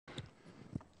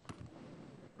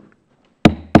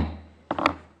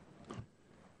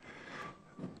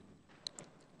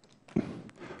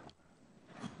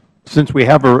Since we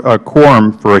have a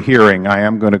quorum for a hearing, I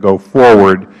am going to go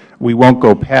forward. We won't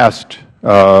go past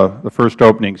the first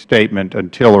opening statement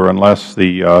until or unless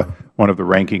one of the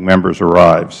ranking members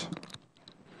arrives.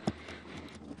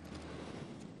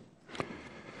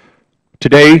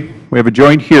 Today, we have a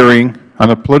joint hearing on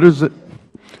the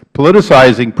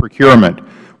politicizing procurement.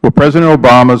 Will President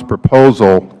Obama's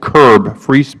proposal curb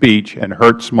free speech and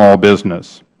hurt small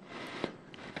business?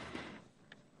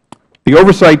 The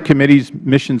Oversight Committee's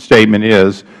mission statement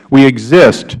is, we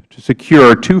exist to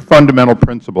secure two fundamental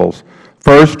principles.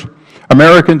 First,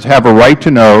 Americans have a right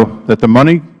to know that the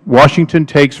money Washington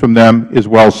takes from them is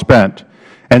well spent.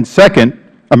 And second,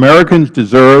 Americans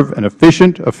deserve an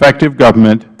efficient, effective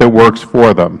government that works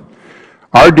for them.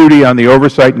 Our duty on the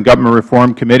Oversight and Government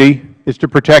Reform Committee is to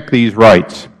protect these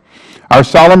rights. Our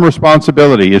solemn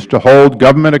responsibility is to hold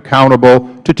government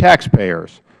accountable to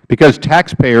taxpayers, because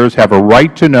taxpayers have a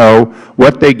right to know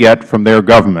what they get from their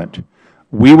government.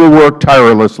 We will work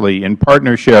tirelessly in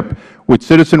partnership with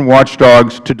citizen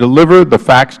watchdogs to deliver the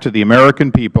facts to the American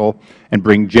people and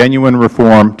bring genuine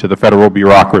reform to the Federal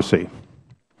bureaucracy.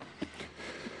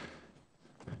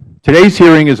 Today's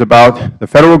hearing is about the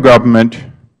Federal Government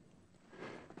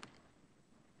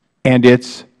and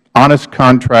its honest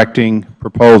contracting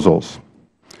proposals.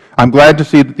 I am glad to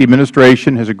see that the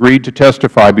Administration has agreed to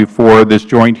testify before this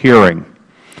joint hearing.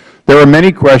 There are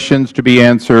many questions to be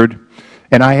answered,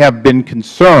 and I have been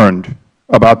concerned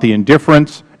about the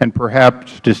indifference and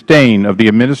perhaps disdain of the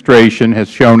Administration has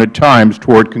shown at times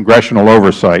toward congressional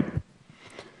oversight.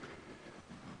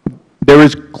 There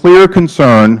is clear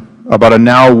concern about a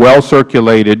now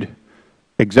well-circulated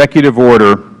executive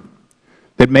order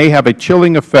that may have a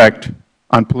chilling effect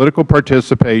on political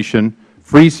participation,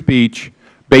 free speech,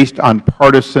 based on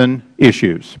partisan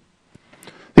issues.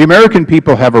 The American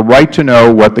people have a right to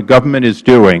know what the government is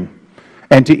doing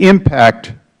and to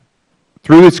impact,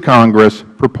 through its Congress,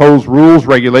 propose rules,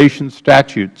 regulations,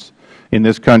 statutes in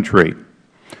this country.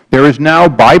 There is now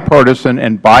bipartisan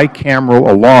and bicameral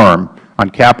alarm on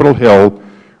Capitol Hill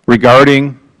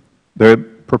regarding the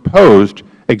proposed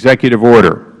executive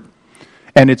order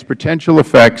and its potential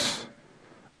effects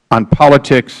on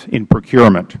politics in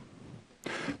procurement.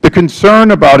 The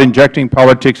concern about injecting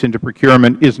politics into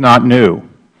procurement is not new.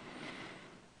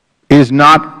 It is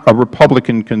not a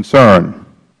Republican concern.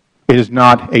 It is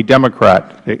not a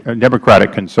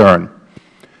Democratic concern.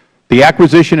 The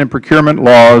acquisition and procurement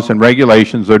laws and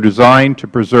regulations are designed to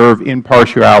preserve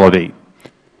impartiality.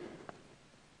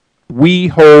 We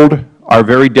hold our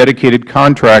very dedicated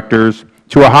contractors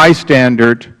to a high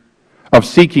standard of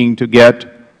seeking to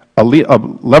get a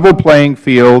level playing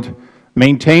field,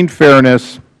 maintain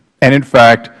fairness, and in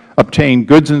fact obtain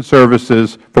goods and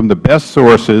services from the best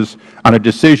sources on a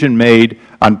decision made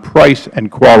on price and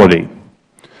quality.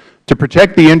 To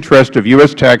protect the interest of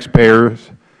U.S. taxpayers,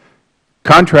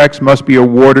 contracts must be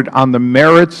awarded on the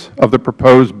merits of the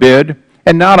proposed bid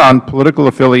and not on political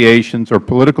affiliations or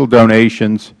political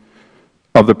donations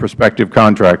of the prospective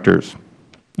contractors.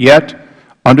 Yet,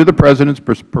 under the President's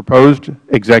proposed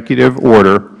executive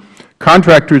order,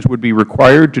 contractors would be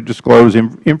required to disclose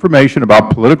information about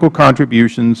political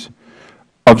contributions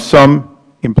of some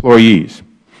employees,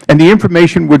 and the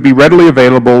information would be readily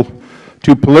available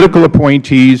to political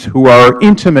appointees who are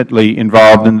intimately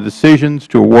involved in the decisions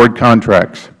to award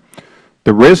contracts.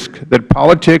 The risk that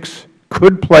politics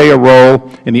could play a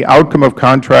role in the outcome of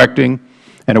contracting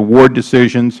and award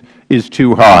decisions is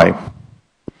too high.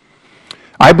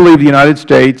 I believe the United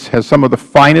States has some of the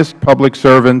finest public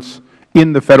servants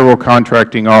in the Federal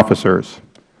contracting officers.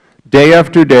 Day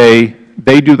after day,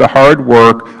 they do the hard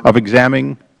work of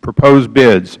examining proposed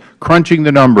bids, crunching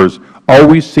the numbers,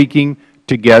 always seeking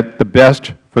to get the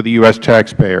best for the U.S.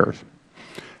 taxpayers.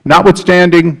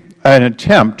 Notwithstanding an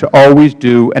attempt to always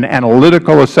do an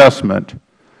analytical assessment,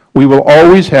 we will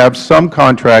always have some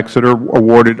contracts that are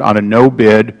awarded on a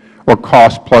no-bid or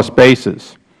cost-plus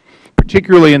basis.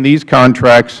 Particularly in these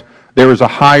contracts, there is a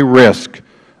high risk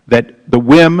that the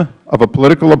whim of a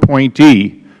political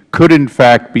appointee could in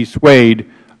fact be swayed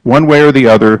one way or the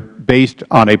other based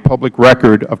on a public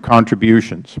record of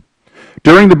contributions.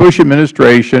 During the Bush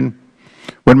administration,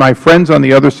 when my friends on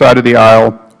the other side of the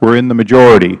aisle were in the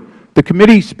majority, the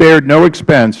committee spared no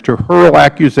expense to hurl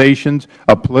accusations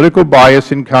of political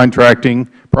bias in contracting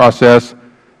process,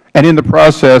 and in the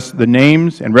process, the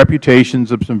names and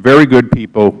reputations of some very good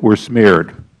people were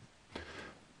smeared.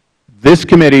 This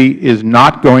committee is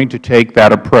not going to take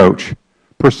that approach,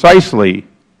 precisely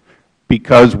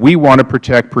because we want to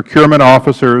protect procurement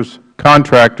officers,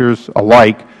 contractors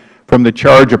alike from the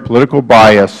charge of political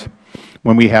bias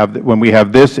when we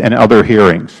have this and other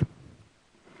hearings.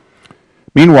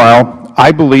 Meanwhile,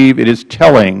 I believe it is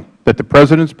telling that the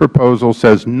President's proposal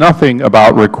says nothing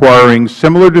about requiring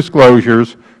similar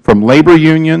disclosures from labor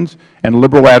unions and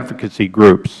liberal advocacy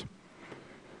groups.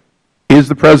 Is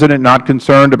the President not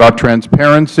concerned about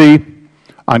transparency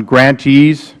on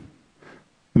grantees,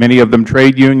 many of them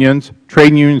trade unions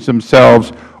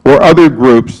themselves, or other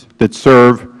groups that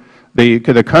serve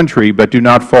the country but do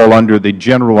not fall under the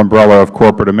general umbrella of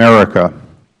corporate America?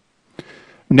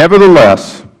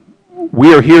 Nevertheless,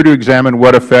 we are here to examine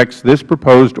what effects this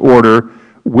proposed order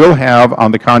will have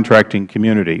on the contracting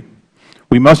community.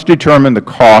 We must determine the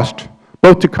cost,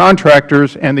 both to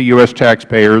contractors and the U.S.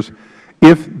 taxpayers,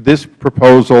 if this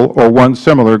proposal or one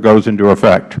similar goes into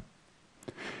effect.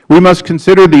 We must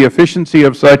consider the efficiency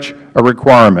of such a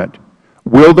requirement.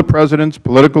 Will the President's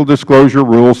political disclosure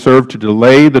rule serve to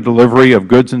delay the delivery of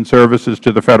goods and services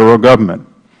to the Federal Government?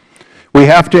 We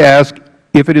have to ask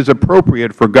if it is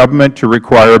appropriate for government to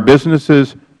require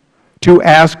businesses to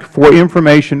ask for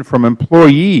information from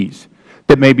employees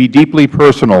that may be deeply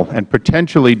personal and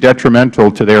potentially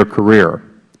detrimental to their career.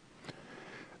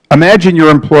 Imagine your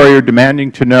employer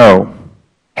demanding to know,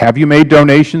 have you made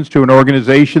donations to an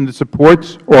organization that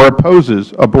supports or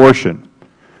opposes abortion?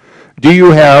 Do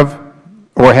you have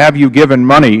or have you given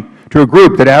money to a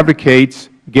group that advocates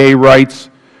gay rights,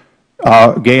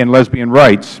 gay and lesbian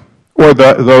rights, or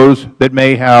those that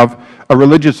may have a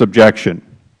religious objection?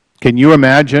 Can you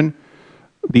imagine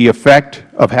the effect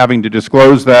of having to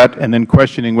disclose that and then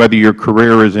questioning whether your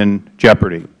career is in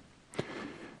jeopardy?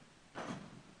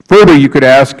 Further, you could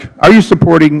ask, are you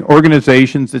supporting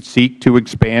organizations that seek to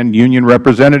expand union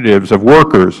representatives of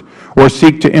workers or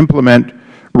seek to implement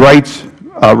rights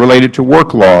related to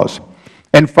work laws?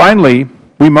 And finally,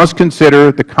 we must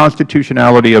consider the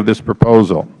constitutionality of this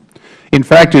proposal. In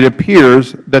fact, it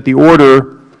appears that the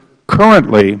order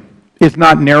currently is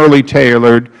not narrowly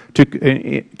tailored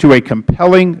to a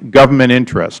compelling government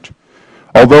interest.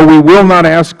 Although we will not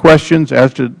ask questions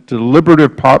as to the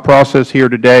deliberative process here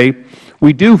today,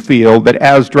 we do feel that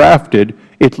as drafted,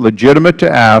 it's legitimate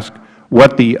to ask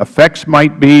what the effects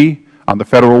might be on the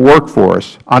Federal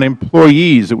workforce, on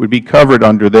employees that would be covered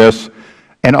under this,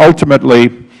 and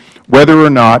ultimately whether or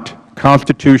not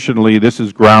constitutionally this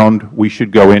is ground we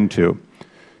should go into.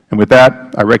 And with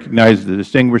that, I recognize the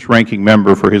distinguished ranking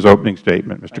member for his opening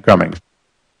statement. Mr. Cummings.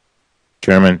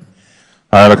 Chairman,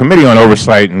 the Committee on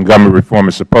Oversight and Government Reform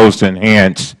is supposed to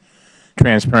enhance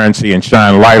transparency and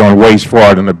shine light on waste,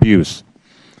 fraud, and abuse.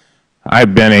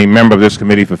 I've been a member of this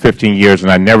committee for 15 years,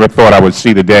 and I never thought I would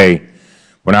see the day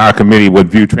when our committee would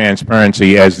view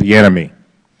transparency as the enemy.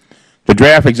 The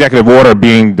draft executive order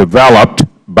being developed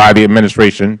by the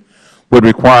administration would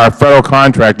require Federal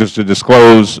contractors to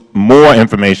disclose more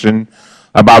information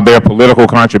about their political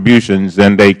contributions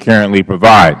than they currently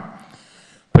provide,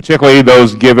 particularly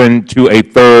those given to a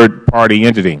third-party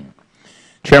entity.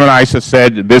 Chairman Issa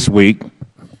said this week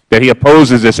that he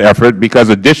opposes this effort because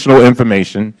additional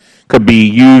information could be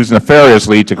used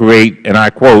nefariously to create, and I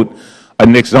quote, a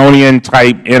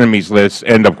Nixonian-type enemies list,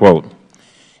 end of quote.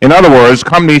 In other words,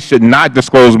 companies should not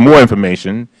disclose more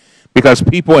information because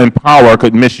people in power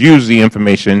could misuse the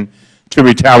information to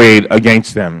retaliate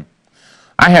against them.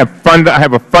 I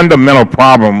have a fundamental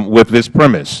problem with this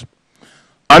premise.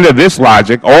 Under this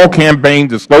logic, all campaign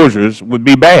disclosures would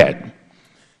be bad,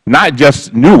 not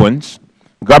just new ones.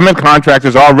 Government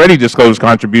contractors already disclose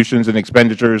contributions and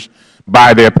expenditures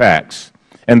by their PACs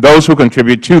and those who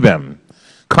contribute to them.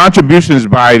 Contributions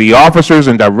by the officers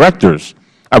and directors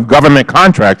of government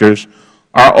contractors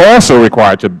are also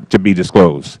required to be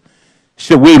disclosed.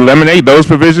 Should we eliminate those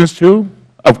provisions too?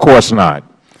 Of course not.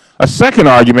 A second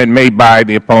argument made by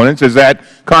the opponents is that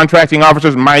contracting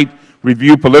officers might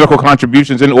review political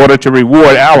contributions in order to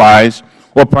reward allies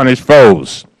or punish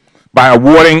foes by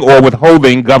awarding or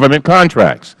withholding government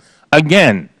contracts.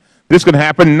 Again, this could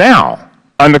happen now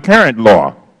under current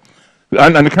law,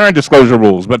 under current disclosure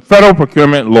rules, but Federal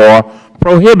procurement law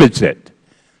prohibits it.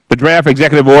 The draft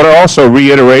executive order also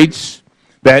reiterates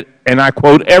that, and I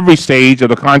quote, every stage of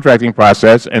the contracting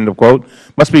process, end of quote,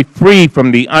 must be free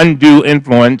from the undue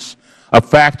influence of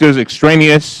factors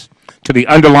extraneous to the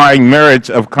underlying merits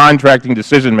of contracting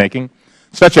decision-making,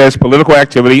 such as political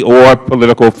activity or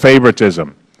political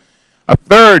favoritism. A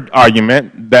third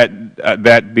argument that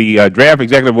the draft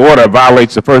executive order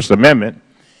violates the First Amendment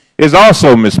is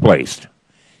also misplaced.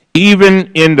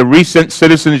 Even in the recent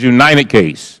Citizens United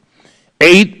case,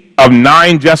 8 of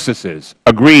 9 justices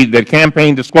agreed that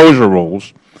campaign disclosure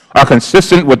rules are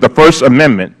consistent with the First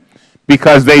Amendment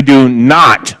because they do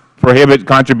not prohibit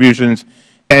contributions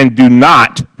and do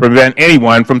not prevent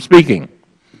anyone from speaking.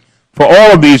 For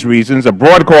all of these reasons, a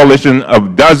broad coalition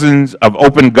of dozens of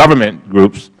open government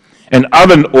groups and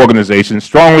other organizations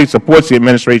strongly supports the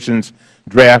administration's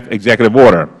draft executive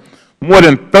order. More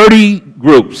than 30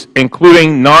 groups,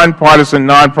 including nonpartisan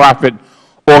nonprofit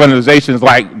organizations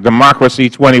like Democracy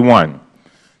 21,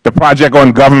 the Project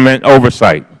on Government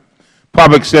Oversight,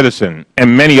 Public Citizen,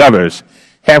 and many others,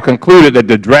 have concluded that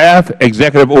the draft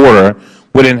executive order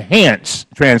would enhance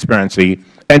transparency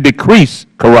and decrease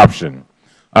corruption.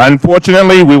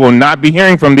 Unfortunately, we will not be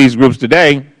hearing from these groups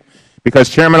today because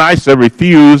Chairman Issa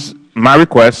refused my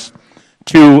request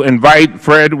to invite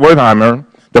Fred Wertheimer,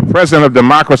 the President of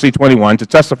Democracy 21, to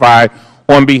testify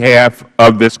on behalf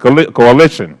of this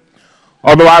coalition.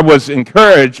 Although I was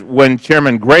encouraged when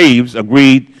Chairman Graves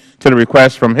agreed to the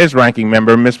request from his ranking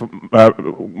member, Ms.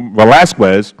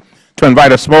 Velasquez, to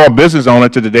invite a small business owner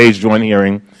to today's joint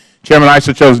hearing, Chairman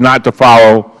Issa chose not to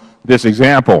follow this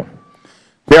example.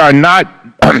 These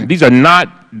are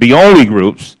not the only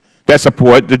groups that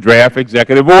support the draft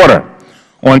executive order.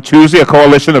 On Tuesday, a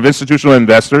coalition of institutional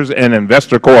investors and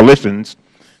investor coalitions,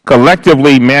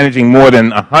 collectively managing more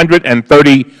than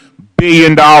 $130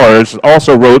 billion,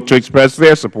 also wrote to express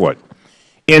their support.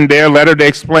 In their letter, they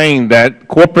explained that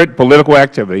corporate political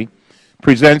activity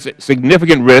presents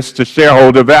significant risks to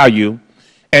shareholder value,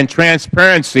 and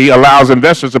transparency allows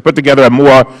investors to put together a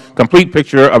more complete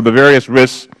picture of the various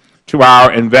risks to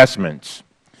our investments.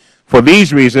 For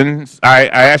these reasons, I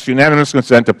ask unanimous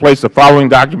consent to place the following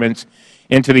documents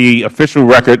into the official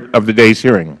record of today's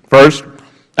hearing. First,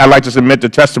 I'd like to submit the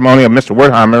testimony of Mr.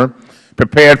 Wertheimer,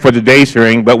 prepared for today's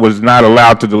hearing but was not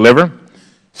allowed to deliver.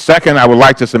 Second, I would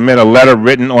like to submit a letter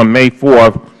written on May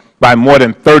 4th by more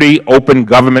than 30 open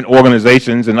government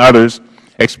organizations and others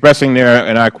expressing their,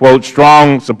 and I quote,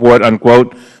 strong support,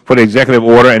 unquote, for the executive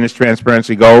order and its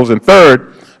transparency goals. And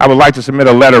third, I would like to submit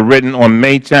a letter written on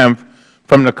May 10th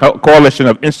from the coalition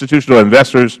of institutional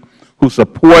investors who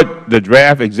support the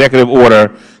draft executive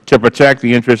order to protect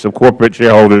the interests of corporate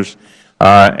shareholders.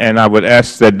 And I would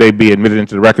ask that they be admitted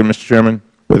into the record, Mr. Chairman.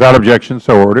 Without objection,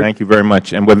 so ordered. Thank you very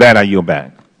much. And with that, I yield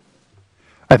back.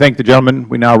 I thank the gentleman.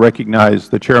 We now recognize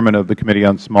the Chairman of the Committee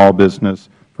on Small Business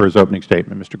for his opening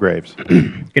statement. Mr. Graves.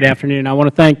 Good afternoon. I want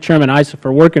to thank Chairman Issa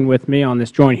for working with me on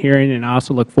this joint hearing, and I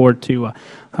also look forward to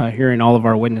hearing all of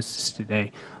our witnesses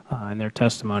today and their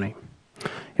testimony.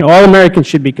 You know, all Americans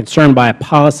should be concerned by a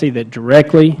policy that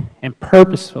directly and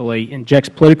purposefully injects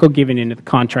political giving into the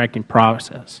contracting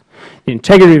process, the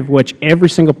integrity of which every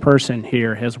single person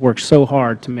here has worked so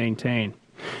hard to maintain.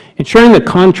 Ensuring that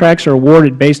contracts are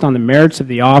awarded based on the merits of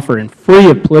the offer and free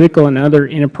of political and other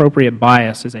inappropriate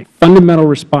bias is a fundamental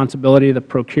responsibility of the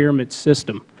procurement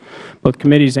system, both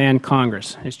committees and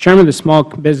Congress. As Chairman of the Small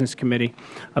Business Committee,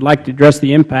 I'd like to address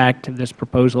the impact of this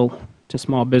proposal to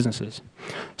small businesses.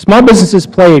 Small businesses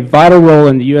play a vital role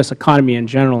in the U.S. economy in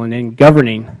general and in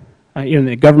governing in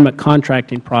the government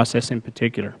contracting process in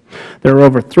particular. There are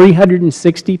over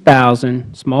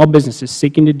 360,000 small businesses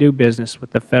seeking to do business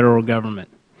with the Federal Government.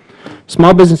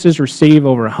 Small businesses receive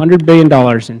over $100 billion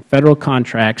in Federal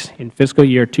contracts in fiscal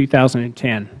year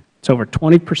 2010. It's over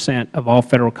 20% of all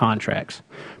Federal contracts.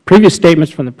 Previous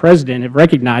statements from the President have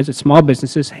recognized that small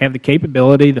businesses have the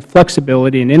capability, the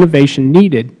flexibility, and innovation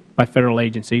needed by Federal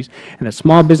agencies, and that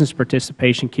small business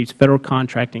participation keeps Federal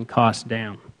contracting costs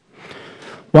down.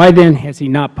 Why then has he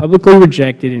not publicly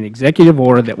rejected an executive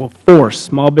order that will force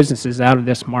small businesses out of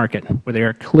this market where they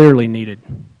are clearly needed?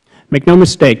 Make no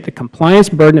mistake, the compliance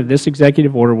burden of this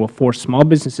executive order will force small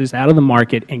businesses out of the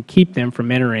market and keep them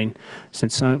from entering,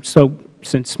 since some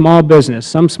small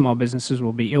businesses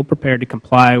will be ill-prepared to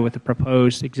comply with the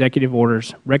proposed executive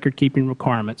order's record-keeping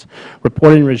requirements,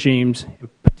 reporting regimes, and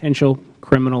potential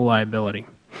criminal liability.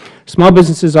 Small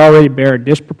businesses already bear a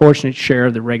disproportionate share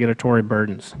of the regulatory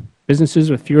burdens.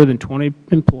 Businesses with fewer than 20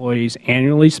 employees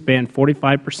annually spend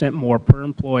 45% more per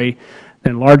employee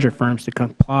than larger firms to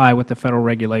comply with the Federal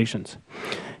regulations.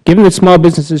 Given that small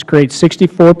businesses create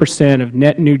 64% of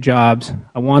net new jobs,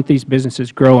 I want these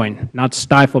businesses growing, not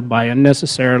stifled by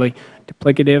unnecessarily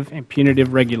duplicative and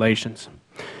punitive regulations.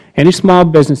 Any small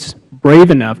business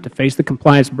brave enough to face the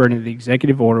compliance burden of the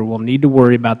executive order will need to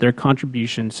worry about their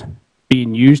contributions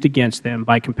being used against them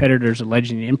by competitors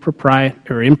alleging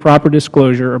improper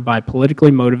disclosure or by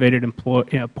politically motivated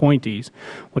appointees,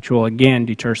 which will again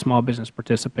deter small business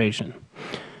participation.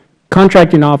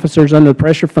 Contracting officers under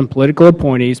pressure from political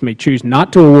appointees may choose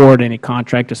not to award any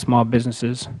contract to small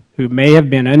businesses who may have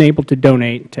been unable to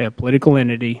donate to a political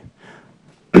entity,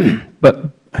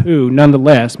 but who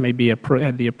nonetheless may be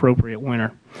the appropriate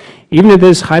winner. Even if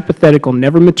this hypothetical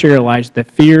never materialized, the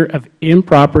fear of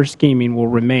improper scheming will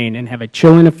remain and have a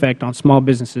chilling effect on small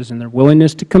businesses and their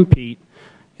willingness to compete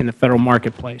in the Federal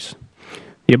marketplace.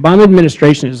 The Obama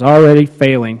administration is already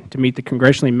failing to meet the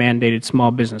congressionally mandated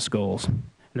small business goals.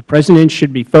 The President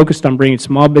should be focused on bringing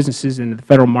small businesses into the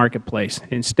Federal marketplace.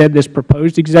 Instead, this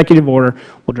proposed executive order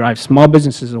will drive small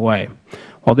businesses away.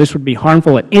 While this would be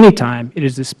harmful at any time, it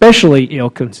is especially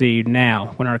ill-conceived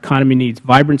now when our economy needs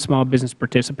vibrant small business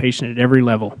participation at every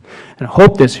level. And I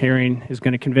hope this hearing is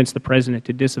going to convince the President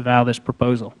to disavow this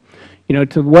proposal. You know,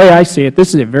 to the way I see it,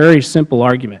 this is a very simple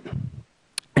argument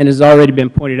and has already been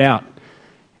pointed out.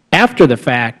 After the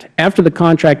fact, after the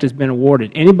contract has been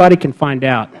awarded, anybody can find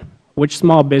out which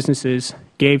small businesses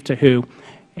gave to who,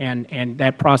 and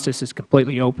that process is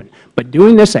completely open. But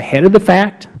doing this ahead of the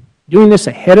fact, doing this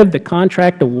ahead of the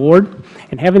contract award,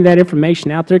 and having that information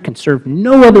out there can serve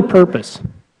no other purpose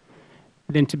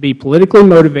than to be politically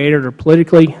motivated or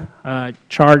politically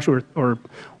charged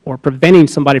or preventing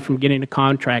somebody from getting a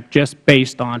contract just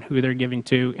based on who they're giving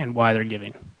to and why they're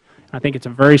giving. I think it's a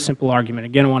very simple argument.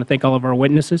 Again, I want to thank all of our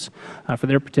witnesses for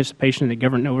their participation in the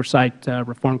Government Oversight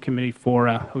Reform Committee for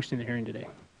hosting the hearing today.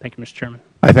 Thank you, Mr. Chairman.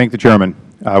 I thank the Chairman.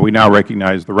 We now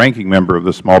recognize the ranking member of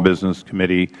the Small Business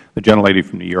Committee, the gentlelady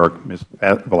from New York, Ms.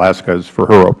 Velasquez, for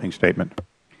her opening statement.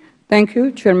 Thank you,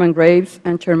 Chairman Graves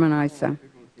and Chairman Issa.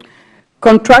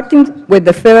 Contracting with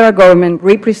the Federal Government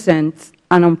represents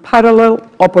an unparalleled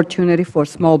opportunity for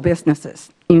small businesses.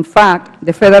 In fact,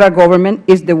 the Federal Government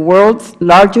is the world's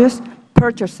largest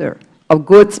purchaser of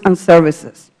goods and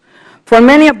services. For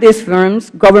many of these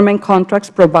firms, government contracts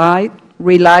provide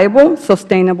reliable,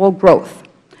 sustainable growth.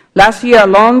 Last year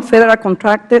alone, Federal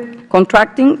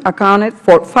contracting accounted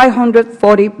for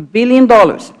 $540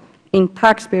 billion in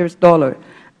taxpayers' dollars,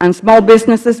 and small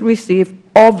businesses received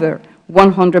over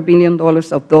 $100 billion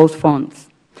of those funds.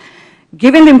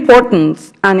 Given the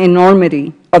importance and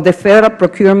enormity of the Federal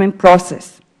procurement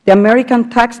process, the American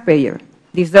taxpayer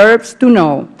deserves to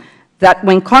know that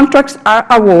when contracts are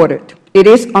awarded, it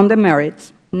is on the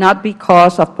merits, not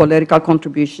because of political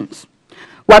contributions.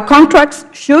 While contracts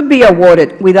should be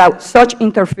awarded without such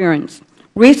interference,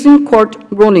 recent court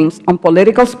rulings on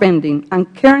political spending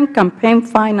and current campaign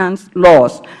finance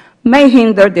laws may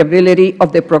hinder the ability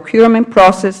of the procurement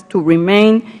process to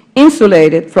remain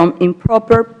insulated from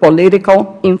improper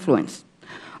political influence.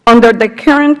 Under the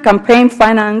current campaign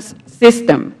finance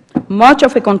system, much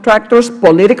of a contractor's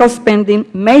political spending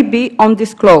may be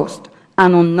undisclosed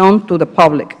and unknown to the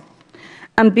public.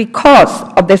 And because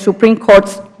of the Supreme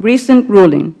Court's recent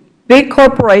ruling, big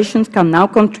corporations can now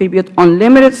contribute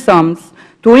unlimited sums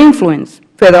to influence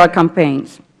Federal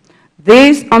campaigns.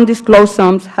 These undisclosed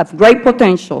sums have great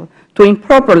potential to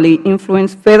improperly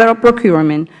influence Federal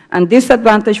procurement and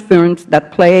disadvantage firms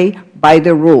that play by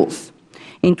the rules.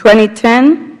 In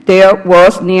 2010, there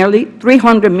was nearly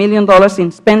 $300 million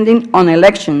in spending on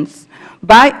elections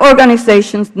by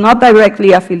organizations not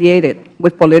directly affiliated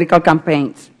with political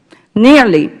campaigns.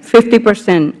 Nearly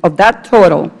 50% of that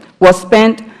total was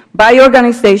spent by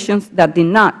organizations that did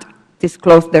not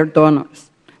disclose their donors.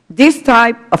 This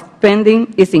type of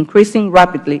spending is increasing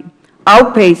rapidly,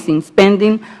 outpacing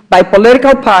spending by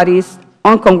political parties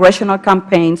on congressional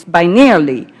campaigns by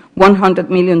nearly $100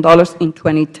 million in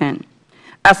 2010.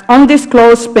 As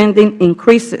undisclosed spending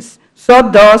increases,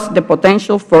 so does the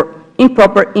potential for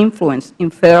improper influence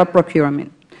in Federal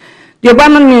procurement. The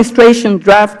Obama administration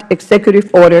draft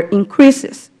executive order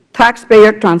increases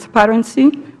taxpayer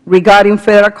transparency regarding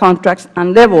Federal contracts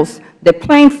and levels the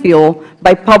playing field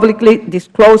by publicly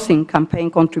disclosing campaign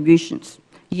contributions.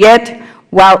 Yet,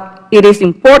 while it is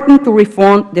important to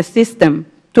reform the system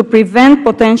to prevent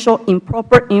potential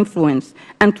improper influence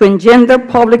and to engender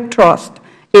public trust,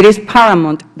 it is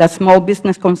paramount that small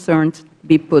business concerns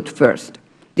be put first.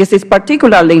 This is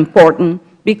particularly important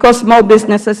because small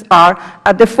businesses are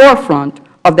at the forefront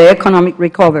of the economic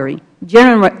recovery,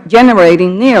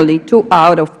 generating nearly 2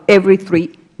 out of every 3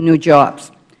 new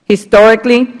jobs.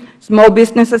 Historically, small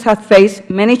businesses have faced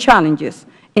many challenges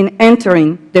in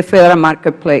entering the Federal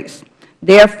marketplace.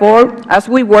 Therefore, as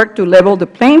we work to level the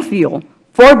playing field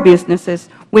for businesses,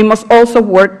 we must also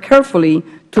work carefully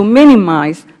to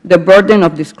minimize the burden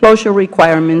of disclosure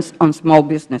requirements on small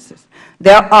businesses.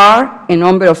 There are a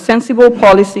number of sensible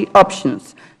policy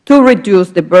options to reduce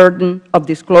the burden of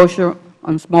disclosure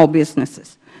on small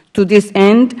businesses. To this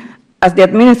end, as the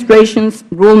administration's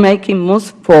rulemaking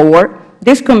moves forward,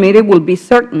 this committee will be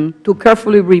certain to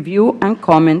carefully review and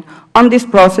comment on this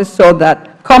process so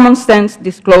that common sense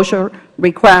disclosure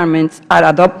requirements are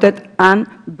adopted and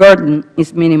burden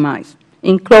is minimized.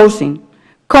 In closing,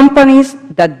 companies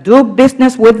that do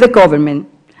business with the government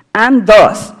and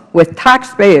thus with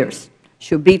taxpayers,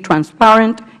 should be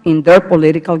transparent in their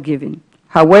political giving.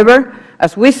 However,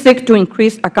 as we seek to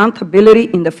increase accountability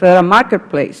in the federal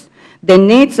marketplace, the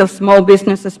needs of small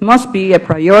businesses must be a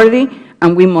priority,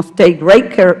 and we must take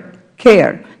great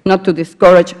care not to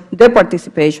discourage the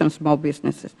participation of small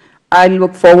businesses. I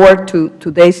look forward to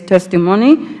today's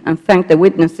testimony and thank the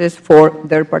witnesses for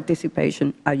their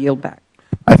participation. I yield back.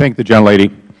 I thank the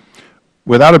gentlelady.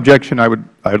 Without objection, I would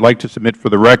like to submit for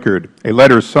the record a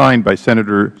letter signed by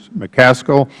Senators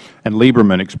McCaskill and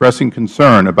Lieberman expressing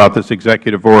concern about this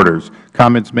executive orders,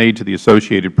 comments made to the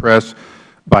Associated Press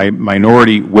by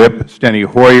Minority Whip Steny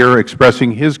Hoyer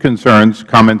expressing his concerns,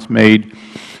 comments made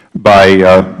by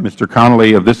Mr.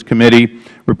 Connolly of this committee,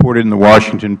 reported in the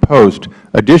Washington Post.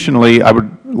 Additionally, I would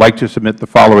like to submit the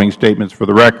following statements for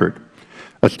the record.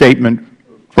 A statement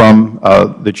from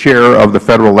the Chair of the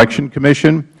Federal Election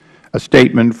Commission, a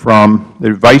statement from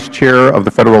the Vice Chair of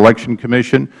the Federal Election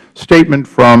Commission, statement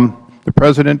from the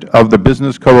President of the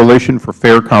Business Coalition for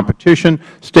Fair Competition,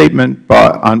 statement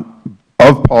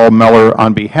of Paul Meller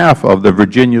on behalf of the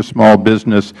Virginia Small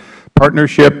Business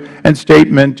Partnership, and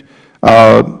statement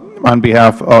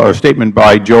statement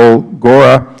by Joel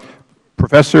Gora,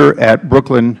 professor at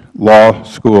Brooklyn Law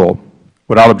School.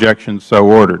 Without objection, so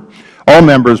ordered. All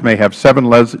members may have 7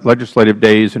 legislative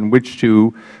days in which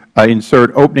to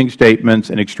insert opening statements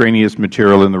and extraneous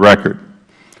material in the record.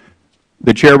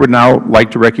 The Chair would now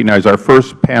like to recognize our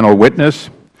first panel witness.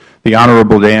 The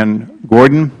Honorable Dan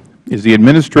Gordon is the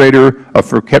Administrator of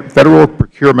Federal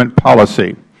Procurement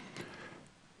Policy.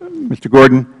 Mr.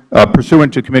 Gordon,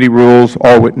 pursuant to committee rules,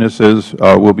 all witnesses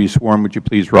will be sworn. Would you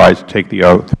please rise to take the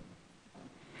oath?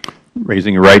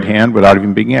 Raising your right hand without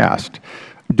even being asked.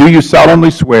 Do you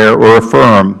solemnly swear or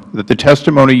affirm that the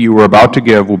testimony you are about to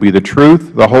give will be the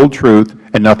truth, the whole truth,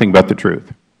 and nothing but the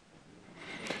truth?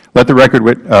 Let the record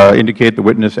indicate the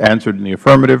witness answered in the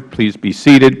affirmative. Please be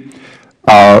seated.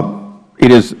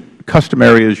 It is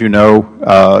customary, as you know,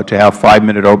 to have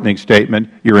 5-minute opening statement.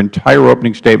 Your entire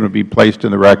opening statement will be placed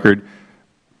in the record.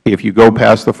 If you go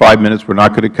past the 5 minutes, we're not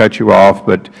going to cut you off,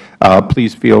 but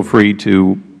please feel free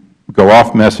to go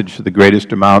off message to the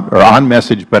greatest amount, or on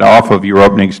message, but off of your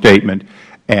opening statement,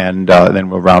 and then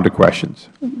we'll round to questions.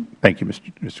 Thank you,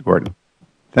 Mr. Gordon.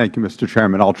 Thank you, Mr.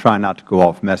 Chairman. I'll try not to go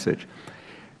off message.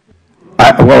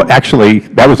 Well, actually,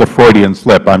 that was a Freudian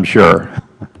slip, I'm sure.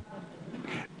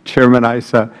 Chairman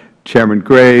Issa, Chairman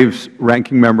Graves,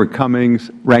 Ranking Member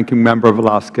Cummings, Ranking Member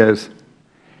Velasquez,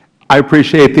 I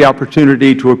appreciate the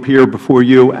opportunity to appear before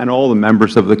you and all the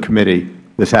members of the committee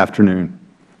this afternoon.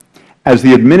 As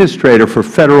the Administrator for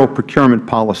Federal Procurement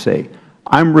Policy,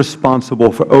 I'm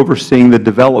responsible for overseeing the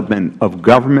development of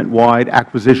government-wide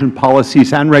acquisition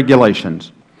policies and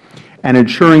regulations and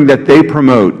ensuring that they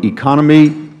promote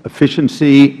economy,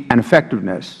 efficiency, and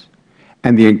effectiveness,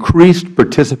 and the increased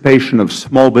participation of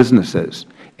small businesses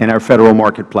in our Federal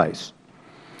marketplace.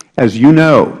 As you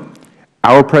know,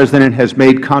 our President has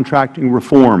made contracting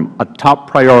reform a top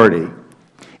priority,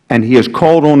 and he has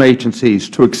called on agencies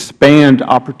to expand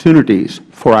opportunities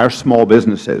for our small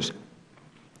businesses.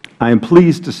 I am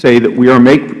pleased to say that we are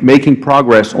making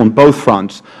progress on both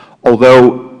fronts,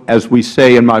 although, as we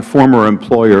say in my former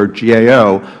employer,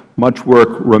 GAO, much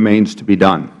work remains to be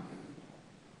done.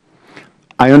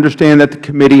 I understand that the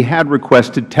committee had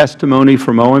requested testimony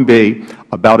from OMB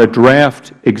about a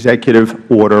draft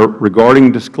executive order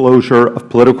regarding disclosure of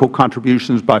political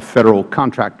contributions by Federal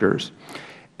contractors.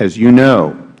 As you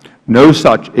know, no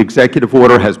such executive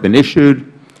order has been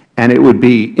issued, and it would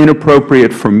be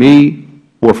inappropriate for me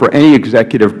or for any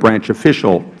executive branch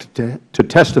official to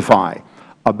testify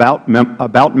about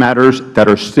matters that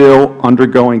are still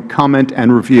undergoing comment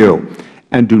and review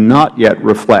and do not yet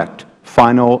reflect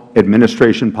final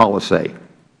administration policy.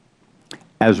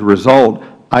 As a result,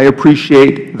 I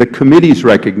appreciate the committee's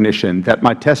recognition that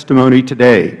my testimony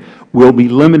today will be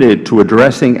limited to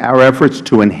addressing our efforts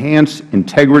to enhance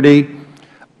integrity,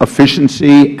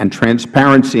 efficiency, and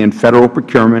transparency in Federal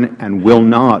procurement, and will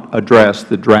not address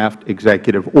the draft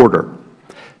executive order.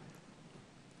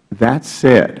 That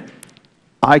said,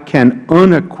 I can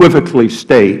unequivocally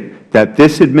state that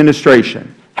this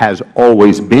Administration has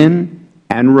always been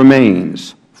and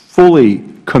remains fully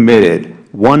committed,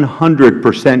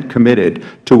 100% committed,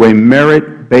 to a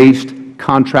merit-based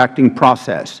contracting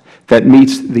process that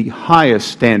meets the highest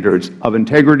standards of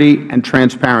integrity and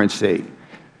transparency.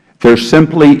 There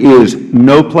simply is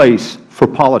no place for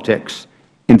politics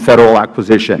in Federal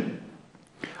acquisition.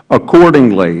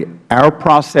 Accordingly, our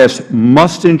process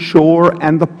must ensure,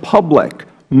 and the public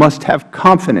must have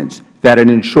confidence that it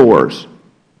ensures,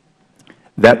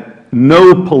 that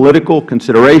no political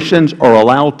considerations are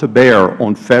allowed to bear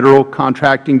on Federal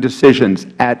contracting decisions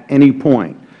at any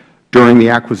point during the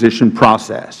acquisition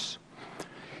process.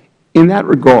 In that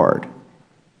regard,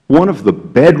 one of the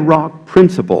bedrock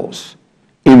principles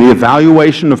in the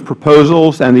evaluation of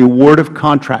proposals and the award of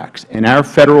contracts in our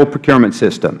Federal procurement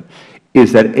system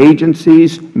is that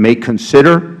agencies may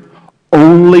consider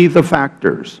only the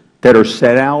factors that are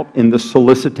set out in the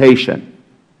solicitation,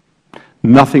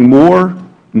 nothing more,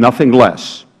 nothing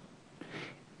less.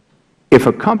 If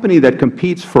a company that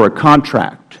competes for a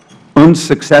contract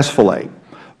unsuccessfully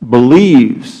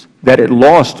believes that it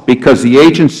lost because the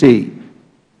agency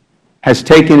has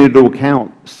taken into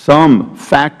account some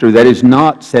factor that is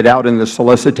not set out in the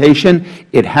solicitation,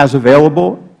 it has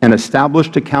available an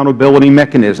established accountability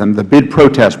mechanism, the bid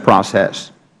protest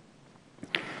process.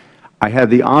 I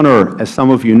had the honor, as some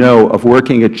of you know, of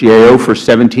working at GAO for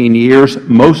 17 years,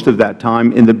 most of that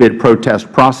time in the bid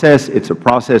protest process. It's a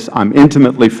process I'm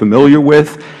intimately familiar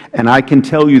with, and I can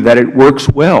tell you that it works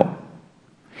well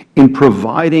in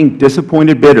providing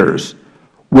disappointed bidders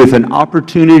with an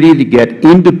opportunity to get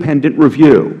independent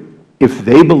review if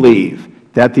they believe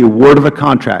that the award of a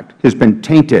contract has been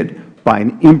tainted by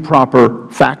an improper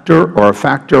factor or a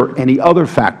factor, any other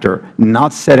factor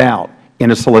not set out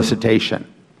in a solicitation.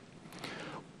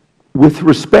 With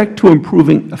respect to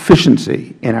improving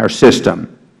efficiency in our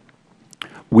system,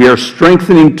 we are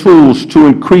strengthening tools to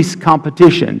increase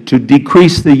competition, to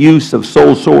decrease the use of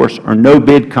sole source or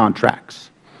no-bid contracts.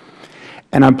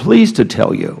 And I'm pleased to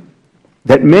tell you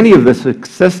that many of the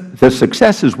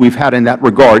successes we've had in that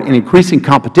regard in increasing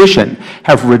competition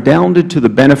have redounded to the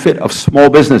benefit of small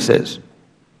businesses.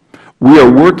 We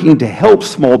are working to help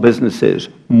small businesses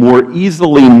more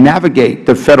easily navigate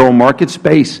the Federal market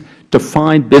space to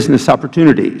find business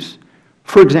opportunities.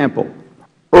 For example,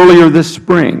 earlier this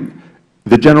spring,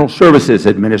 the General Services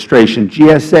Administration,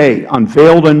 GSA,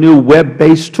 unveiled a new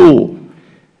web-based tool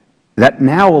that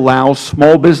now allows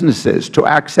small businesses to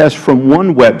access from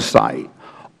one website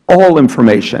all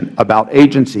information about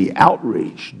agency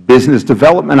outreach, business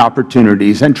development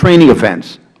opportunities, and training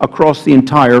events across the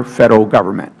entire Federal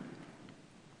government.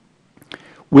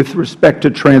 With respect to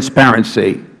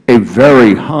transparency, a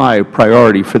very high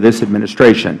priority for this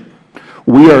administration,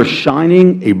 we are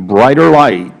shining a brighter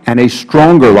light and a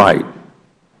stronger light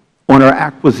on our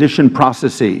acquisition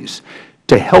processes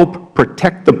to help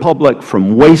protect the public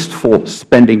from wasteful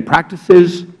spending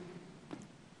practices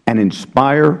and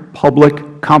inspire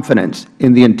public confidence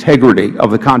in the integrity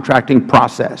of the contracting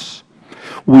process.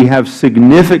 We have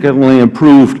significantly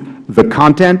improved the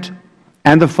content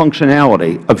and the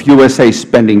functionality of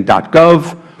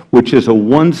usaspending.gov, which is a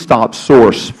one-stop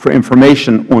source for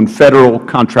information on Federal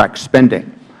contract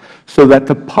spending, so that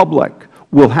the public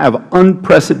will have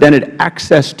unprecedented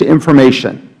access to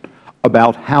information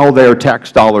about how their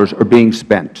tax dollars are being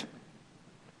spent.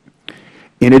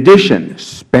 In addition,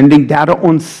 spending data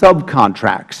on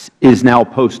subcontracts is now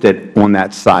posted on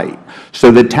that site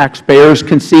so that taxpayers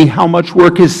can see how much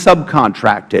work is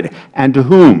subcontracted and to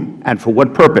whom and for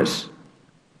what purpose.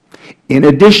 In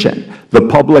addition, the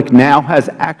public now has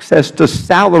access to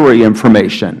salary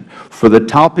information for the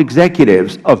top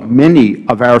executives of many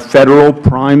of our Federal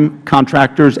prime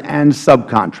contractors and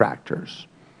subcontractors.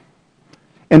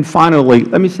 And finally,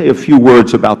 let me say a few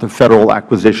words about the Federal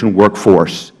acquisition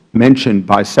workforce, mentioned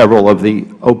by several of the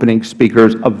opening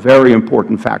speakers, a very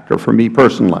important factor for me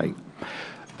personally.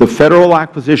 The Federal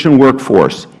acquisition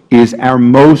workforce is our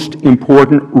most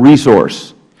important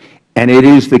resource, and it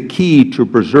is the key to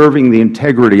preserving the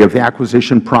integrity of the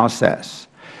acquisition process.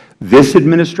 This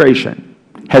administration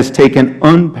has taken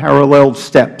unparalleled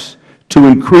steps to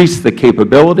increase the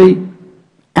capability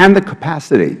and the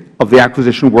capacity of the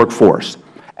acquisition workforce,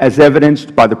 as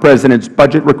evidenced by the President's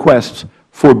budget requests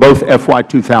for both FY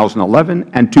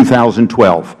 2011 and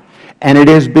 2012. And it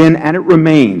has been and it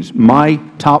remains my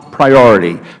top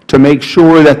priority to make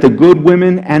sure that the good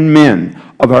women and men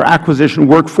of our acquisition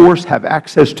workforce have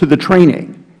access to the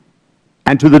training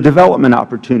and to the development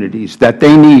opportunities that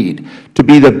they need to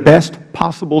be the best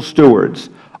possible stewards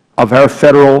of our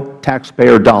Federal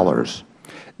taxpayer dollars.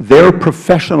 Their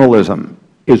professionalism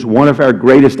is one of our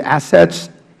greatest assets,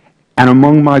 and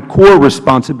among my core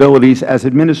responsibilities as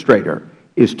Administrator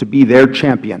is to be their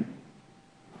champion.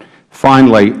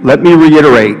 Finally, let me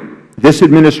reiterate this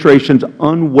Administration's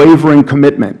unwavering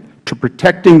commitment to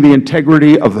protecting the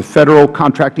integrity of the Federal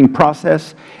contracting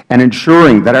process and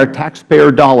ensuring that our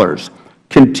taxpayer dollars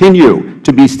continue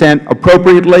to be spent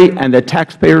appropriately and that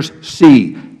taxpayers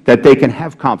see that they can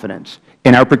have confidence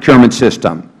in our procurement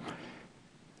system.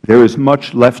 There is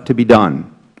much left to be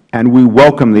done, and we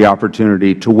welcome the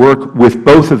opportunity to work with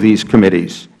both of these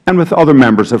committees and with other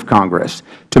members of Congress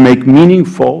to make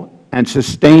meaningful and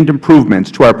sustained improvements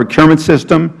to our procurement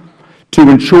system to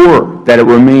ensure that it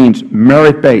remains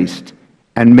merit-based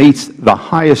and meets the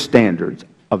highest standards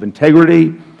of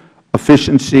integrity,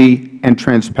 efficiency, and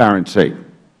transparency.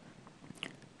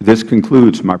 This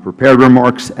concludes my prepared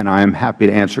remarks, and I am happy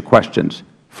to answer questions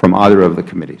from either of the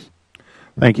committees.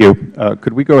 Thank you.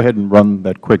 Could we go ahead and run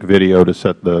that quick video to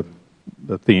set the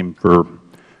theme for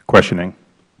questioning?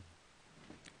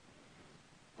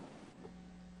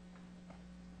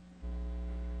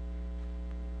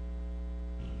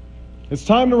 It's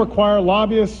time to require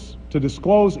lobbyists to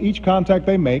disclose each contact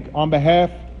they make on behalf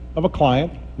of a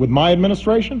client with my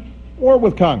administration or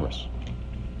with Congress.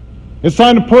 It's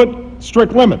time to put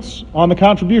strict limits on the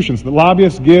contributions that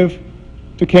lobbyists give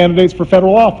to candidates for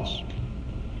federal office.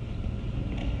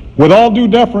 With all due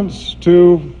deference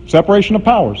to separation of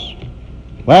powers,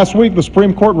 last week the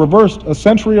Supreme Court reversed a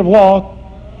century of law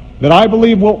that I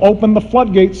believe will open the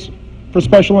floodgates for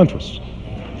special interests,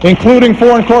 including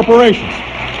foreign corporations,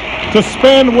 to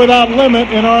spend without limit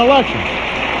in our elections.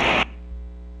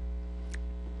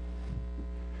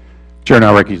 Chair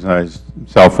now recognizes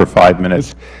himself for 5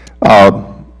 minutes.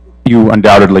 You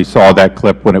undoubtedly saw that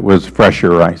clip when it was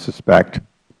fresher, I suspect.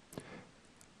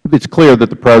 It's clear that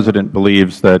the President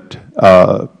believes that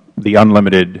the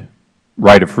unlimited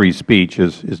right of free speech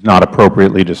is not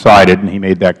appropriately decided, and he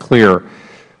made that clear.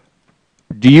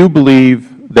 Do you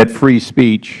believe that free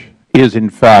speech is, in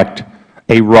fact,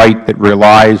 a right that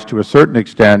relies to a certain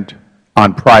extent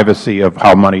on privacy of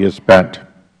how money is spent?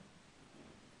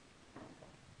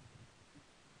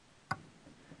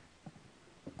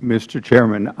 Mr.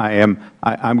 Chairman,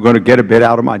 I'm going to get a bit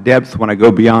out of my depth when I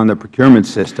go beyond the procurement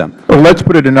system. Well, let's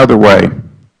put it another way.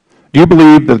 Do you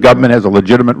believe the government has a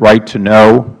legitimate right to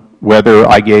know whether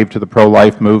I gave to the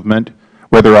pro-life movement,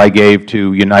 whether I gave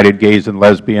to United Gays and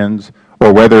Lesbians,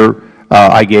 or whether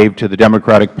I gave to the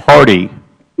Democratic Party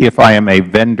if I am a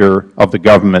vendor of the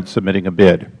government submitting a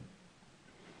bid?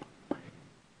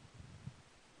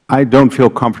 I don't feel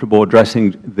comfortable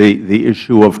addressing the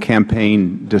issue of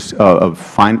campaign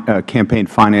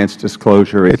finance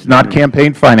disclosure. It's not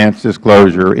campaign finance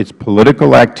disclosure. It's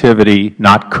political activity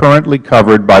not currently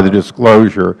covered by the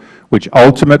disclosure, which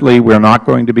ultimately we're not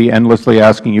going to be endlessly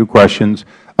asking you questions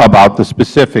about the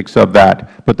specifics of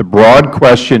that. But the broad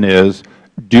question is,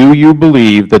 do you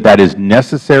believe that that is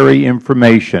necessary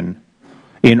information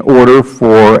in order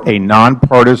for a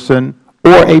nonpartisan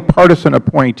or a partisan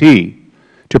appointee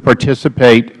to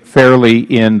participate fairly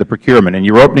in the procurement? In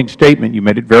your opening statement, you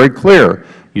made it very clear.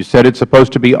 You said it's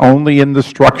supposed to be only in the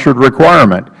structured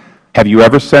requirement. Have you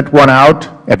ever sent one out?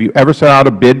 Have you ever sent out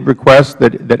a bid request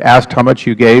that asked how much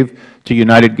you gave to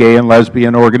United Gay and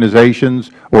Lesbian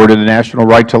organizations or to the National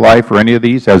Right to Life or any of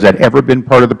these? Has that ever been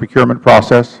part of the procurement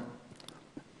process?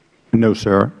 No,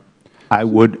 sir. I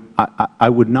would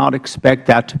not expect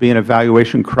that to be an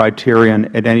evaluation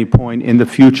criterion at any point in the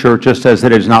future, just as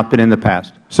it has not been in the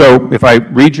past. So if I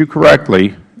read you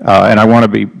correctly, and I want to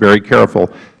be very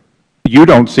careful, you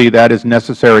don't see that as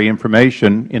necessary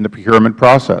information in the procurement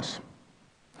process?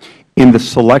 In the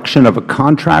selection of a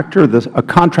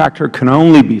contractor can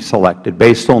only be selected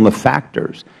based on the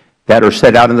factors that are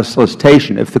set out in the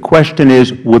solicitation. If the question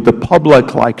is, would the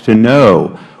public like to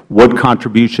know what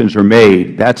contributions are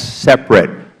made, that's separate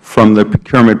from the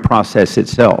procurement process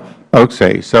itself.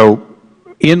 Okay. So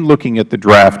in looking at the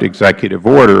draft executive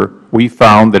order, we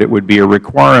found that it would be a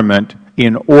requirement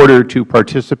in order to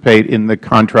participate in the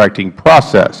contracting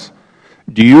process.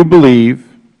 Do you believe,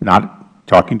 not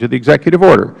talking to the executive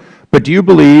order, but do you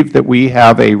believe that we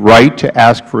have a right to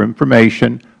ask for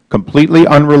information completely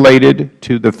unrelated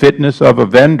to the fitness of a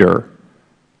vendor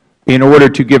in order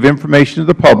to give information to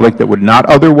the public that would not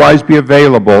otherwise be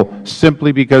available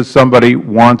simply because somebody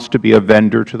wants to be a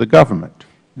vendor to the government?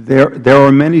 There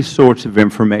are many sorts of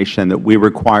information that we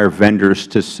require vendors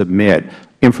to submit.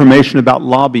 Information about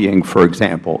lobbying, for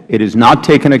example. It is not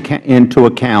taken into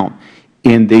account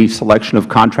in the selection of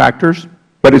contractors,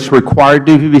 but it's required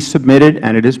to be submitted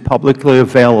and it is publicly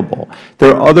available.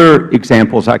 There are other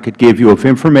examples I could give you of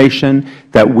information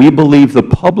that we believe the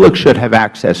public should have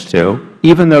access to,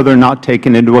 even though they're not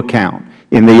taken into account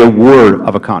in the award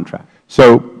of a contract.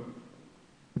 So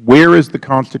where is the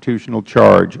constitutional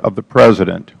charge of the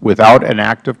President, without an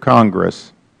act of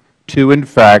Congress, to in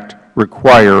fact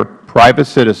require private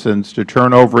citizens to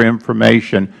turn over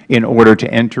information in order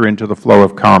to enter into the flow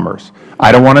of commerce?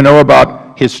 I don't want to know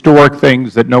about historic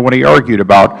things that nobody argued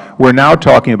about. We're now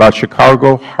talking about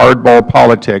Chicago hardball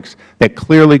politics that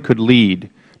clearly could lead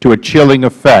to a chilling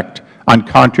effect on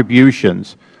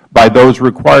contributions by those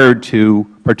required to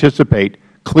participate.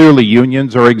 Clearly,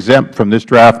 unions are exempt from this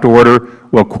draft order,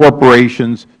 while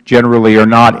corporations generally are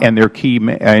not, and their key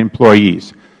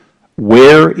employees.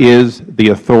 Where is the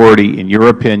authority, in your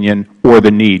opinion, or the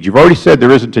need? You've already said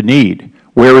there isn't a need.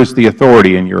 Where is the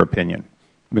authority, in your opinion?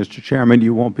 Mr. Chairman,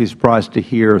 you won't be surprised to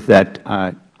hear that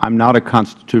I'm not a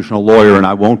constitutional lawyer, and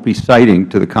I won't be citing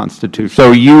to the Constitution.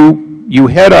 So you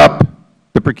head up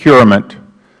the procurement.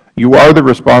 You are the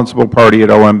responsible party at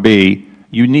OMB.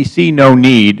 You see no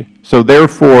need. So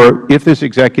therefore, if this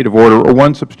executive order or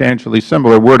one substantially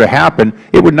similar were to happen,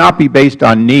 it would not be based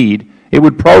on need. It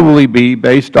would probably be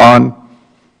based on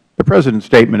the President's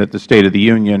statement at the State of the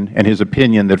Union and his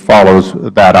opinion that follows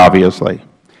that, obviously.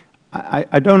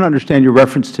 I don't understand your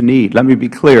reference to need. Let me be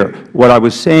clear. What I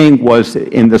was saying was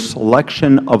in the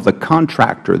selection of the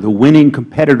contractor, the winning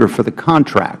competitor for the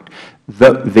contract,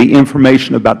 the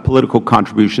information about political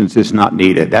contributions is not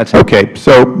needed. That's okay.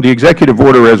 So the executive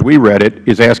order, as we read it,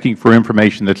 is asking for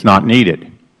information that's not needed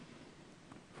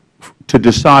to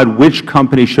decide which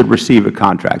company should receive a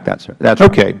contract. That's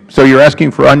okay. So you're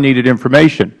asking for unneeded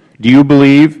information. Do you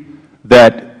believe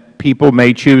that people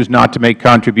may choose not to make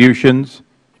contributions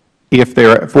if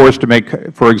they're forced to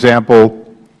make, for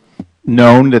example,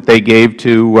 known that they gave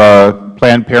to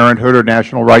Planned Parenthood or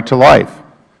National Right to Life?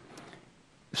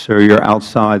 Sir, you're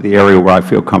outside the area where I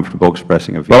feel comfortable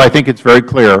expressing a view. Well, I think it's very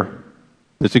clear.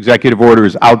 This executive order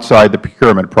is outside the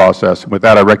procurement process. And with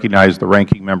that, I recognize the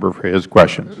ranking member for his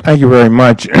questions. Thank you very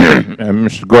much,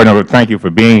 Mr. Gordon. Thank you for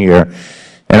being here.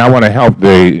 And I want to help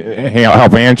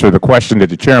answer the question that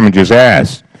the Chairman just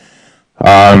asked.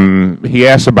 He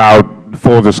asked about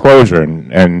full disclosure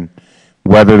and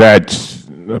whether that's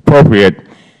appropriate.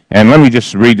 And let me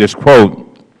just read this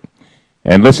quote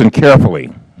and listen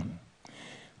carefully.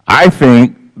 I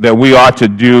think that we ought to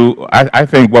do, I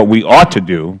think what we ought to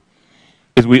do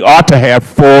is we ought to have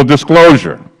full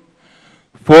disclosure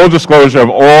of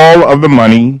all of the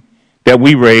money that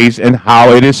we raise and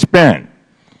how it is spent.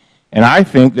 And I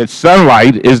think that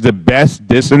sunlight is the best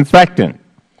disinfectant.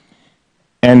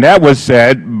 And that was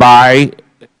said by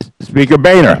Speaker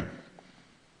Boehner.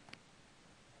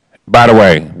 By the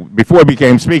way, before he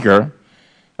became Speaker,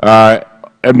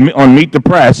 on Meet the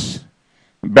Press,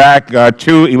 back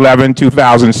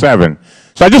 2/11/2007.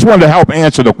 So I just wanted to help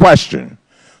answer the question.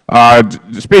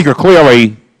 The Speaker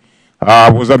clearly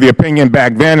was of the opinion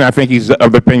back then, and I think he's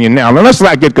of the opinion now. Now, let's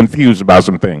not get confused about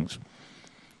some things.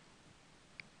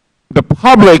 The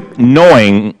public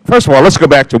knowing, first of all, let's go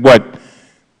back to what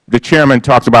the Chairman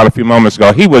talked about a few moments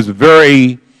ago. He was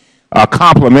very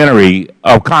complimentary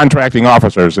of contracting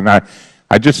officers, and I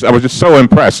was just so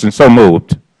impressed and so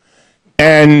moved.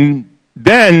 And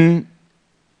then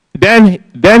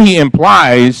he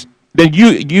implies that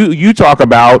you talk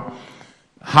about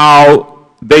how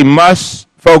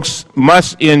folks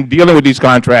must, in dealing with these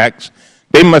contracts,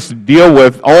 they must deal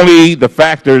with only the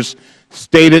factors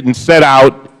stated and set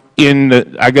out in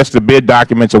the bid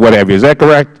documents or whatever. Is that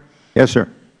correct? Yes, sir.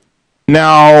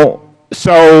 Now,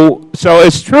 so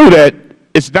it's true that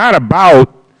it's not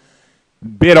about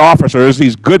bid officers,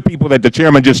 these good people that the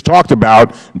Chairman just talked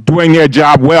about, doing their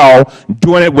job well,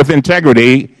 doing it with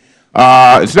integrity.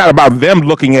 It's not about them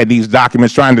looking at these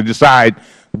documents trying to decide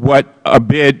what a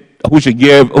bid, who should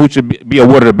be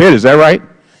awarded a bid. Is that right?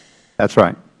 That's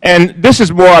right. And this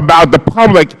is more about the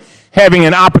public having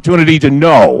an opportunity to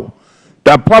know.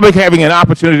 The public having an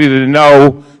opportunity to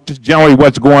know just generally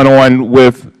what's going on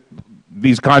with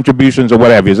these contributions or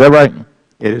whatever. Is that right?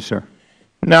 It is, sir.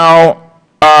 Now,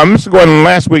 Mr. Gordon,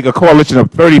 last week a coalition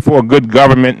of 34 good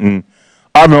government and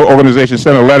other organizations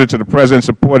sent a letter to the President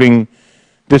supporting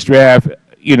this draft,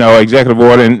 executive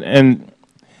order, and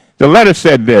the letter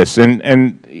said this, and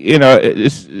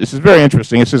this is very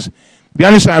interesting. It says, the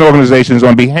undersigned organizations,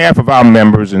 on behalf of our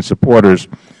members and supporters,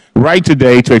 write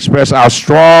today to express our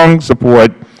strong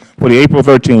support for the April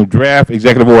 13th draft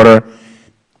executive order.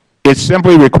 It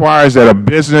simply requires that a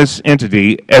business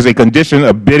entity, as a condition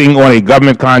of bidding on a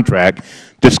government contract,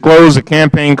 disclose the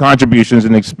campaign contributions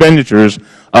and expenditures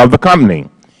of the company,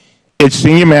 its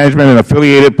senior management and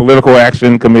affiliated political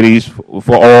action committees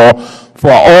for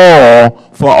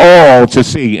all to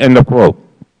see, end of quote.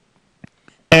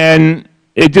 And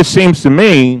it just seems to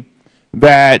me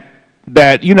that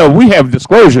we have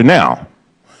disclosure now,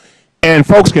 and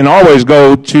folks can always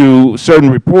go to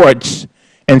certain reports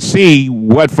and see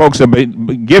what folks have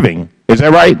been giving. Is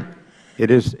that right?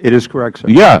 It is correct, sir.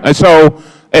 Yeah, and so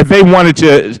if they wanted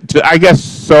to I guess,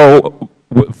 so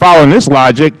following this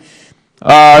logic,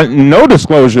 no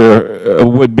disclosure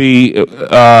would be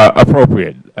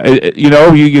appropriate.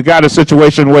 You got a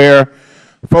situation where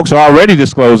folks are already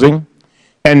disclosing,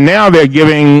 and now they're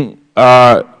giving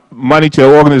money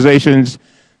to organizations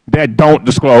that don't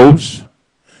disclose.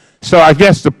 So I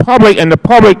guess the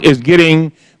public is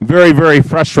getting very, very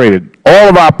frustrated. All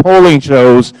of our polling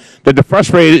shows that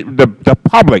the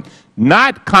public,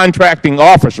 not contracting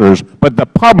officers, but the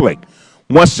public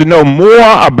wants to know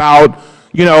more about,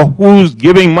 who's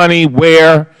giving money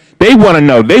where. They want to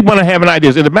know. They want to have an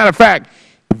idea. As a matter of fact,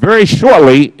 very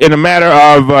shortly, in a matter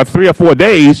of 3 or 4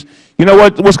 days, you know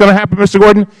what's going to happen, Mr.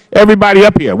 Gordon? Everybody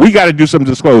up here, we got to do some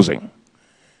disclosing.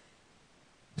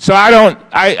 So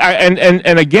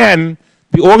and again,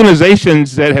 the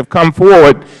organizations that have come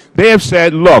forward, they have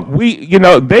said, look,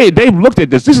 they've looked at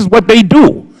this. This is what they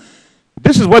do.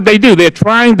 This is what they do. They're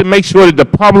trying to make sure that the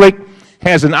public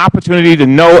has an opportunity to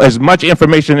know as much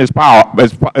information as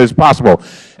possible.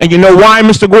 And you know why,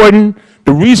 Mr. Gordon?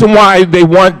 The reason why they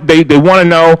want to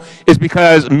know is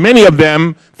because many of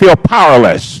them feel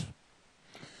powerless.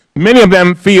 Many of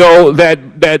them feel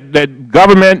that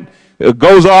government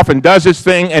goes off and does its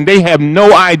thing, and they have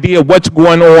no idea what's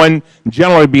going on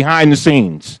generally behind the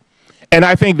scenes. And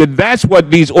I think that that's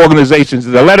what these organizations,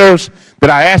 the letters that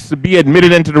I asked to be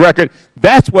admitted into the record,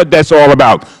 that's what that's all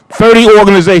about. 30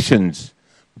 organizations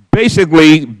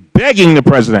basically begging the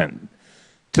president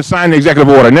to sign the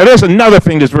executive order. Now, there's another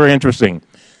thing that's very interesting.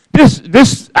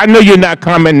 I know you're not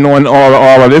commenting on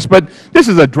all of this, but this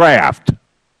is a draft.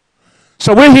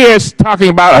 So we're here talking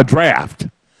about a draft.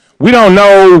 We don't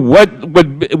know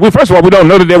first of all, we don't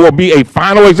know that there will be a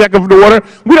final executive order.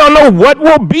 We don't know what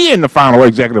will be in the final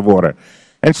executive order.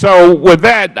 And so with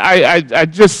that,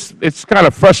 it's kind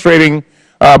of frustrating,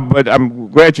 but I'm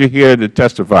glad you're here to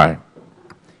testify.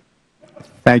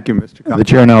 Thank you, Mr. Counsel. The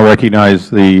Chair now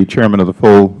recognizes the Chairman of the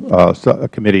full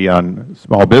Committee on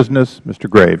Small Business, Mr.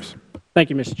 Graves. Thank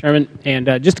you, Mr. Chairman. And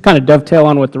just to kind of dovetail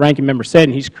on what the ranking member said,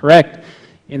 and he's correct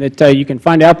in that you can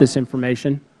find out this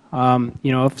information.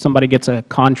 If somebody gets a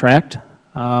contract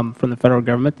from the Federal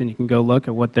Government, then you can go look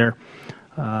at what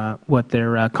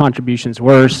their contributions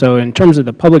were. So in terms of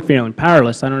the public feeling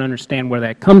powerless, I don't understand where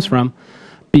that comes from,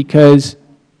 because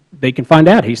they can find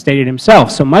out. He stated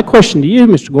himself. So my question to you,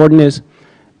 Mr. Gordon, is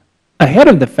ahead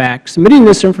of the fact, submitting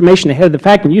this information ahead of the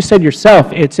fact, and you said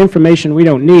yourself it's information we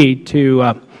don't need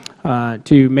to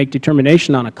make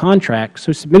determination on a contract.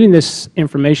 So submitting this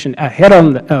information ahead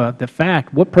on the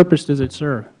fact, what purpose does it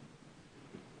serve?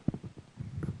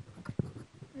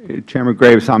 Chairman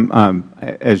Graves,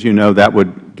 as you know, that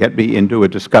would get me into a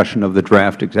discussion of the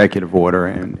draft executive order,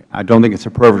 and I don't think it's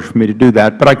appropriate for me to do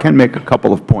that, but I can make a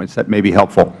couple of points that may be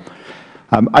helpful.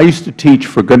 I used to teach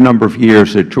for a good number of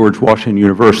years at George Washington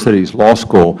University's law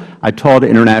school. I taught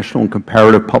international and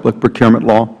comparative public procurement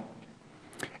law.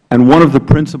 And one of the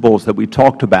principles that we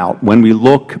talked about when we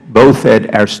look both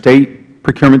at our state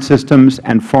procurement systems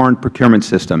and foreign procurement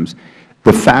systems,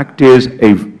 the fact is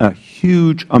a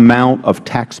huge amount of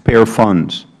taxpayer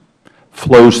funds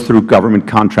flows through government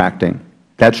contracting.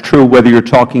 That's true whether you're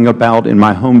talking about, in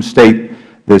my home state,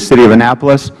 the City of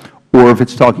Annapolis, or if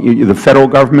it's talking the Federal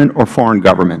Government or foreign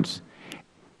governments.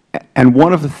 And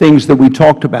one of the things that we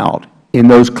talked about in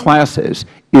those classes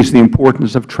is the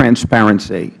importance of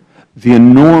transparency, the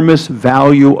enormous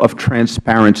value of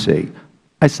transparency.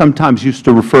 I sometimes used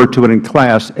to refer to it in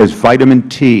class as vitamin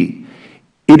T.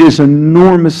 It is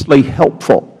enormously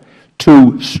helpful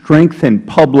to strengthen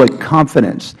public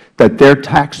confidence that their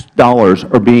tax dollars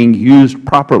are being used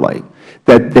properly,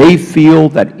 that they feel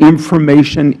that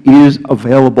information is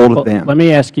available to them. Let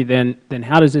me ask you then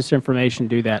how does this information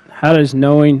do that? How does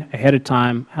knowing ahead of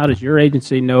time, how does your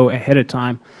agency know ahead of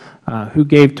time who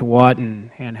gave to what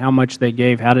and how much they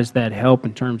gave? How does that help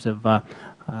in terms of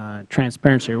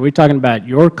transparency? Are we talking about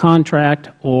your contract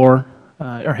or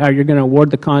how you're going to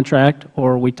award the contract,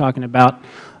 or are we talking about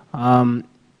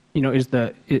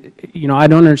I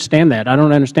don't understand that. I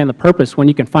don't understand the purpose when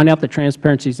you can find out the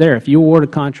transparency is there. If you award a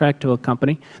contract to a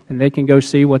company, then they can go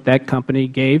see what that company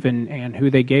gave and who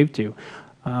they gave to.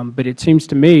 But it seems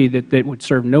to me that it would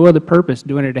serve no other purpose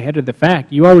doing it ahead of the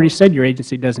fact. You already said your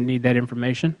agency doesn't need that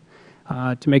information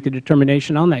to make the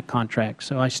determination on that contract.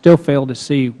 So I still fail to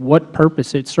see what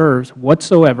purpose it serves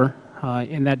whatsoever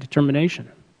in that determination.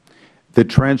 The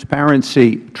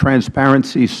transparency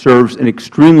serves an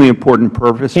extremely important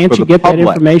purpose for the public. Can't you get that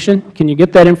information? Can you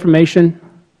get that information?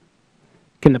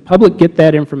 Can the public get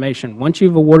that information? Once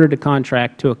you've awarded a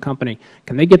contract to a company,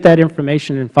 can they get that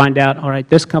information and find out, all right,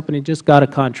 this company just got a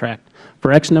contract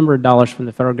for X number of dollars from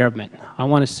the Federal Government. I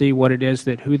want to see what it is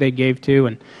who they gave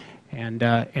to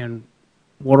and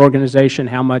what organization,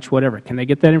 how much, whatever. Can they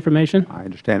get that information? I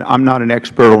understand. I'm not an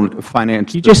expert on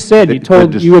finance. You just said,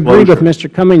 you agreed with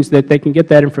Mr. Cummings that they can get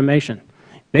that information.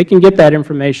 They can get that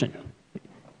information.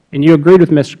 And you agreed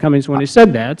with Mr. Cummings when he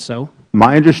said that, so.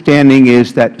 My understanding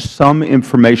is that some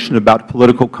information about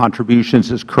political contributions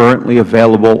is currently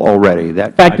available already.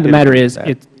 The fact of the matter is,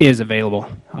 it is available.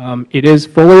 It is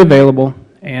fully available.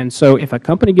 And so if a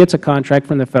company gets a contract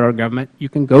from the Federal Government, you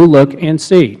can go look and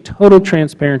see. Total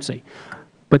transparency.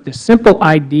 But the simple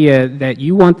idea that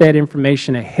you want that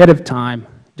information ahead of time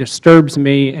disturbs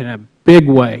me in a big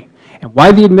way. And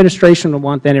why the administration would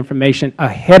want that information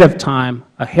ahead of time,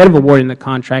 ahead of awarding the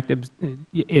contract,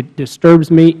 it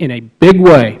disturbs me in a big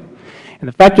way. And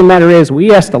the fact of the matter is,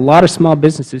 we asked a lot of small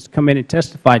businesses to come in and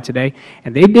testify today,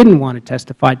 and they didn't want to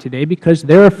testify today because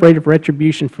they're afraid of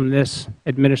retribution from this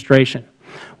administration.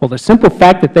 Well, the simple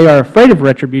fact that they are afraid of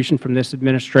retribution from this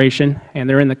administration and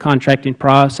they're in the contracting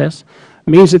process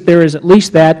means that there is at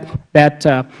least that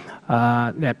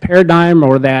paradigm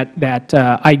or that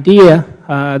idea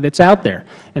that's out there.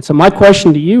 And so my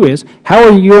question to you is, how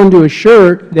are you going to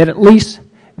assure that at least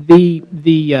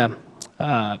the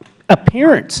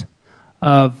appearance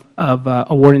of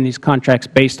awarding these contracts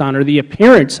based on, or the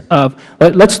appearance of,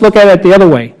 let's look at it the other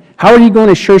way. How are you going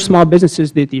to assure small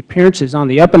businesses that the appearance is on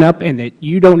the up and up and that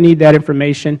you don't need that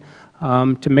information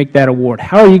to make that award?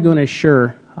 How are you going to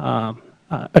assure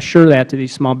that to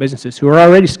these small businesses who are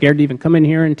already scared to even come in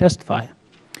here and testify?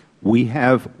 We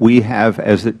have,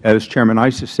 as Chairman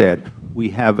Issa said, we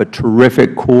have a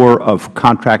terrific core of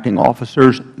contracting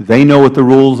officers. They know what the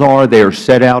rules are. They are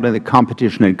set out in the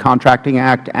Competition and Contracting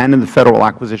Act and in the Federal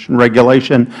Acquisition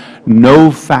Regulation. No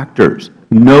factors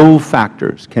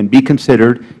can be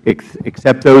considered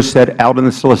except those set out in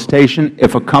the solicitation.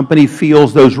 If a company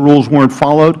feels those rules weren't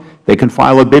followed, they can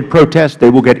file a bid protest. They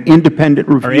will get independent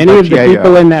review by GAO. Are any of the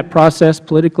people in that process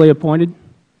politically appointed?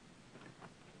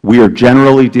 We are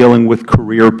generally dealing with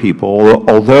career people,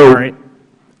 although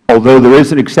there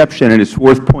is an exception, and it's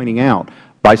worth pointing out.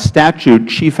 By statute,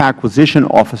 chief acquisition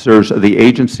officers of the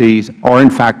agencies are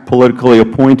in fact politically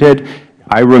appointed.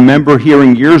 I remember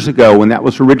hearing years ago when that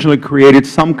was originally created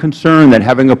some concern that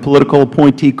having a political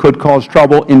appointee could cause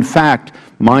trouble. In fact,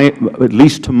 at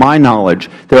least to my knowledge,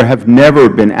 there have never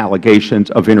been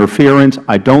allegations of interference.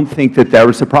 I don't think that there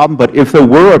is a problem, but if there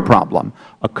were a problem,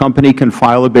 a company can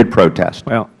file a bid protest.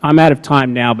 Well, I'm out of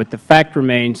time now, but the fact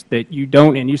remains that you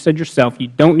don't, and you said yourself, you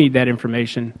don't need that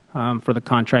information for the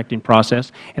contracting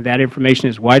process, and that information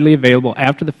is widely available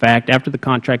after the fact, after the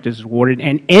contract is awarded,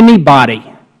 and anybody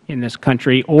in this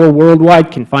country or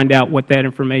worldwide can find out what that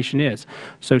information is.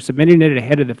 So submitting it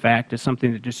ahead of the fact is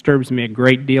something that disturbs me a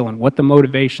great deal, and what the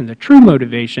motivation, the true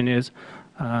motivation is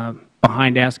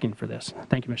behind asking for this.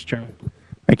 Thank you, Mr. Chairman.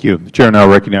 Thank you. The Chair now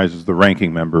recognizes the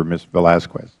Ranking Member, Ms.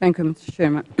 Velazquez. Thank you, Mr.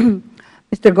 Chairman.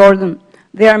 Mr. Gordon,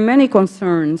 there are many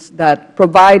concerns that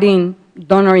providing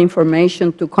donor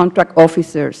information to contract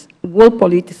officers will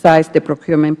politicize the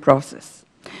procurement process.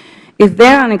 Is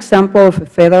there an example of a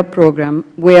Federal program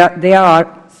where there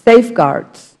are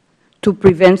safeguards to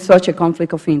prevent such a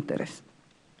conflict of interest?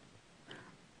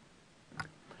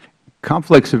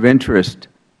 Conflicts of interest,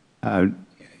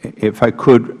 if I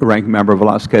could, Ranking Member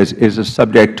Velazquez, is a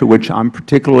subject to which I'm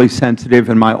particularly sensitive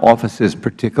and my office is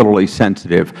particularly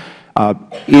sensitive.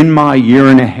 In my year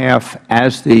and a half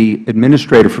as the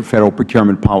Administrator for Federal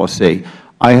Procurement Policy,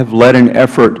 I have led an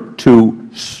effort to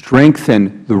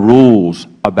strengthen the rules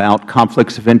about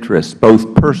conflicts of interest,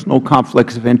 both personal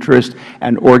conflicts of interest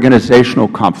and organizational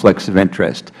conflicts of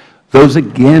interest. Those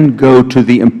again go to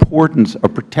the importance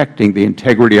of protecting the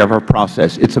integrity of our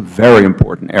process. It's a very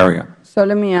important area. So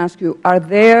let me ask you, are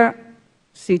there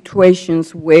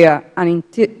situations where an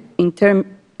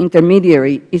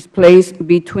intermediary is placed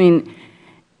between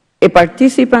a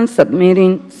participant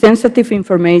submitting sensitive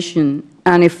information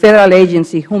and a Federal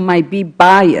agency who might be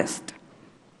biased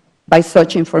by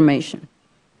such information?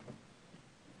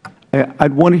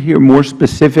 I'd want to hear more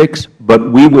specifics,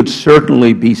 but we would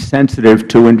certainly be sensitive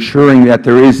to ensuring that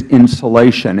there is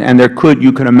insulation. And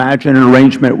you can imagine an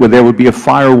arrangement where there would be a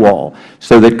firewall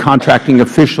so that contracting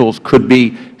officials could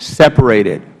be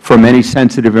separated from any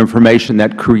sensitive information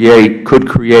that could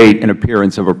create an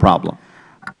appearance of a problem.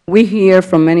 We hear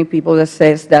from many people that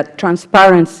says that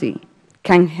transparency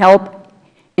can help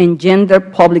engender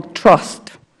public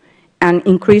trust and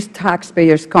increase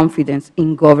taxpayers' confidence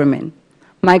in government.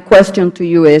 My question to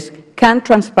you is, can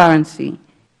transparency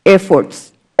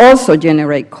efforts also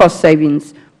generate cost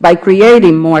savings by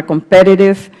creating more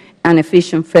competitive and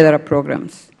efficient Federal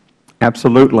programs?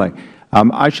 Absolutely.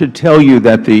 I should tell you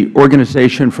that the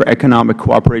Organization for Economic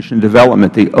Cooperation and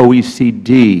Development, the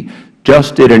OECD,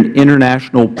 just did an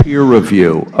international peer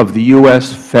review of the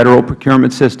U.S. Federal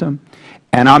procurement system,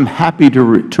 and I'm happy to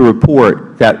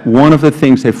report that one of the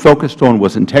things they focused on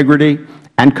was integrity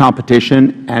and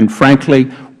competition, and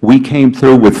frankly, we came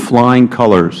through with flying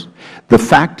colors. The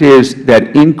fact is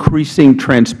that increasing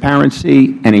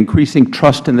transparency and increasing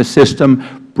trust in the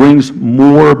system brings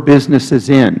more businesses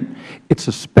in. It's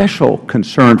a special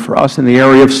concern for us in the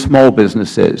area of small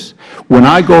businesses. When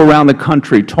I go around the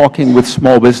country talking with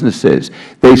small businesses,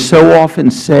 they so often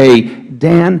say,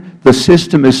 Dan, the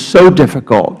system is so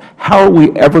difficult. How are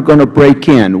we ever going to break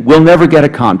in? We'll never get a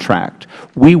contract.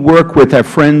 We work with our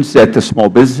friends at the Small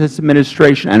Business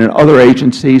Administration and in other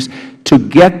agencies to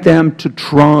get them to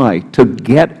try to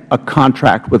get a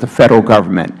contract with the Federal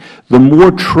Government. The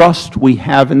more trust we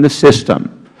have in the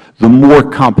system, the more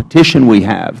competition we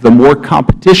have. The more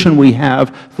competition we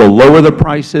have, the lower the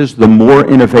prices, the more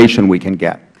innovation we can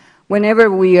get.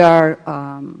 Whenever we are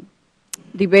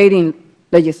debating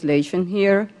legislation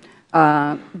here,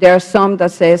 there are some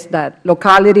that says that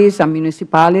localities and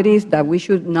municipalities, that we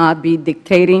should not be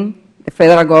dictating the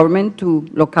Federal Government to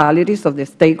localities of the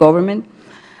State Government.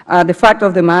 The fact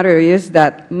of the matter is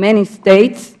that many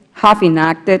States have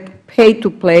enacted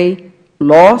pay-to-play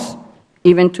laws.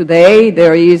 Even today,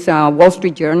 there is a Wall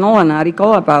Street Journal, an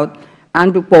article about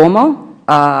Andrew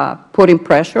Cuomo putting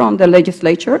pressure on the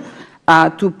legislature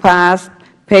to pass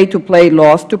pay-to-play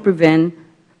laws to prevent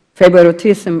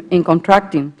favoritism in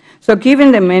contracting. So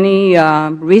given the many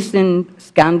recent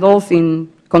scandals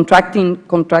in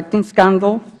contracting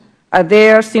scandals, are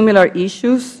there similar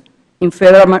issues in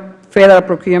federal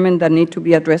procurement that need to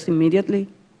be addressed immediately?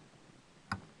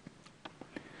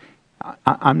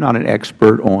 I'm not an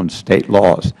expert on State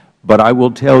laws, but I will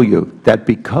tell you that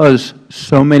because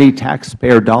so many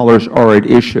taxpayer dollars are at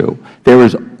issue, there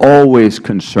is always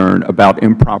concern about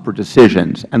improper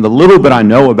decisions. And the little bit I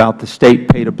know about the State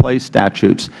pay-to-play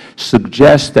statutes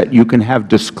suggests that you can have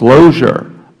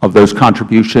disclosure of those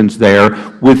contributions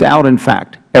there without, in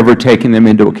fact, ever taking them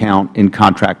into account in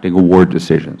contracting award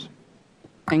decisions.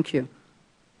 Thank you.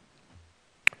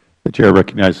 The Chair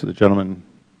recognizes the gentleman,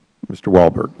 Mr.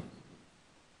 Walberg.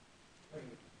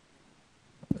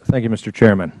 Thank you, Mr.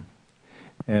 Chairman,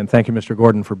 and thank you, Mr.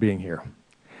 Gordon, for being here.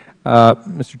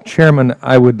 Mr. Chairman,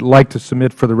 I would like to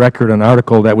submit for the record an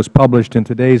article that was published in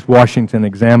today's Washington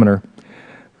Examiner.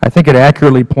 I think it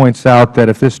accurately points out that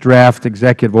if this draft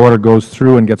executive order goes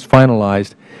through and gets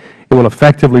finalized, it will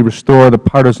effectively restore the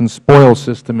partisan spoils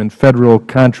system in Federal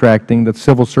contracting that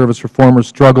civil service reformers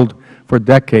struggled for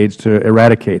decades to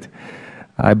eradicate.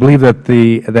 I believe that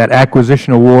that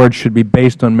acquisition award should be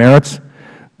based on merits.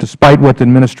 Despite what the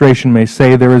Administration may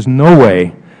say, there is no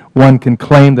way one can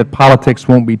claim that politics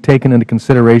won't be taken into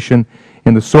consideration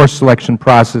in the source selection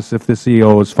process if this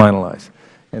EO is finalized.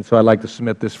 And so I would like to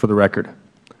submit this for the record.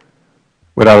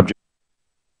 Without objection.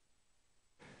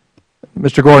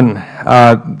 Mr. Gordon,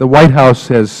 the White House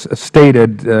has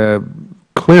stated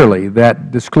clearly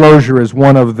that disclosure is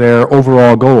one of their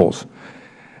overall goals.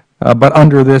 But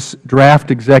under this draft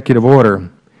executive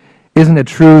order, isn't it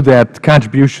true that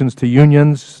contributions to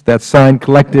unions that sign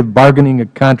collective bargaining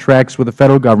contracts with the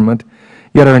Federal Government,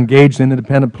 yet are engaged in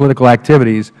independent political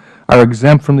activities, are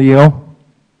exempt from the EO?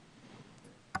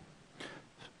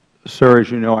 Sir,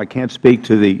 as you know, I can't speak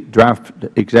to the draft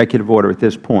executive order at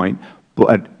this point,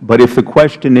 but if the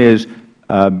question is,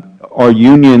 are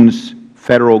unions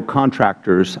Federal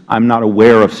contractors, I'm not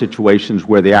aware of situations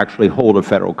where they actually hold a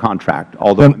Federal contract,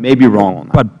 although I may be wrong on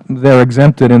that. But they're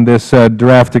exempted in this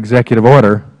draft executive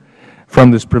order from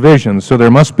this provision, so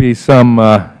there must be some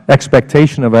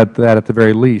expectation of that at the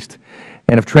very least.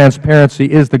 And if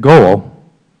transparency is the goal,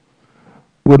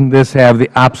 wouldn't this have the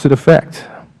opposite effect?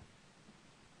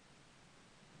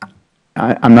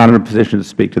 I'm not in a position to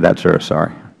speak to that, sir.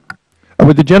 Sorry.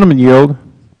 Would the gentleman yield?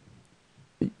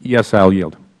 Yes, I'll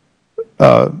yield.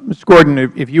 Mr. Gordon,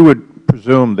 if you would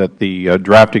presume that the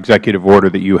draft executive order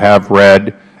that you have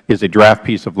read is a draft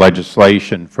piece of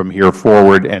legislation from here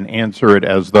forward and answer it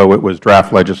as though it was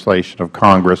draft legislation of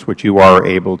Congress, which you are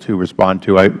able to respond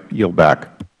to, I yield back.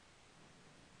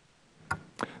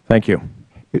 Thank you.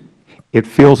 It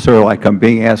feels, sir, like I'm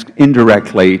being asked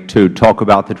indirectly to talk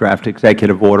about the draft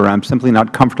executive order. I'm simply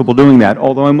not comfortable doing that,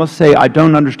 although I must say I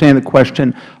don't understand the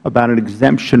question about an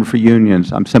exemption for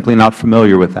unions. I'm simply not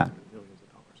familiar with that.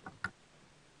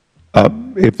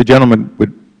 If the gentleman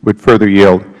would further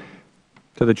yield.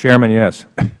 To the Chairman, yes.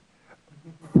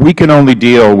 We can only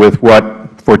deal with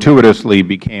what fortuitously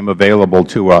became available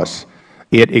to us.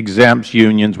 It exempts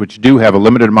unions, which do have a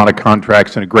limited amount of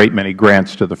contracts and a great many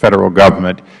grants to the Federal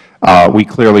Government. We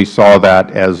clearly saw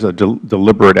that as a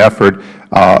deliberate effort.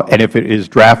 And if it is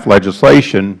draft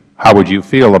legislation, how would you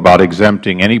feel about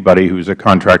exempting anybody who is a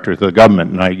contractor to the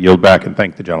government? And I yield back and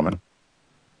thank the gentleman.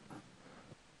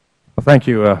 Well, thank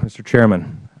you, Mr.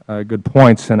 Chairman. good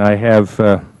points, and I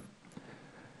have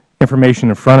information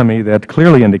in front of me that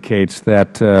clearly indicates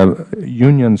that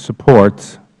union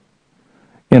support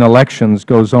in elections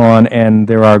goes on, and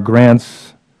there are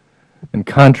grants and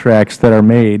contracts that are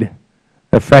made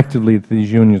effectively to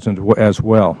these unions as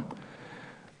well.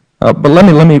 But let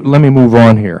me move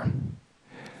on here.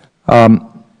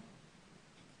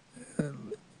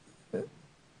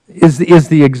 Is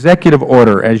the executive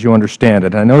order, as you understand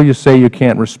it, I know you say you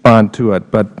can't respond to it,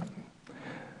 but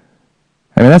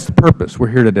I mean, that's the purpose. We're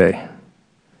here today.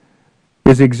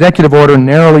 Is the executive order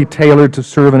narrowly tailored to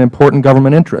serve an important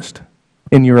government interest,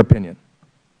 in your opinion?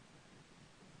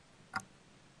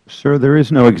 Sir, there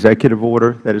is no executive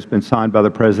order that has been signed by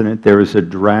the President. There is a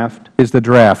draft. Is the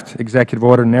draft executive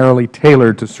order narrowly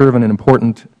tailored to serve an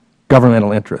important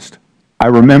governmental interest? I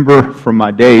remember from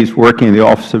my days working in the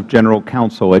Office of General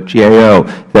Counsel at GAO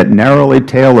that narrowly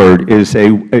tailored is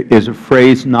a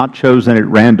phrase not chosen at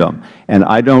random, and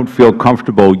I don't feel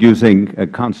comfortable using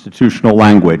constitutional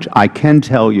language. I can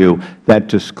tell you that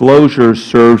disclosure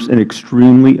serves an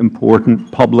extremely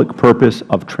important public purpose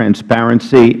of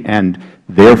transparency and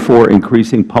therefore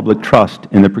increasing public trust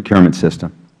in the procurement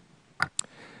system.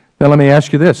 Now, let me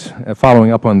ask you this,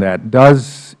 following up on that.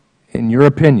 Does, in your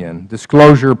opinion,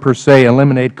 disclosure per se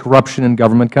eliminate corruption in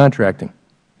government contracting?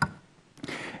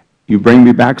 You bring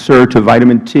me back, sir, to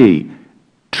vitamin T.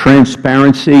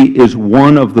 Transparency is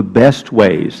one of the best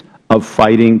ways of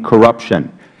fighting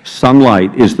corruption.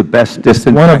 Sunlight is the best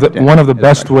disinfectant. One of the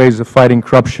best ways of fighting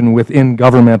corruption within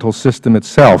governmental system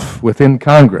itself, within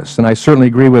Congress. And I certainly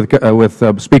agree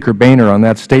with Speaker Boehner on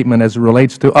that statement as it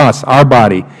relates to us, our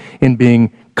body, in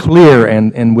being clear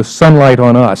and with sunlight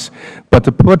on us. But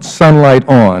to put sunlight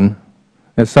on,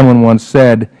 as someone once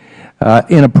said,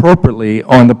 inappropriately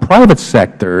on the private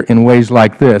sector in ways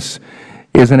like this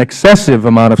is an excessive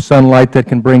amount of sunlight that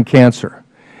can bring cancer.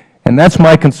 And that's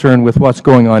my concern with what's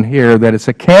going on here, that it's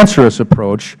a cancerous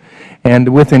approach, and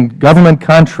within government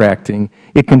contracting,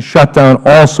 it can shut down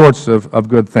all sorts of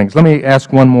good things. Let me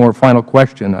ask one more final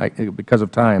question because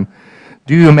of time.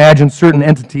 Do you imagine certain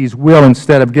entities will,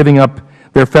 instead of giving up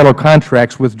their federal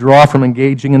contracts, withdraw from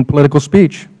engaging in political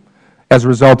speech as a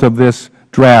result of this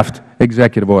draft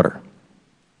executive order?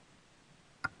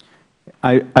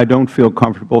 I don't feel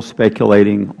comfortable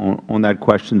speculating on that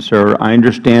question, sir. I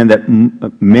understand that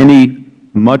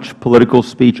much political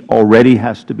speech already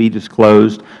has to be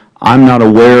disclosed. I'm not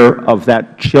aware of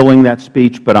that chilling that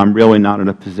speech, but I'm really not in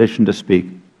a position to speak.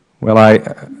 Well, I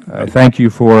thank you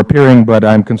for appearing, but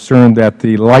I'm concerned that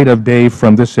the light of day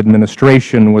from this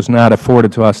administration was not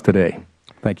afforded to us today.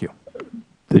 Thank you.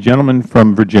 The gentleman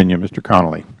from Virginia, Mr.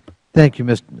 Connolly. Thank you,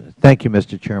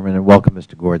 Mr. Chairman, and welcome,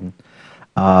 Mr. Gordon.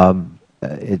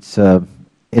 It's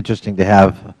interesting to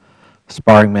have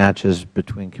sparring matches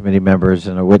between committee members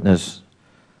and a witness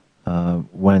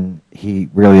when he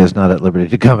really is not at liberty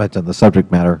to comment on the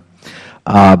subject matter.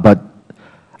 And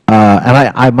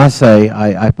I must say,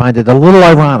 I find it a little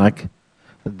ironic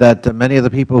that many of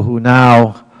the people who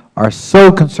now are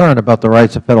so concerned about the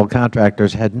rights of federal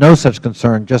contractors had no such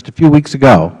concern just a few weeks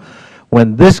ago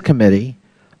when this committee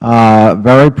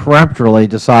very peremptorily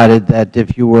decided that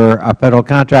if you were a federal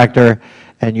contractor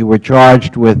and you were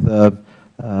charged with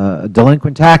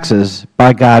delinquent taxes,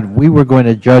 by God, we were going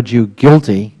to judge you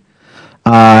guilty,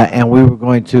 and we were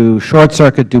going to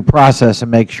short-circuit due process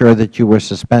and make sure that you were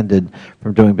suspended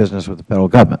from doing business with the federal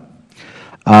government.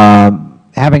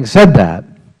 Having said that,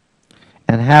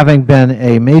 and having been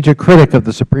a major critic of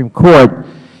the Supreme Court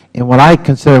in what I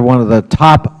consider one of the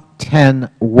top 10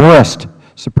 worst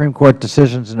Supreme Court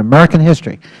decisions in American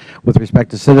history with respect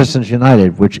to Citizens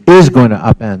United, which is going to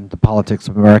upend the politics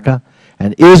of America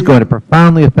and is going to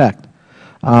profoundly affect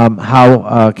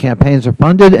how campaigns are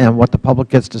funded and what the public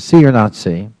gets to see or not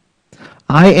see,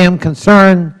 I am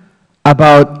concerned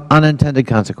about unintended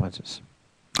consequences.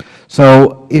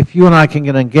 So if you and I can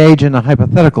engage in a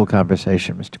hypothetical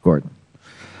conversation, Mr. Gordon,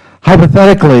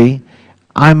 hypothetically,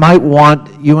 I might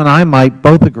want, you and I might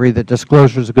both agree that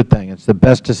disclosure is a good thing. It's the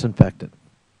best disinfectant,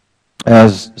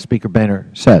 as Speaker Boehner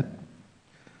said.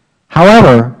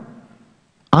 However,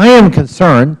 I am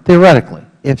concerned, theoretically,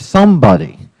 if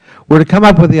somebody were to come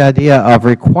up with the idea of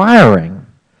requiring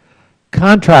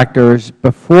contractors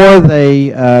before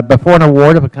an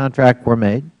award of a contract were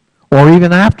made, or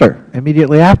even after,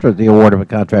 immediately after the award of a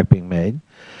contract being made,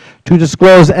 to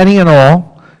disclose any and all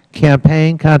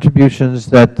campaign contributions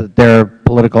that their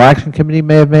political action committee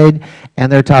may have made and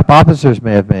their top officers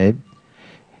may have made.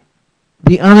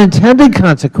 The unintended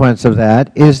consequence of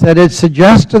that is that it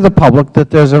suggests to the public that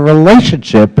there's a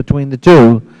relationship between the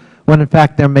two, when in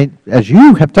fact there may, as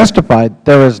you have testified,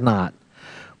 there is not.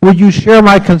 would you share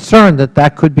my concern that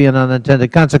that could be an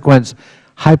unintended consequence,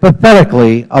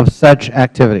 hypothetically, of such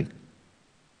activity?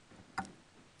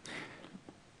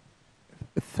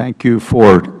 Thank you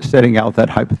for setting out that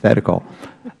hypothetical.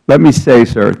 Let me say,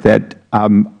 sir, that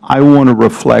I want to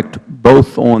reflect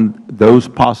both on those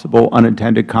possible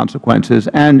unintended consequences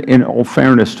and, in all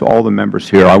fairness to all the members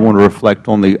here, I want to reflect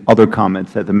on the other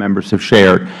comments that the members have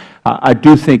shared. I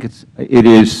do think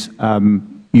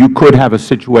you could have a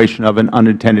situation of an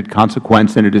unintended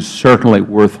consequence, and it is certainly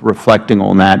worth reflecting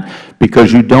on that,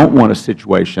 because you don't want a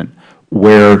situation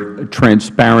where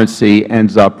transparency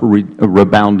ends up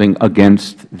rebounding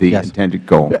against the intended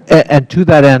goal. And to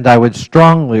that end, I would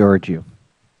strongly urge you,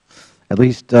 at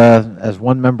least as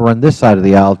one member on this side of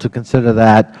the aisle, to consider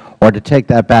that, or to take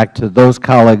that back to those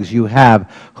colleagues you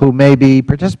have who may be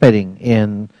participating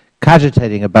in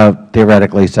cogitating about,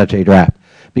 theoretically, such a draft.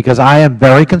 Because I am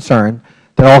very concerned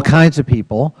that all kinds of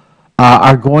people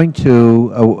are going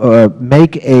to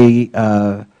make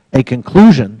a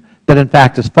conclusion that in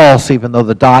fact is false, even though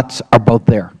the dots are both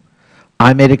there.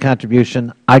 I made a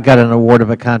contribution. I got an award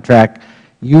of a contract.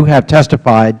 You have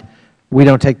testified. We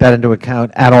don't take that into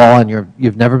account at all, and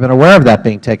you've never been aware of that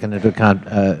being taken into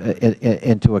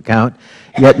account.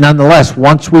 Yet nonetheless,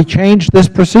 once we change this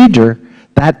procedure,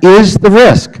 that is the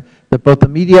risk that both the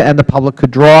media and the public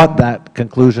could draw that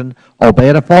conclusion,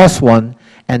 albeit a false one,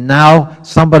 and now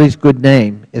somebody's good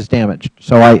name is damaged.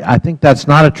 So I think that's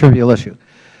not a trivial issue.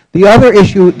 The other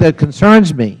issue that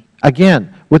concerns me,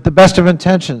 again, with the best of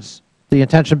intentions, the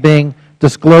intention being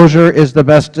disclosure is the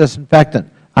best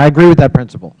disinfectant. I agree with that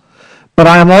principle. But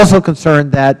I am also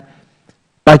concerned that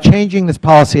by changing this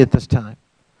policy at this time,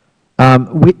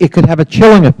 it could have a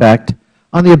chilling effect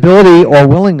on the ability or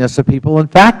willingness of people, in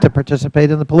fact, to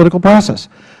participate in the political process,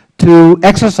 to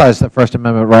exercise their First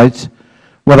Amendment rights,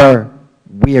 whether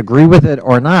we agree with it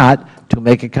or not, to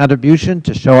make a contribution,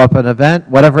 to show up at an event,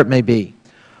 whatever it may be.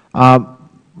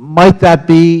 Might that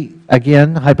be,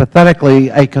 again, hypothetically,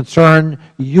 a concern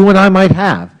you and I might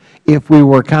have if we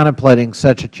were contemplating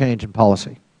such a change in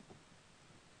policy?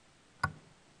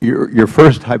 Your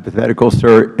first hypothetical,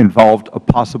 sir, involved a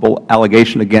possible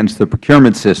allegation against the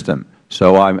procurement system.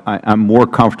 So I'm more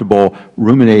comfortable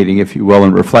ruminating, if you will,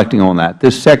 and reflecting on that.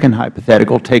 This second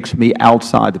hypothetical takes me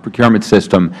outside the procurement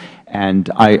system, and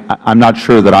I'm not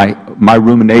sure that my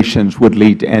ruminations would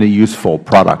lead to any useful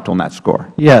product on that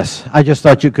score. Yes. I just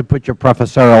thought you could put your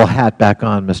professorial hat back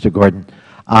on, Mr. Gordon,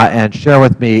 and share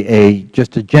with me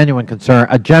just a genuine concern,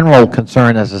 a general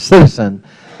concern as a citizen,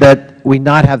 that we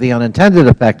not have the unintended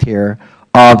effect here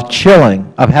of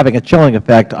having a chilling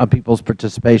effect on people's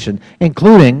participation,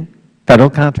 including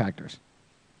Federal contractors.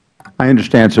 I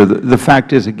understand, sir. The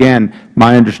fact is, again,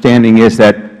 my understanding is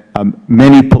that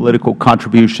many political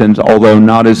contributions, although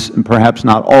perhaps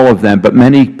not all of them, but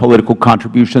many political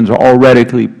contributions are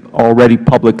already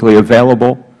publicly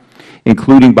available,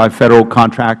 including by Federal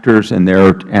contractors and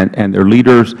their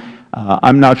leaders.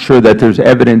 I'm not sure that there's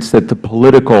evidence that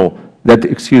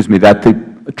that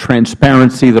the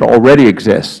transparency that already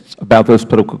exists about those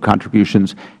political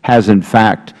contributions has, in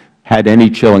fact, had any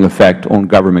chilling effect on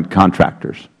government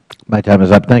contractors. My time is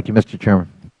up. Thank you, Mr.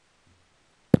 Chairman.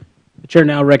 The Chair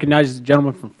now recognizes the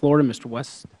gentleman from Florida, Mr.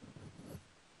 West.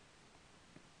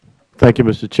 Thank you,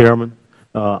 Mr. Chairman.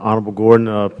 Honorable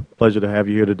Gordon, pleasure to have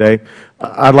you here today.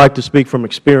 I'd like to speak from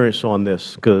experience on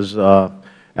this, because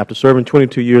after serving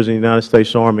 22 years in the United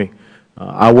States Army,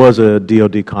 I was a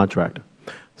DOD contractor.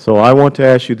 So I want to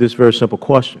ask you this very simple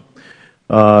question.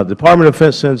 The Department of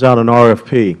Defense sends out an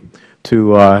RFP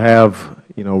to have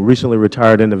recently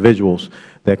retired individuals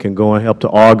that can go and help to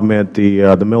augment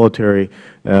the military,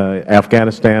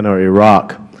 Afghanistan or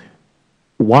Iraq.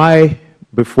 Why,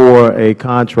 before a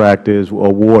contract is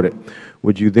awarded,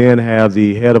 would you then have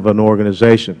the head of an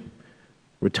organization,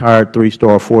 retired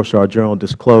 3-star or 4-star general,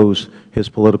 disclose his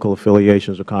political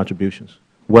affiliations or contributions?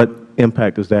 What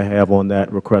impact does that have on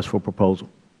that request for proposal?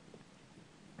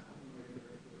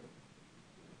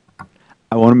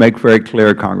 I want to make very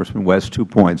clear, Congressman West, 2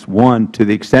 points. One, to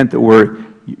the extent that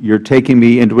you're taking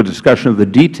me into a discussion of the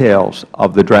details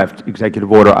of the draft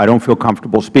executive order, I don't feel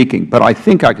comfortable speaking, but I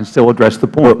think I can still address the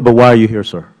point. But why are you here,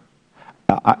 sir?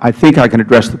 I think I can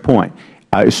address the point.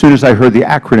 As soon as I heard the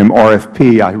acronym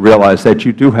RFP, I realized that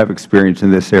you do have experience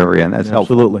in this area, and that's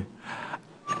helpful. Absolutely.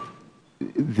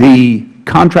 The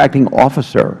contracting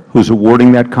officer who's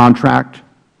awarding that contract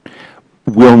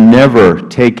will never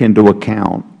take into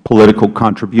account political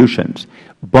contributions,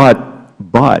 but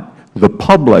the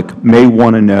public may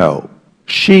want to know.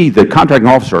 She, the contracting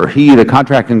officer, or he, the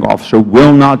contracting officer,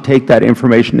 will not take that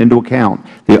information into account.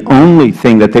 The only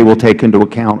thing that they will take into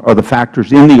account are the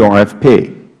factors in the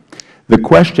RFP. The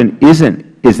question isn't,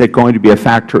 is it going to be a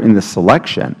factor in the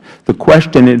selection? The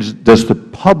question is, does the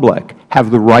public have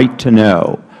the right to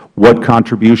know what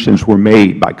contributions were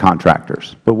made by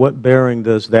contractors? But what bearing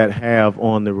does that have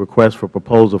on the request for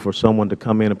proposal for someone to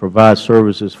come in and provide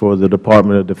services for the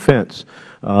Department of Defense,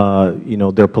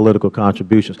 their political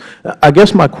contributions? I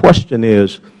guess my question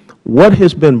is, what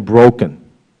has been broken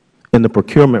in the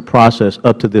procurement process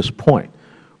up to this point,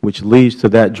 which leads to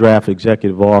that draft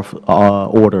executive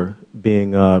order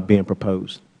being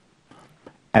proposed?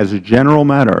 As a general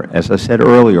matter, as I said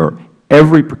earlier,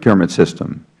 every procurement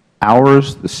system,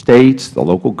 ours, the states, the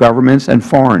local governments, and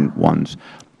foreign ones,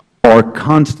 are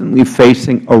constantly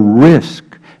facing a risk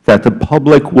that the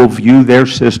public will view their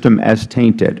system as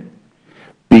tainted,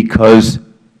 because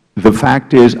the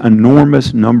fact is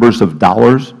enormous numbers of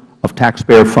dollars of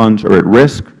taxpayer funds are at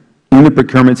risk in the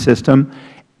procurement system,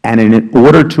 and in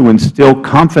order to instill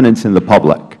confidence in the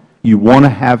public, you want to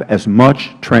have as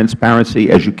much transparency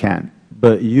as you can.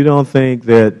 But you don't think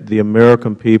that the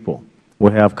American people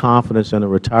will have confidence in a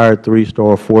retired 3-star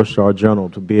or 4-star general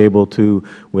to be able to,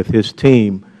 with his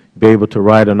team, be able to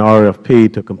write an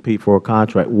RFP to compete for a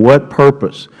contract? What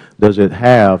purpose does it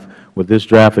have with this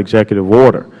draft executive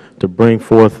order to bring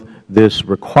forth this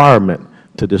requirement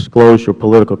to disclose your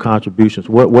political contributions?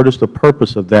 What is the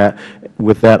purpose of that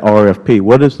with that RFP?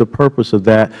 What is the purpose of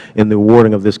that in the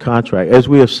awarding of this contract? As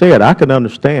we have said, I can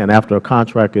understand after a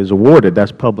contract is awarded,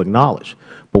 that's public knowledge.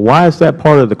 But why is that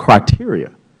part of the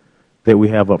criteria that we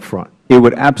have up front? It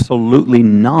would absolutely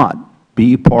not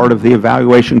be part of the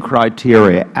evaluation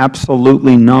criteria.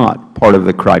 Absolutely not part of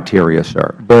the criteria,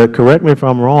 sir. But correct me if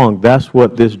I'm wrong, that's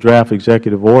what this draft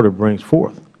executive order brings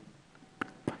forth.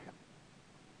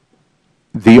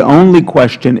 The only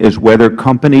question is whether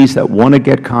companies that want to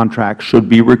get contracts should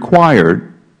be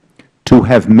required to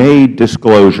have made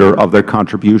disclosure of their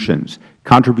contributions.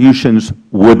 Contributions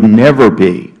would never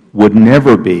be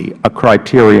a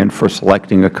criterion for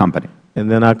selecting a company. And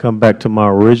then I come back to my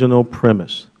original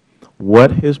premise.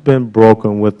 What has been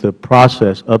broken with the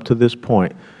process up to this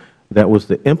point that was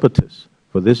the impetus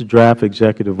for this draft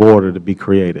executive order to be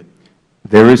created?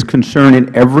 There is concern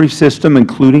in every system,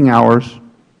 including ours,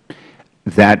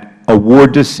 that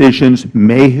award decisions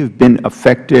may have been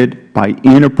affected by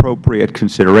inappropriate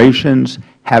considerations,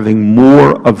 having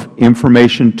more of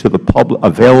information to the public,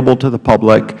 available to the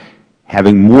public,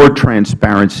 having more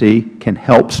transparency can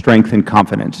help strengthen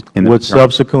confidence in the Would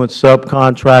subsequent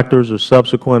subcontractors or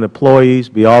subsequent employees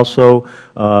be also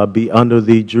be under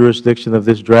the jurisdiction of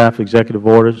this draft executive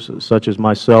order, such as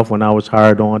myself when I was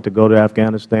hired on to go to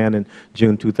Afghanistan in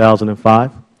June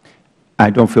 2005? I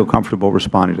don't feel comfortable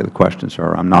responding to the question,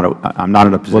 sir. I'm not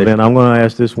in a position. Well, then I'm going to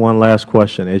ask this one last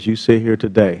question. As you sit here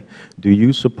today, do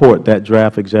you support that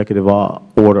draft executive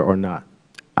order or not?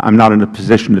 I'm not in a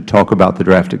position to talk about the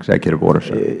draft executive order,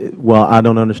 sir. Well, I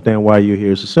don't understand why you're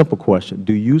here. It's a simple question.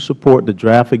 Do you support the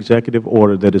draft executive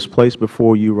order that is placed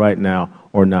before you right now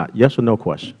or not? Yes or no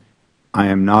question? I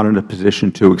am not in a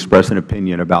position to express an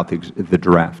opinion about the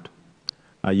draft.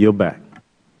 I yield back.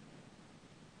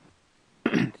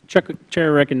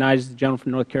 Chair recognizes the gentleman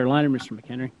from North Carolina, Mr.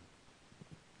 McHenry.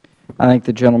 I thank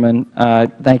the gentleman.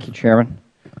 Thank you, Chairman.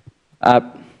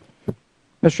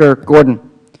 Mr.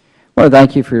 Gordon, I want to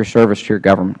thank you for your service to your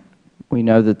government. We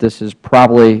know that this is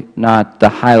probably not the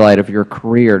highlight of your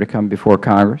career to come before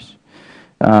Congress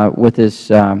with this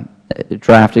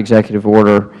draft executive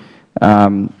order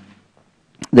that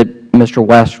Mr.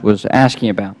 West was asking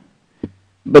about.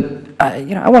 But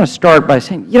I want to start by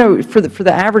saying, for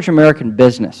the average American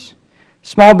business,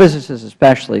 small businesses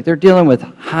especially, they're dealing with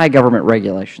high government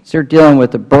regulations. They're dealing with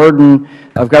the burden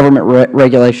of government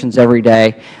regulations every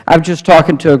day. I'm just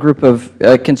talking to a group of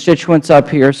constituents up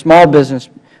here, small business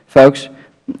folks,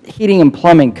 heating and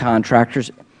plumbing contractors,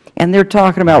 and they're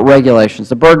talking about regulations,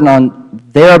 the burden on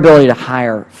their ability to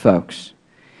hire folks.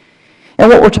 And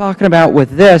what we're talking about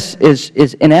with this is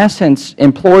in essence,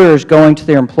 employers going to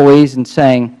their employees and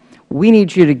saying, we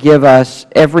need you to give us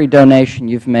every donation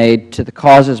you've made to the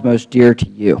causes most dear to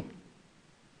you.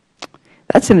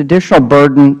 That's an additional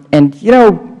burden. And,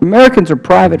 Americans are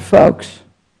private folks.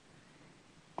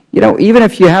 Even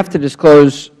if you have to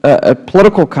disclose a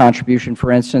political contribution,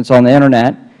 for instance, on the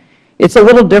Internet, it's a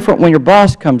little different when your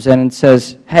boss comes in and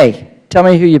says, hey, tell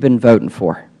me who you've been voting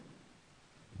for.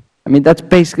 I mean, that's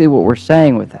basically what we're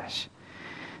saying with this.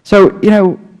 So,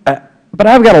 but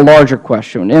I've got a larger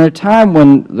question. In a time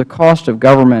when the cost of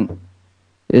government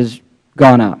is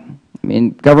gone up, I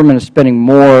mean, government is spending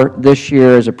more this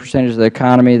year as a percentage of the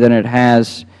economy than it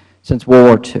has since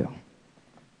World War II.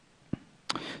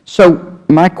 So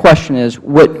my question is,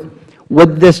 would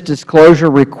this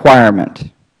disclosure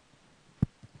requirement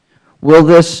will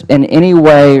this in any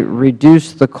way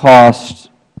reduce the cost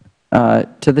to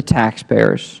the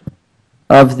taxpayers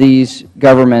of these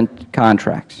government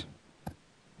contracts?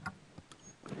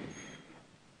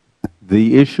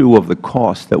 The issue of the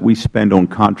cost that we spend on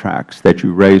contracts that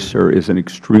you raise, sir, is an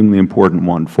extremely important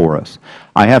one for us.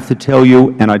 I have to tell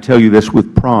you, and I tell you this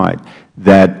with pride,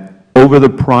 that over the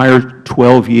prior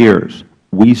 12 years,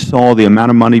 we saw the amount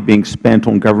of money being spent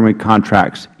on government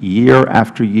contracts year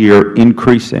after year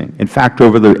increasing. In fact,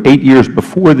 over the 8 years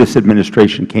before this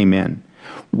administration came in,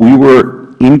 we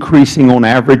were increasing on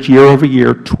average year over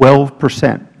year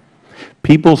 12%.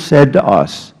 People said to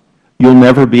us, "You'll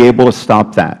never be able to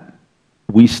stop that."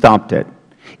 We stopped it.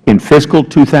 In fiscal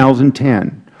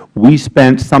 2010, we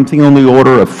spent something on the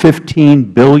order of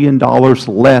 $15 billion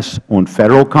less on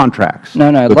Federal contracts. No,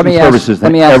 let me ask this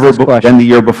question. Than the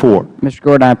year before. Mr.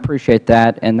 Gordon, I appreciate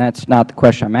that, and that's not the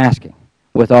question I'm asking,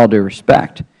 with all due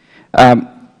respect.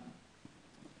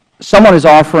 Someone is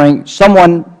offering,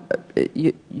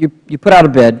 you put out a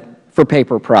bid for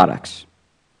paper products.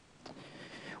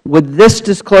 Would this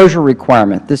disclosure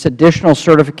requirement, this additional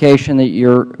certification that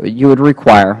you would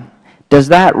require, does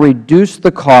that reduce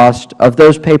the cost of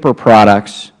those paper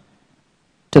products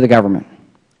to the government?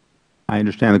 I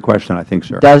understand the question, I think,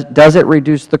 sir. Does it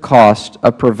reduce the cost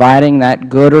of providing that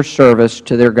good or service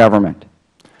to their government?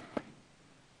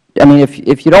 I mean,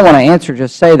 if you don't want to answer,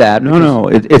 just say that. No.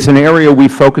 It's an area we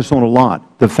focus on a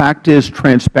lot. The fact is,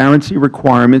 transparency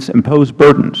requirements impose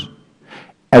burdens.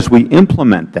 As we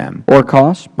implement them. Or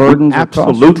costs? Burdens or costs?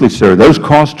 Absolutely, sir. Those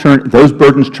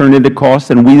burdens turn into costs,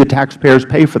 and we, the taxpayers,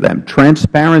 pay for them.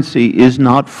 Transparency is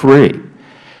not free.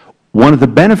 One of the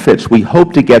benefits we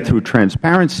hope to get through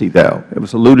transparency, though, it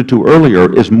was alluded to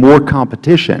earlier, is more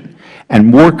competition. And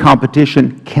more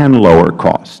competition can lower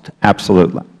cost.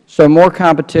 Absolutely. So more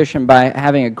competition by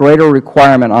having a greater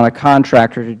requirement on a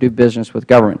contractor to do business with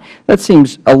government. That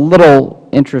seems a little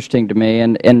interesting to me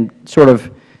and sort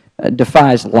of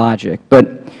defies logic.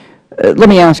 But let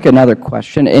me ask another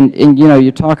question. And you know,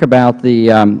 you talk about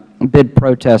the bid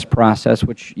protest process,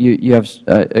 which you have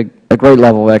a great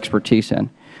level of expertise in.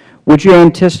 Would you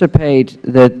anticipate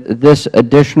that this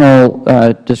additional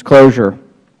disclosure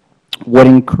would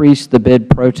increase the bid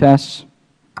protests?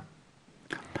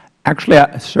 Actually,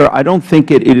 sir, I don't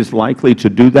think it is likely to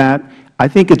do that. I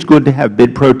think it's good to have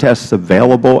bid protests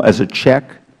available as a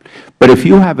check. But if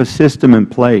you have a system in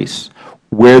place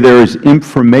where there is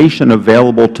information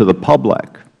available to the public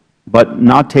but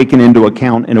not taken into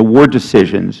account in award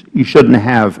decisions, you shouldn't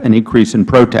have an increase in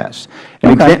protests.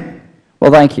 Okay.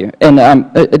 Well, thank you. And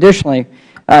additionally,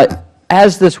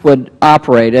 as this would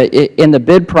operate, in the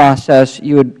bid process,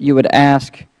 you would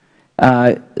ask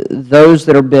those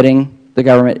that are bidding the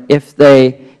government if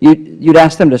you'd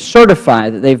ask them to certify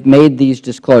that they've made these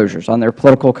disclosures on their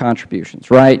political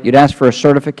contributions, right? You'd ask for a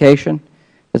certification.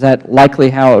 Is that likely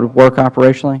how it would work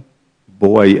operationally?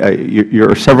 Boy,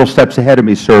 you're several steps ahead of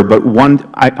me, sir. But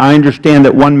I understand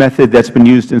that one method that's been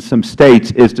used in some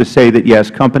states is to say that, yes,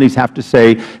 companies have to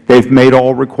say they've made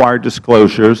all required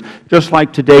disclosures, just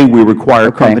like today we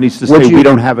require companies to say we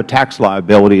don't have a tax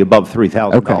liability above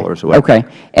 $3,000. Okay.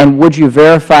 And would you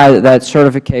verify that that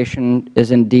certification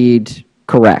is indeed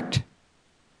correct?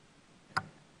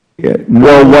 Yeah,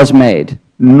 or was made?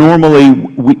 Normally,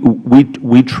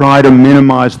 we try to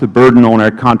minimize the burden on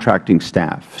our contracting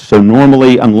staff. So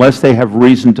normally, unless they have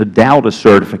reason to doubt a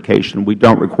certification, we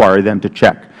don't require them to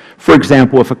check. For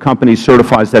example, if a company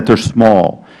certifies that they're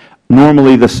small,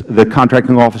 normally the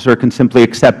contracting officer can simply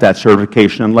accept that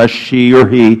certification unless she or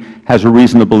he has a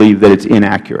reason to believe that it's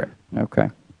inaccurate. Okay.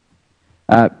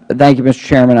 Thank you, Mr.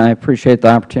 Chairman. I appreciate the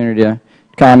opportunity to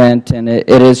comment, and it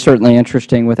is certainly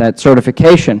interesting with that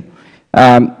certification.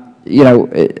 You know,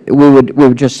 we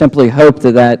would just simply hope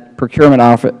that that procurement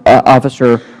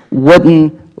officer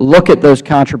wouldn't look at those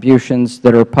contributions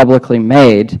that are publicly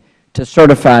made to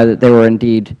certify that they were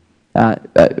indeed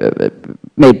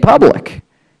made public.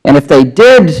 And if they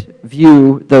did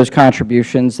view those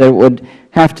contributions, they would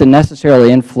have to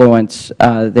necessarily influence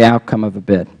the outcome of a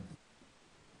bid.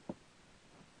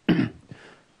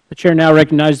 The Chair now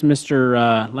recognizes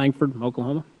Mr. Langford from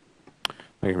Oklahoma.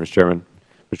 Thank you, Mr. Chairman.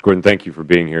 Mr. Gordon, thank you for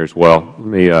being here as well. Let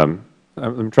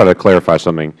me try to clarify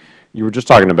something. You were just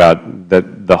talking about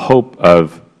that the hope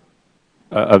of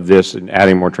this and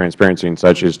adding more transparency and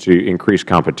such is to increase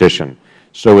competition.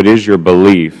 So it is your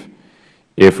belief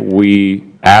if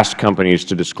we ask companies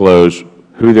to disclose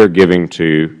who they're giving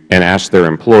to and ask their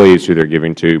employees who they're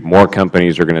giving to, more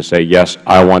companies are going to say, yes,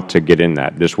 I want to get in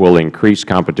that. This will increase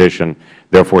competition,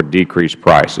 therefore decrease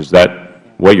price. Is that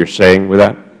what you're saying with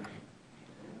that?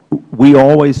 we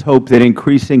always hope that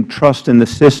increasing trust in the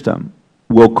system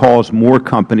will cause more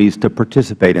companies to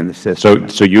participate in the system.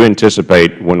 So you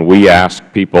anticipate when we ask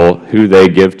people who they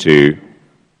give to,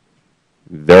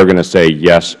 they're going to say,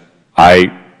 yes,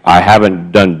 I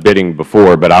haven't done bidding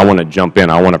before, but I want to jump in.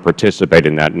 I want to participate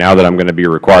in that. Now that I'm going to be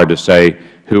required to say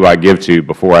who I give to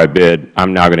before I bid,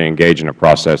 I'm now going to engage in a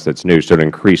process that's new, so to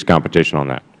increase competition on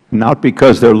that. Not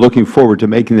because they're looking forward to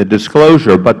making the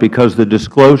disclosure, but because the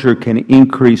disclosure can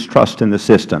increase trust in the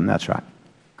system. That's right.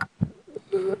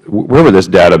 Where will this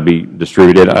data be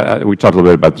distributed? We talked a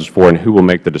little bit about this before, and who will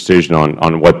make the decision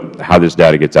on how this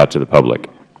data gets out to the public?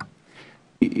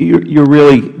 You're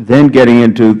really then getting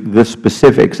into the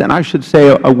specifics. And I should say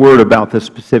a word about the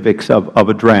specifics of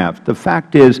a draft. The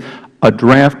fact is, a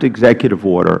draft executive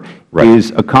order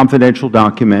is a confidential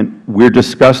document. We're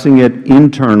discussing it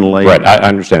internally. Right. I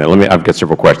understand that. I've got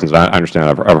several questions. I understand.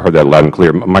 I've heard that loud and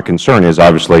clear. My concern is,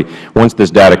 obviously, once this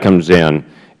data comes in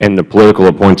and the political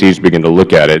appointees begin to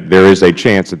look at it, there is a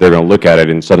chance that they're going to look at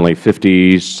it and suddenly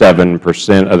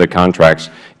 57% of the contracts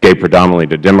gave predominantly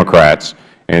to Democrats,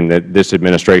 and that this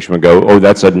administration would go, oh,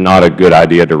 that's not a good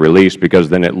idea to release, because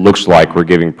then it looks like we're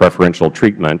giving preferential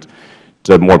treatment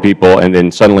to more people, and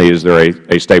then suddenly is there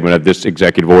a statement of this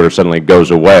executive order suddenly goes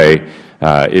away?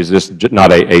 Is this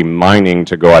not a mining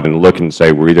to go out and look and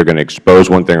say we're either going to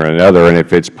expose one thing or another, and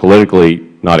if it's politically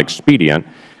not expedient,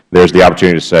 there's the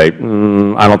opportunity to say,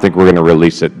 I don't think we're going to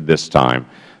release it this time.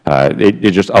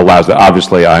 It just allows that.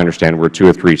 Obviously, I understand we're 2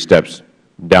 or 3 steps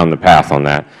down the path on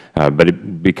that, but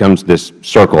it becomes this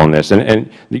circle on this.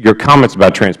 And your comments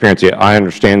about transparency, I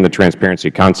understand the transparency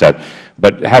concept,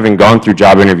 but having gone through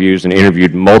job interviews and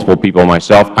interviewed multiple people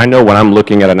myself, I know when I'm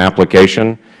looking at an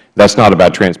application, that's not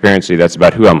about transparency, that's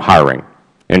about who I'm hiring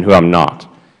and who I'm not.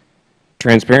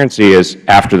 Transparency is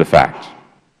after the fact,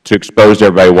 to expose to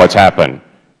everybody what's happened.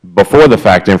 Before the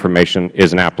fact information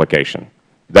is an application.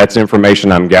 That's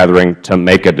information I'm gathering to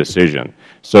make a decision.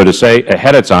 So to say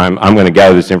ahead of time, I'm going to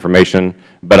gather this information,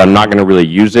 but I'm not going to really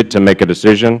use it to make a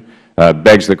decision,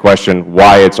 begs the question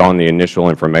why it's on the initial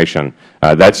information.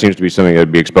 That seems to be something that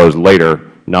would be exposed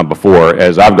later, not before.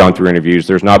 As I've gone through interviews,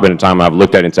 there's not been a time I've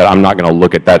looked at it and said, I'm not going to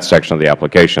look at that section of the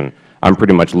application. I'm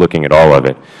pretty much looking at all of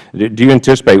it. Do you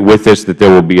anticipate with this that there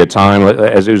will be a time,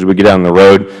 as we get down the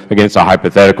road, again, it's a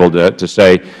hypothetical, to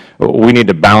say we need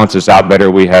to balance this out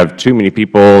better. We have too many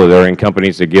people that are in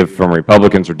companies that give from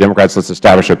Republicans or Democrats. Let's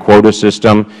establish a quota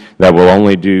system that will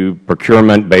only do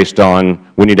procurement based on,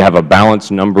 we need to have a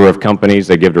balanced number of companies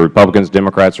that give to Republicans,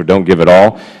 Democrats, or don't give at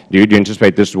all. Do you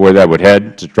anticipate this is where that would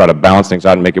head, to try to balance things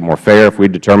out and make it more fair? If we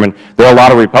determine there are a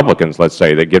lot of Republicans, let's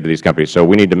say, that give to these companies, so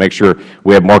we need to make sure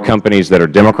we have more companies that are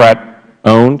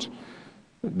Democrat-owned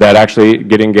that actually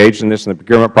get engaged in this in the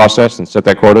procurement process and set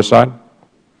that quota aside?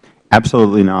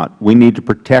 Absolutely not. We need to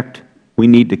protect, we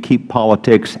need to keep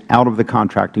politics out of the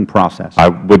contracting process. I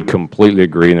would completely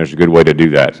agree, and there's a good way to do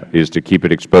that, is to keep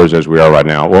it exposed as we are right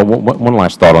now. Well, one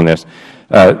last thought on this.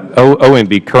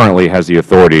 OMB currently has the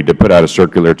authority to put out a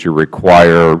circular to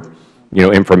require,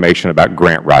 information about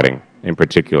grant writing in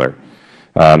particular.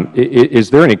 Is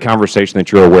there any conversation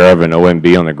that you're aware of in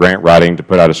OMB on the grant writing to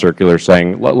put out a circular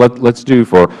saying, let's do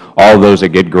for all those that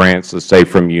get grants, let's say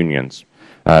from unions,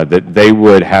 that they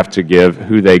would have to give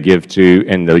who they give to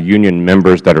and the union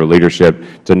members that are leadership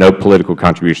to note political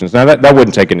contributions? Now, that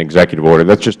wouldn't take an executive order.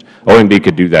 That's just, OMB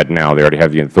could do that now. They already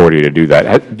have the authority to do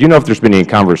that. Do you know if there's been any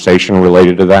conversation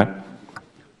related to that?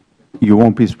 You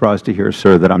won't be surprised to hear,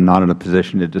 sir, that I'm not in a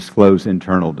position to disclose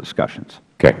internal discussions.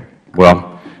 Okay.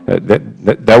 Well,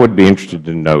 that would be interesting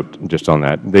to note just on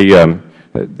that.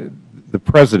 The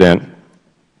President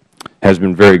has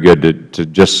been very good to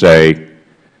just say,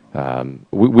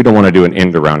 we don't want to do an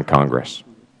end around Congress.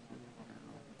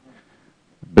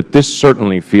 But this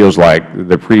certainly feels like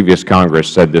the previous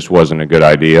Congress said this wasn't a good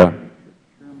idea,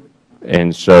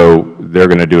 and so they're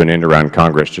going to do an end around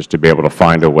Congress just to be able to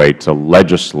find a way to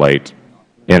legislate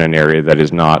in an area that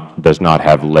does not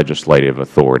have legislative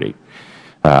authority.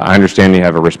 I understand you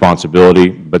have a responsibility,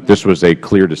 but this was a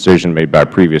clear decision made by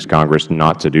previous Congress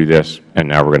not to do this, and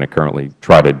now we're going to currently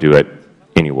try to do it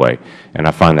anyway. And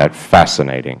I find that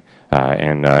fascinating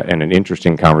and an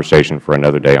interesting conversation for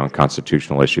another day on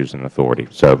constitutional issues and authority.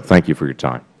 So thank you for your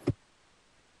time.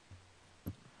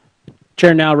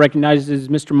 Chair now recognizes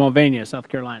Mr. Mulvaney of South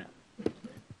Carolina.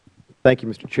 Thank you,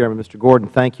 Mr. Chairman. Mr. Gordon,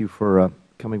 thank you for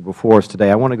coming before us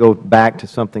today. I want to go back to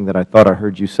something that I thought I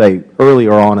heard you say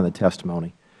earlier on in the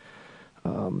testimony,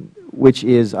 which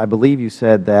is, I believe you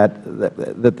said that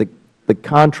the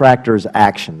contractor's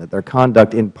action, that their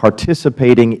conduct in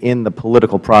participating in the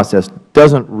political process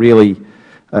doesn't really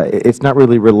It's not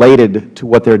really related to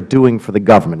what they're doing for the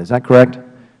government. Is that correct?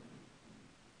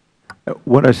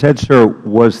 What I said, sir,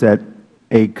 was that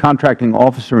a contracting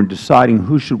officer in deciding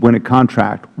who should win a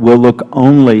contract will look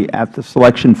only at the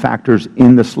selection factors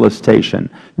in the solicitation,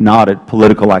 not at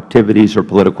political activities or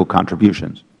political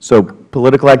contributions. So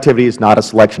political activity is not a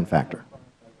selection factor?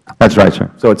 That's right,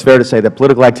 sir. So it's fair to say that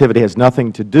political activity has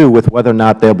nothing to do with whether or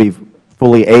not they'll be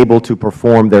fully able to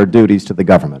perform their duties to the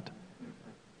government?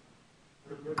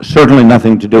 Certainly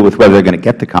nothing to do with whether they're going to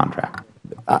get the contract.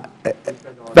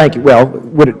 Thank you. Well,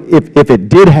 if it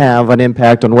did have an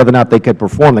impact on whether or not they could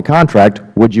perform the contract,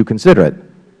 would you consider it?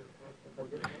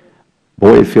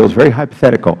 Boy, it feels very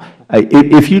hypothetical.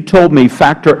 If you told me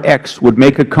factor X would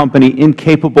make a company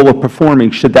incapable of performing,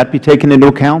 should that be taken into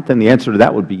account? Then the answer to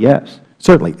that would be yes.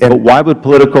 Certainly. But why would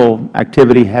political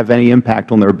activity have any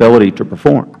impact on their ability to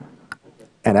perform?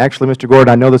 And actually, Mr. Gordon,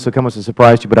 I know this will come as a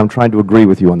surprise to you, but I'm trying to agree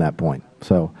with you on that point.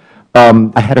 So,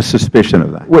 I had a suspicion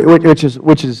of that. Which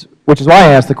is why I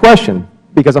asked the question,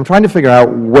 because I'm trying to figure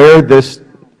out where this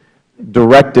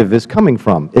directive is coming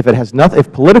from.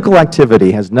 If political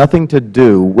activity has nothing to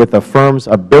do with a firm's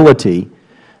ability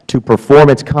to perform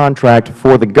its contract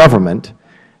for the government,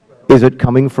 is it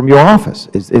coming from your office?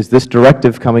 Is this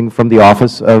directive coming from the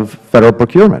Office of Federal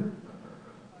Procurement?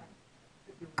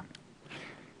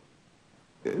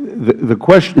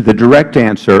 The direct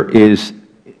answer is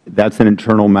that's an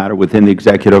internal matter within the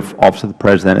Executive Office of the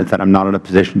President that I'm not in a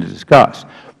position to discuss.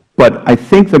 But I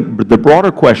think the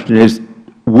broader question is,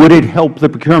 would it help the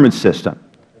procurement system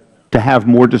to have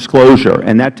more disclosure?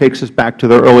 And that takes us back to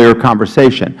the earlier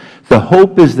conversation. The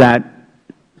hope is that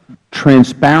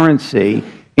transparency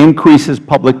increases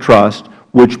public trust,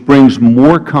 which brings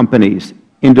more companies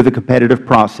into the competitive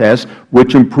process,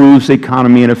 which improves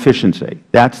economy and efficiency.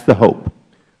 That's the hope.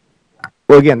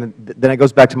 Well, again, then it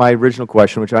goes back to my original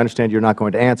question, which I understand you're not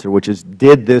going to answer, which is,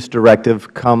 did this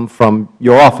directive come from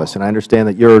your office? And I understand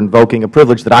that you're invoking a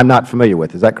privilege that I'm not familiar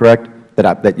with. Is that correct?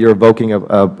 That you're invoking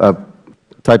a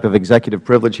type of executive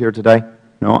privilege here today?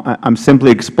 No, I'm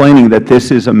simply explaining that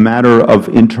this is a matter of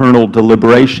internal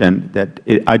deliberation that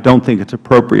I don't think it's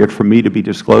appropriate for me to be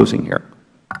disclosing here.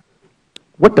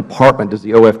 What department does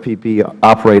the OFPP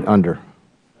operate under?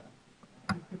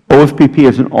 OFPP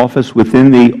is an office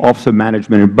within the Office of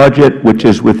Management and Budget, which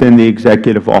is within the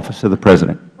Executive Office of the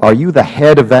President. Are you the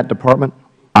head of that department?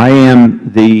 I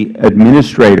am the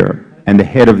administrator and the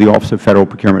head of the Office of Federal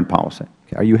Procurement Policy.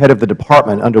 Okay. Are you head of the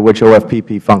department under which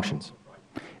OFPP functions?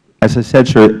 As I said,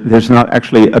 sir, there's not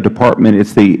actually a department.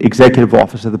 It's the Executive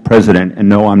Office of the President, and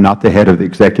no, I'm not the head of the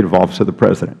Executive Office of the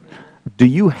President. Do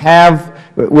you have,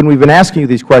 when we've been asking you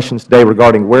these questions today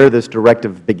regarding where this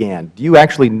directive began, do you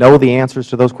actually know the answers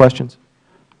to those questions?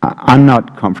 I'm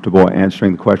not comfortable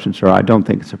answering the question, sir. I don't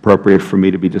think it's appropriate for me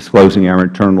to be disclosing our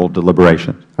internal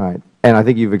deliberations. All right. And I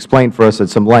think you've explained for us at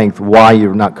some length why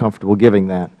you're not comfortable giving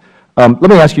that. Let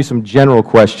me ask you some general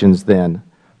questions then,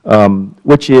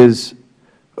 which is,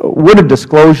 would a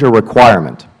disclosure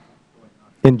requirement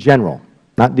in general,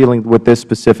 not dealing with this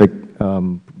specific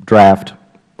draft,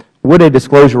 would a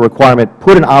disclosure requirement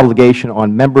put an obligation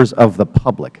on members of the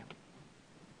public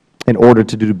in order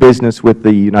to do business with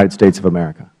the United States of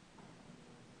America?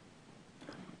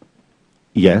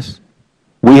 Yes.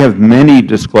 We have many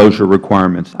disclosure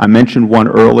requirements. I mentioned one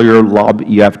earlier.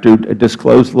 You have to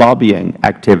disclose lobbying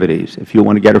activities if you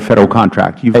want to get a Federal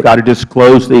contract. You've got to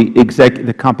disclose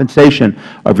the compensation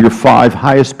of your 5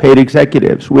 highest paid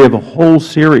executives. We have a whole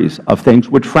series of things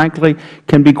which, frankly,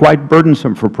 can be quite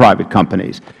burdensome for private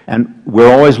companies. And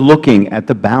we're always looking at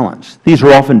the balance. These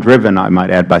are often driven, I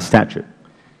might add, by statute.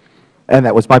 And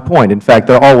that was my point. In fact,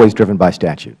 they're always driven by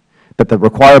statute. But the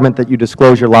requirement that you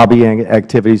disclose your lobbying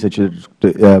activities,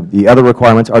 the other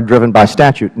requirements are driven by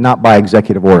statute, not by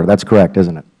executive order. That's correct,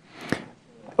 isn't it?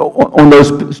 On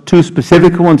those 2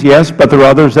 specific ones, yes, but there are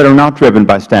others that are not driven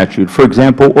by statute. For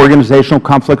example, organizational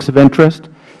conflicts of interest,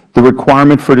 the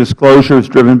requirement for disclosure is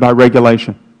driven by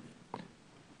regulation.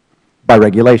 By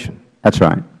regulation? That's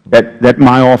right. That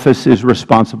my office is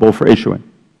responsible for issuing.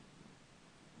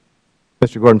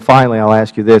 Mr. Gordon, finally, I'll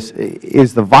ask you this.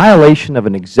 Is the violation of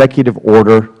an executive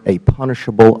order a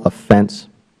punishable offense?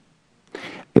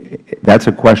 That's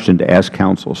a question to ask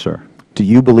counsel, sir. Do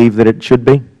you believe that it should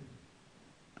be?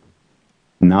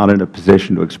 Not in a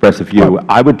position to express a view.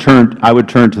 I would turn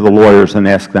to the lawyers and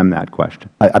ask them that question.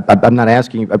 I'm not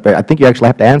asking you. I think you actually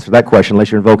have to answer that question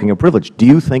unless you're invoking a privilege. Do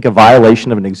you think a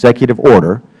violation of an executive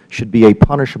order should be a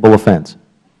punishable offense?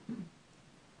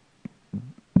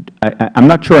 I'm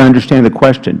not sure I understand the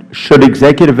question. Should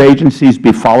executive agencies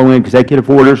be following executive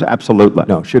orders? Absolutely.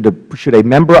 No. Should a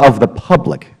member of the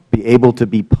public be able to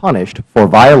be punished for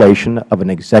violation of an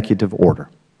executive order?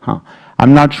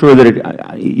 I'm not sure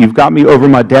that you've got me over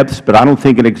my depths, but I don't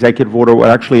think an executive order would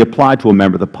actually apply to a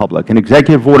member of the public. An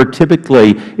executive order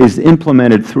typically is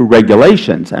implemented through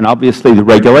regulations, and obviously the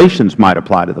regulations might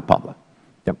apply to the public.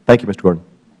 Thank you, Mr. Gordon.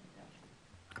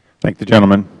 Thank the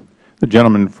gentleman. The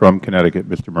gentleman from Connecticut,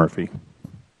 Mr. Murphy.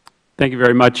 Thank you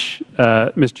very much,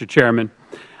 Mr. Chairman.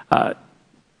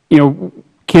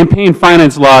 Campaign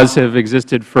finance laws have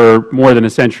existed for more than a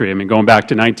century. I mean, going back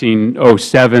to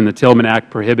 1907, the Tillman Act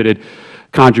prohibited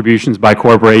contributions by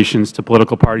corporations to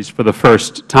political parties for the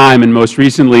first time, and most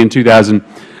recently in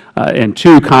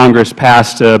 2002, Congress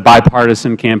passed a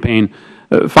bipartisan Campaign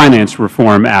Finance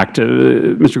Reform Act.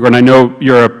 Mr. Gordon, I know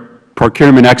you're a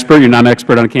procurement expert. You're not an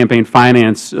expert on campaign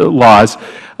finance laws,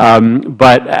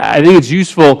 but I think it's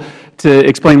useful to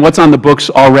explain what's on the books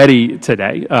already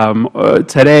today. All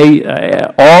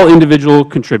individual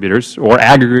contributors or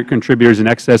aggregate contributors in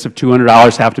excess of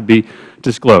 $200 have to be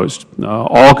disclosed.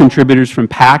 All contributors from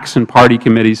PACs and party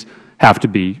committees have to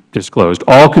be disclosed.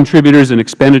 All contributors and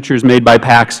expenditures made by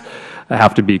PACs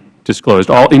have to be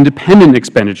disclosed. All independent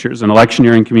expenditures and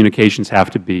electioneering communications have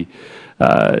to be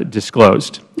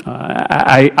disclosed.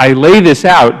 I lay this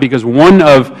out because one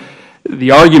of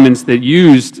the arguments that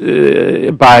used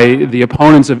by the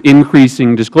opponents of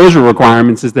increasing disclosure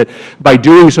requirements is that by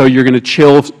doing so you're going to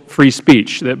chill free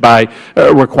speech, that by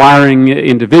requiring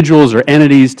individuals or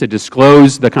entities to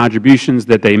disclose the contributions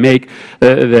that they make,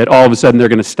 that all of a sudden they're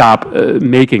going to stop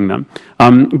making them.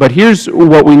 But here's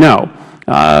what we know,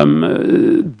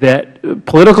 that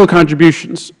political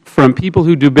contributions from people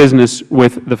who do business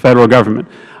with the Federal Government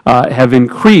have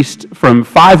increased from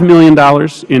 $5 million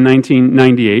in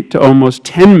 1998 to almost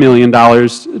 $10 million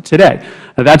today.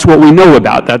 Now, that's what we know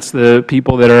about. That's the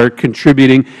people that are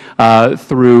contributing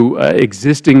through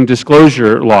existing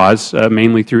disclosure laws,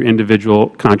 mainly through individual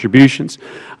contributions.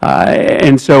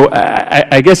 And so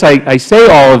I guess I say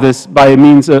all of this by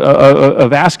means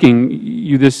of asking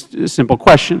you this simple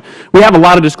question. We have a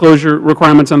lot of disclosure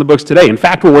requirements on the books today. In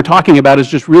fact, what we're talking about is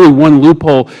just really one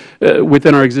loophole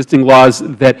within our existing laws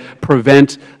that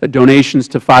prevent donations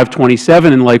to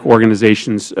 527 and like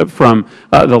organizations from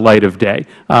the light of day.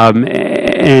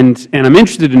 And I'm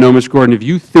interested to know, Mr. Gordon, if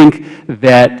you think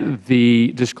that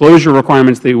the disclosure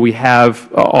requirements that we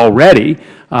have already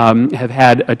have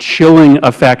had a chilling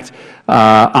effect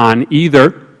on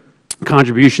either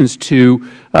contributions to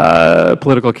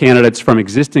political candidates from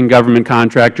existing government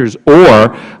contractors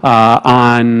or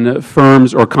on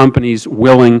firms or companies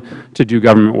willing to do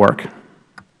government work.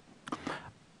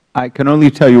 I can only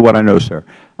tell you what I know, sir.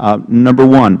 Number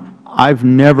one, I've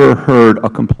never heard a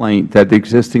complaint that the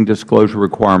existing disclosure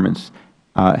requirements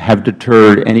have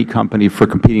deterred any company from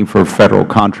competing for a Federal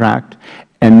contract.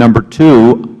 And number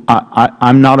two,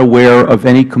 I'm not aware of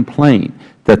any complaint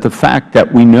that the fact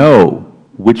that we know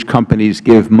which companies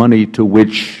give money to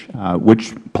which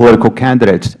political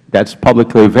candidates, that's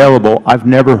publicly available. I've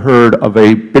never heard of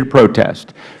a bid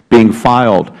protest being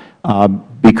filed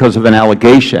because of an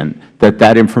allegation that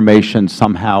that information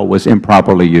somehow was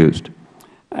improperly used.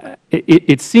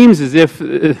 It seems as if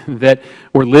that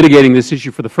we're litigating this issue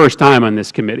for the first time on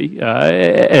this committee,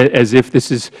 as if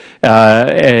this is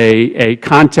a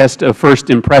contest of first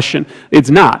impression. It's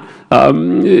not.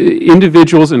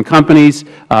 Individuals and companies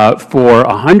for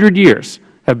 100 years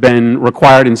have been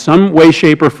required in some way,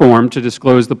 shape, or form to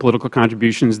disclose the political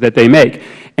contributions that they make.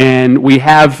 And we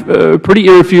have pretty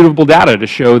irrefutable data to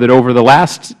show that over the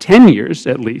last 10 years,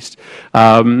 at least,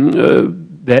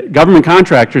 that government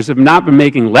contractors have not been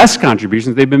making less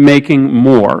contributions, they've been making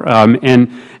more. And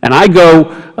I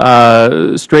go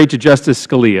straight to Justice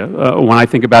Scalia when I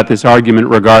think about this argument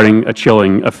regarding a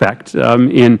chilling effect.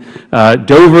 In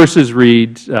Doe versus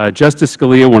Reed, Justice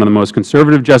Scalia, one of the most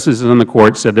conservative justices on the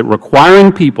Court, said that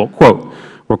requiring people, quote,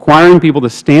 requiring people to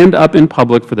stand up in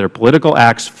public for their political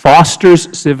acts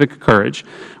fosters civic courage,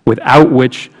 without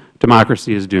which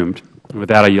democracy is doomed. And with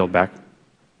that, I yield back.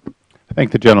 I thank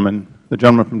the gentleman. The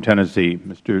gentleman from Tennessee,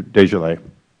 Mr. Desjardins.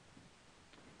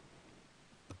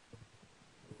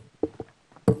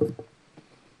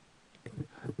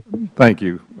 Thank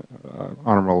you,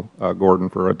 Honorable Gordon,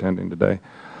 for attending today.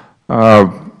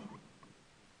 How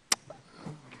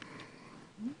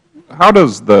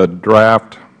does the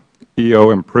draft EO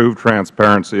improve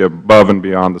transparency above and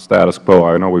beyond the status quo?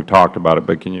 I know we've talked about it,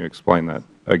 but can you explain that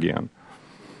again?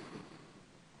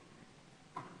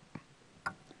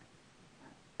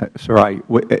 Sir,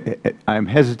 I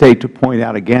hesitate to point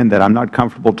out again that I'm not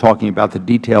comfortable talking about the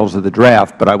details of the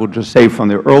draft, but I will just say from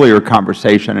the earlier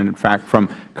conversation, and in fact from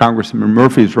Congressman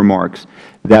Murphy's remarks,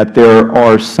 that there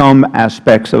are some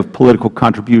aspects of political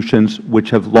contributions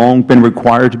which have long been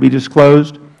required to be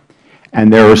disclosed,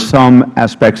 and there are some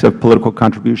aspects of political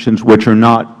contributions which are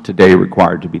not today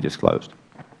required to be disclosed.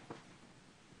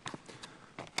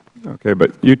 Okay,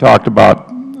 but you talked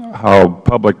about how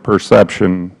public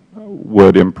perception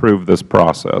would improve this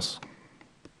process.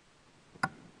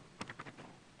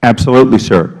 Absolutely,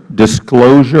 sir.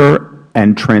 Disclosure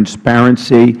and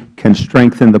transparency can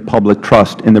strengthen the public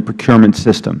trust in the procurement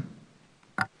system.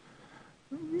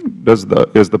 Is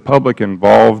the public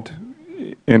involved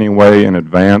any way in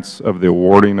advance of the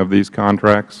awarding of these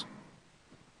contracts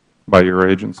by your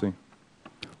agency?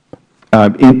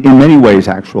 In many ways,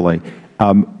 actually.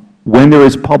 When there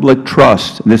is public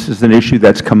trust, and this is an issue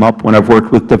that's come up when I've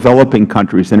worked with developing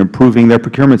countries in improving their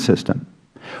procurement system.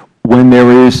 When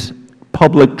there is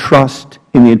public trust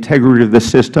in the integrity of the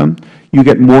system, you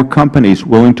get more companies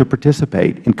willing to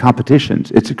participate in competitions.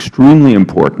 It's extremely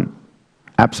important.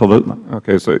 Absolutely.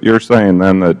 Okay, so you're saying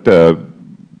then that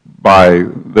by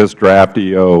this draft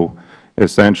EO,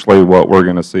 essentially what we're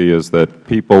going to see is that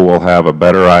people will have a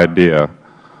better idea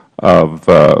of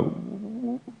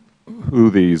who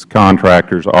these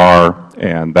contractors are,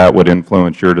 and that would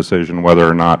influence your decision whether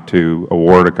or not to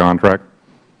award a contract?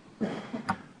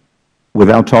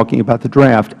 Without talking about the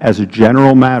draft, as a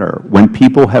general matter, when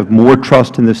people have more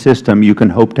trust in the system, you can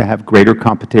hope to have greater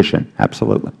competition.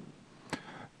 Absolutely.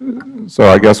 So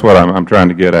I guess what I'm trying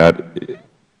to get at,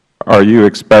 are you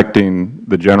expecting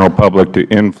the general public to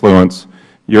influence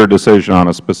your decision on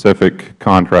a specific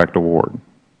contract award?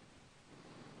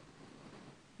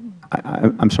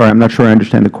 I'm sorry, I'm not sure I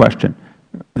understand the question.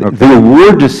 Okay. The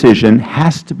award decision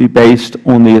has to be based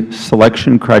on the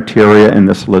selection criteria in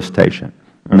the solicitation,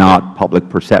 okay, not public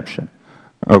perception.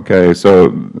 Okay,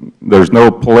 so there's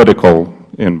no political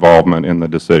involvement in the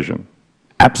decision?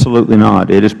 Absolutely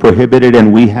not. It is prohibited,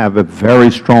 and we have a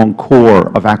very strong core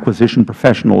of acquisition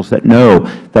professionals that know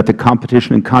that the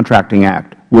Competition and Contracting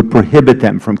Act would prohibit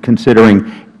them from considering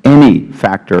any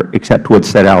factor except what's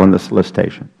set out in the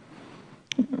solicitation.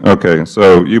 Okay,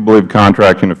 so you believe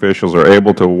contracting officials are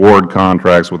able to award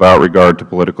contracts without regard to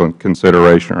political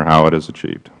consideration or how it is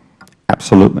achieved?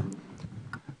 Absolutely.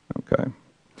 Okay.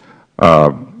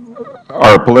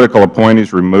 Are political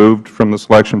appointees removed from the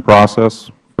selection process,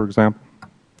 for example?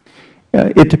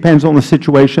 It depends on the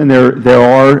situation. There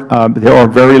are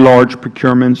very large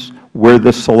procurements where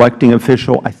the selecting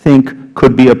official, I think,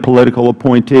 could be a political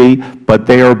appointee, but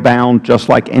they are bound just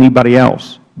like anybody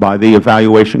else by the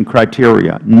evaluation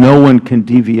criteria. No one can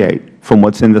deviate from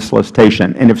what's in the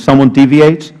solicitation. And if someone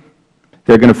deviates,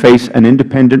 they're going to face an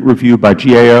independent review by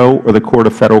GAO or the Court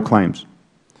of Federal Claims.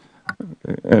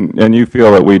 And you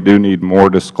feel that we do need more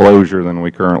disclosure than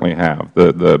we currently have?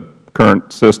 The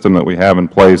current system that we have in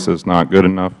place is not good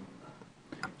enough?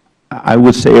 I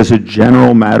would say as a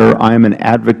general matter, I am an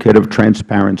advocate of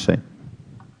transparency.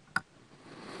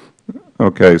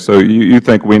 Okay, so you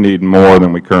think we need more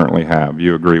than we currently have.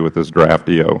 You agree with this draft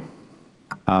EO?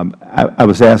 I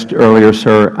was asked earlier,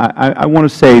 sir, I want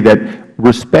to say that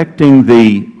respecting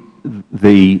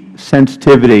the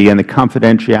sensitivity and the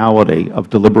confidentiality of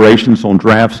deliberations on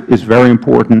drafts is very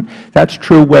important. That's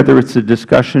true whether it's a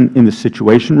discussion in the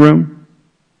Situation Room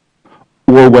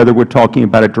or whether we're talking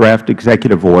about a draft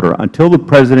executive order. Until the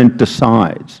President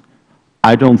decides,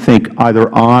 I don't think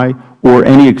either I or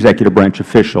any executive branch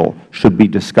official should be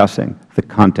discussing the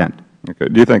content. Okay.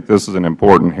 Do you think this is an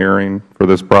important hearing for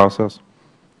this process?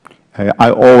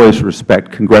 I always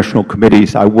respect congressional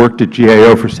committees. I worked at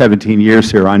GAO for 17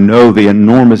 years here. I know the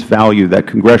enormous value that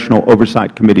congressional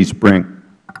oversight committees bring.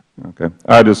 Okay.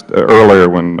 I just, earlier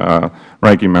when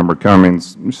Ranking Member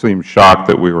Cummings seemed shocked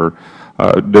that we were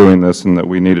doing this and that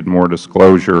we needed more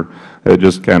disclosure, it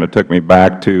just kind of took me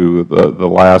back to the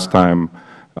last time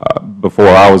before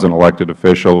I was an elected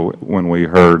official when we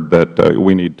heard that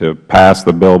we need to pass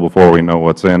the bill before we know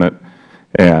what's in it.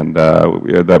 And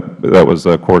that was,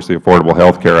 of course, the Affordable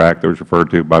Health Care Act that was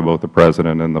referred to by both the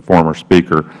President and the former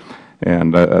Speaker.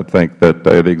 And I think that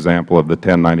the example of the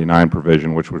 1099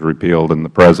 provision, which was repealed and the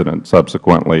President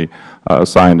subsequently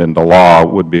signed into law,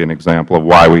 would be an example of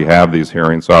why we have these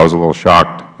hearings. So I was a little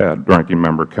shocked at Ranking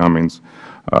Member Cummings'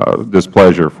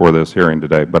 displeasure for this hearing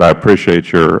today. But I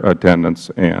appreciate your attendance,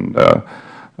 and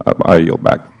I yield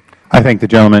back. I thank the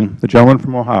gentleman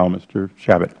from Ohio, Mr.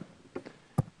 Chabot.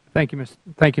 Thank you,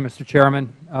 Mr.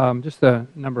 Chairman. Just a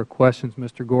number of questions,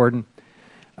 Mr. Gordon.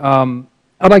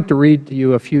 I'd like to read to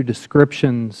you a few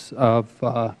descriptions of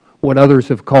what others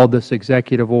have called this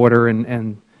executive order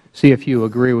and see if you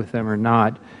agree with them or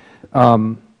not.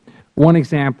 One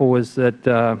example is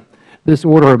that this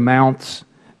order amounts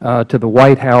to the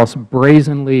White House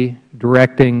brazenly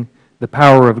directing the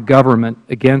power of government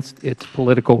against its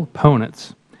political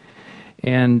opponents.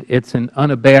 And it's an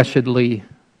unabashedly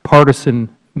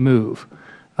partisan move.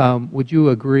 Would you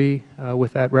agree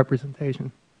with that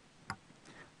representation?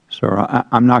 Sir,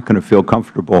 I'm not going to feel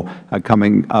comfortable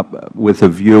coming up with a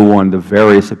view on the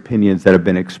various opinions that have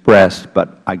been expressed,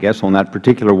 but I guess on that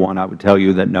particular one I would tell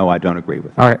you that no, I don't agree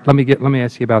with it. All right. Let me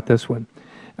ask you about this one.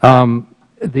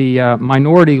 The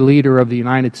minority leader of the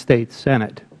United States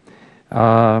Senate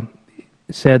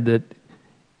said that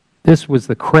this was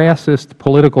the crassest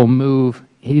political move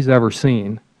he's ever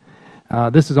seen.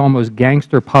 This is almost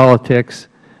gangster politics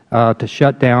to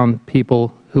shut down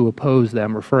people who oppose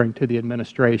them, referring to the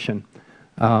administration.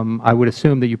 I would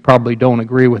assume that you probably don't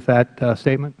agree with that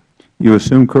statement? You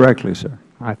assume correctly, sir.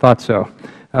 I thought so.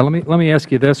 Let me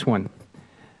ask you this one.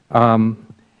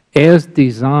 As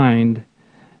designed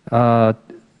to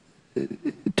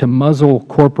muzzle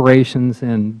corporations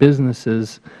and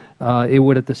businesses, it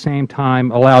would at the same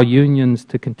time allow unions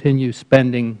to continue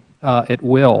spending at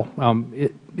will.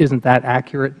 Isn't that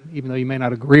accurate? Even though you may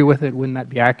not agree with it, wouldn't that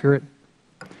be accurate?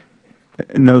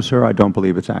 No, sir, I don't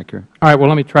believe it's accurate. All right. Well,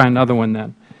 let me try another one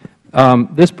then.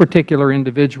 This particular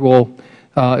individual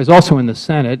is also in the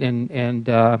Senate, and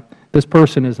this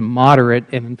person is moderate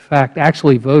and, in fact,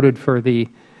 actually voted for the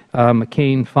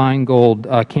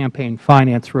McCain-Feingold campaign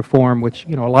finance reform, which,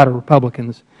 a lot of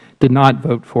Republicans did not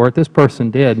vote for it. This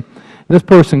person did. This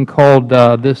person called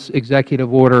this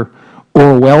executive order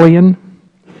Orwellian,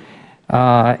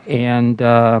 and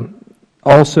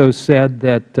also said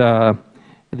that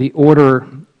the order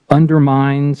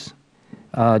undermines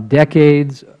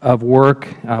decades of work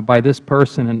by this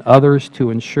person and others to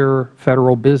ensure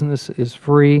Federal business is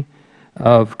free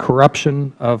of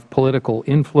corruption of political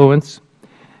influence,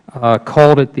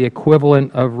 called it the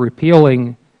equivalent of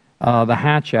repealing the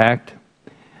Hatch Act,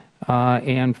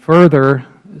 and further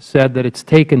said that it's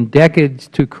taken decades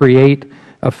to create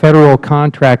a Federal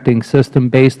contracting system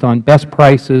based on best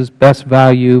prices, best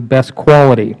value, best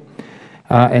quality,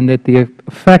 and that the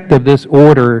effect of this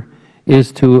order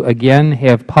is to, again,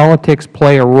 have politics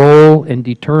play a role in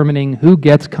determining who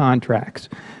gets contracts.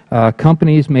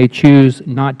 Companies may choose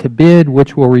not to bid,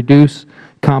 which will reduce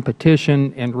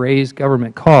competition and raise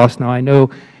government costs. Now, I know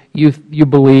you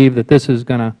believe that this is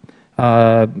going to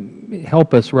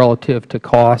help us relative to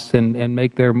costs and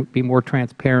make there be more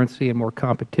transparency and more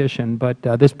competition, but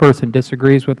this person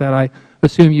disagrees with that. I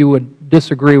assume you would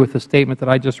disagree with the statement that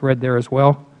I just read there as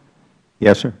well?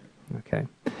 Yes, sir. Okay.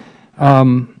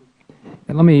 And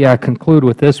let me conclude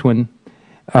with this one.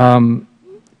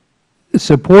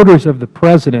 Supporters of the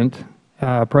President,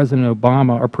 President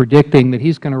Obama, are predicting that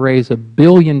he's going to raise $1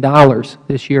 billion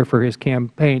this year for his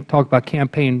campaign. Talk about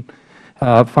campaign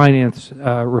finance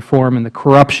reform and the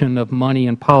corruption of money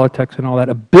and politics and all that.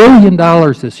 $1 billion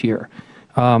this year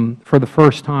for the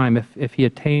first time if he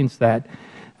attains that.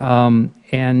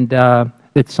 And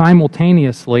that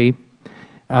simultaneously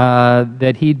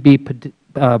that he'd be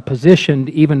positioned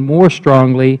even more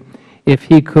strongly if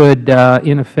he could,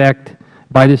 in effect,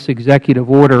 by this executive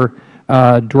order,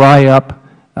 dry up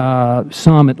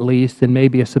some at least and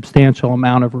maybe a substantial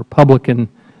amount of Republican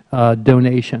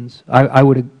donations. I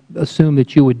would assume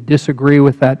that you would disagree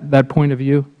with that point of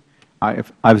view?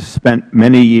 I've spent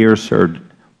many years, sir,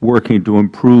 working to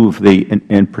improve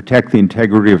and protect the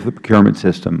integrity of the procurement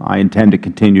system. I intend to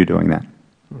continue doing that.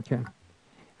 Okay.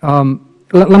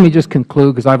 Let me just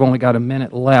conclude because I've only got a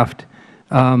minute left.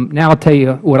 Now I'll tell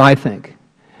you what I think.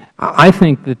 I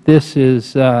think that this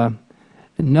is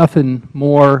nothing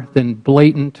more than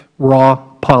blatant, raw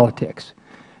politics.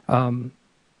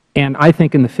 And I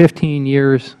think in the 15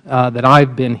 years that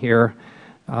I've been here,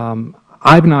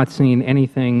 I've not seen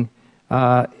anything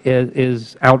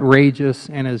as outrageous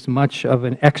and as much of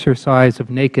an exercise of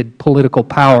naked political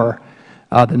power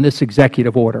than this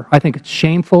executive order. I think it's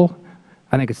shameful.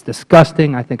 I think it's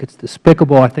disgusting. I think it's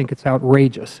despicable. I think it's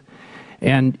outrageous.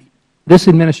 And this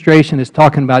administration is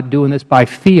talking about doing this by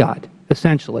fiat,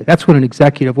 essentially. That's what an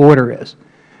executive order is.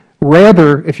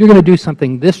 Rather, if you're going to do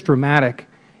something this dramatic,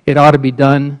 it ought to be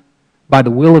done by the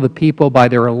will of the people, by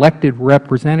their elected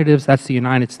representatives. That's the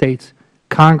United States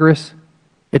Congress.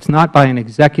 It's not by an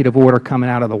executive order coming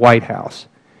out of the White House.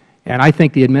 And I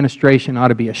think the administration ought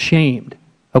to be ashamed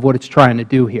of what it's trying to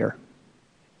do here.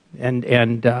 And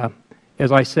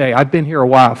as I say, I've been here a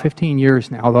while, 15 years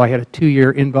now, although I had a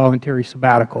 2-year involuntary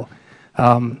sabbatical.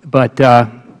 But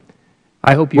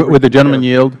I hope you... Would the gentleman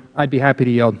yield? I'd be happy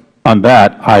to yield. On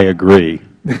that, I agree.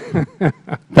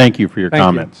 Thank you for your Thank you.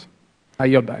 comments. I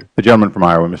yield back. The gentleman from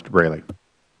Iowa, Mr. Braley.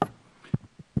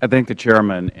 I thank the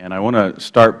Chairman, and I want to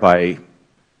start by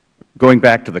going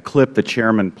back to the clip the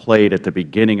Chairman played at the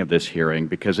beginning of this hearing,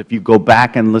 because if you go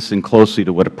back and listen closely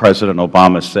to what President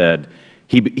Obama said,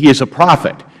 he is a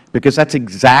prophet, because that's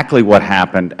exactly what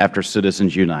happened after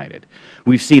Citizens United.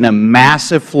 We've seen a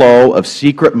massive flow of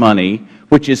secret money,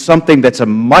 which is something that's a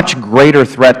much greater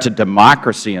threat to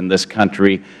democracy in this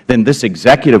country than this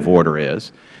executive order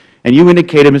is. And you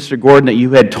indicated, Mr. Gordon, that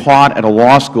you had taught at a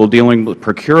law school dealing with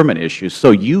procurement issues,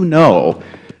 so you know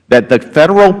that the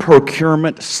Federal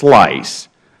procurement slice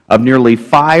of nearly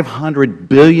 $500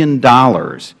 billion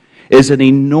is an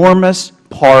enormous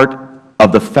part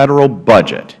of the Federal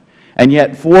budget. And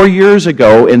yet 4 years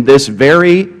ago in this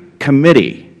very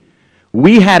committee,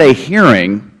 we had a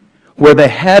hearing where the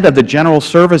head of the General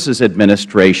Services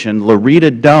Administration,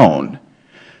 Loretta Doan,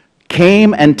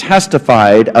 came and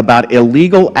testified about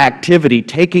illegal activity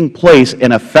taking place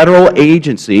in a Federal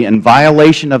agency in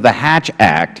violation of the Hatch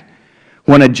Act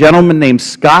when a gentleman named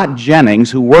Scott Jennings,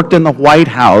 who worked in the White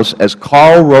House as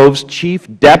Karl Rove's chief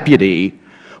deputy,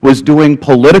 was doing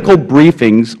political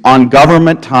briefings on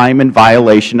government time in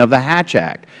violation of the Hatch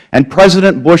Act. And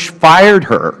President Bush fired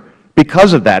her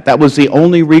because of that. That was the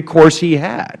only recourse he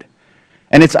had.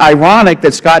 And it's ironic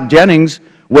that Scott Jennings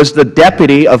was the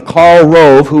deputy of Karl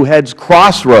Rove, who heads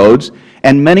Crossroads,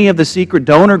 and many of the secret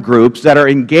donor groups that are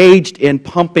engaged in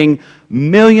pumping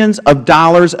millions of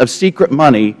dollars of secret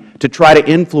money to try to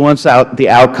influence the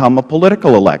outcome of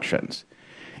political elections.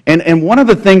 And one of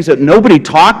the things that nobody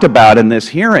talked about in this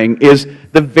hearing is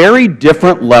the very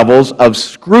different levels of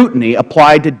scrutiny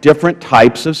applied to different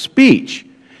types of speech.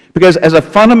 Because as a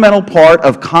fundamental part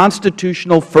of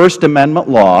constitutional First Amendment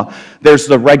law, there's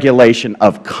the regulation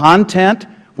of content,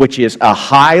 which is a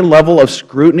high level of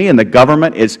scrutiny, and the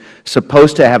government is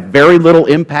supposed to have very little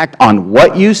impact on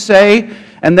what you say.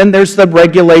 And then there's the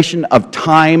regulation of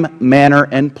time, manner,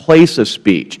 and place of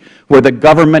speech, where the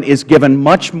government is given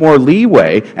much more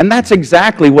leeway, and that's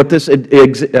exactly what this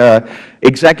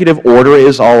executive order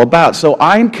is all about. So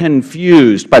I'm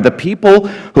confused by the people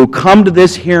who come to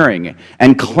this hearing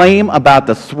and claim about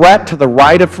the threat to the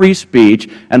right of free speech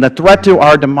and the threat to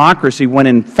our democracy, when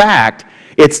in fact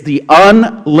it's the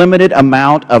unlimited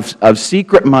amount of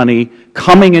secret money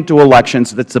coming into elections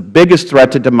that's the biggest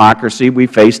threat to democracy we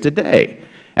face today.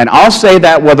 And I'll say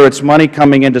that whether it's money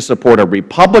coming in to support a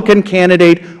Republican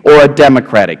candidate or a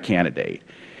Democratic candidate.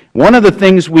 One of the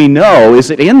things we know is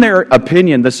that in their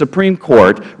opinion, the Supreme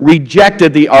Court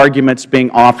rejected the arguments being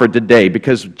offered today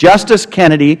because Justice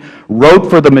Kennedy wrote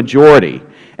for the majority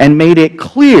and made it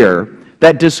clear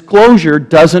that disclosure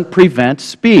doesn't prevent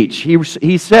speech.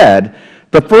 He said,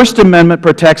 "The First Amendment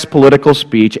protects political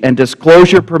speech, and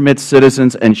disclosure permits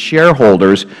citizens and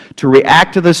shareholders to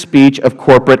react to the speech of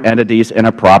corporate entities in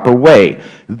a proper way.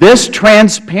 This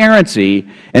transparency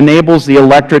enables the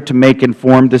electorate to make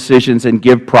informed decisions and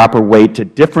give proper weight to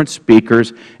different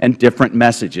speakers and different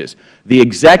messages." The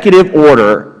executive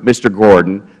order, Mr.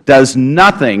 Gordon, does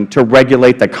nothing to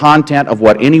regulate the content of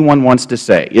what anyone wants to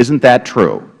say. Isn't that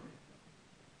true?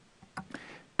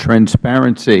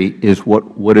 Transparency is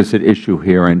what is at issue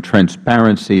here, and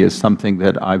transparency is something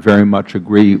that I very much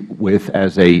agree with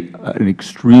as an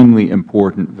extremely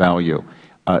important value,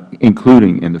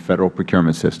 including in the Federal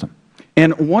procurement system.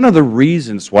 And one of the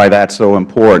reasons why that's so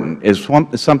important is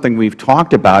something we've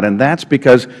talked about, and that's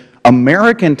because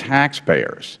American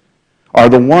taxpayers are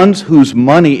the ones whose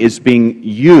money is being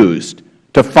used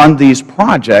to fund these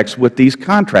projects with these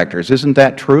contractors. Isn't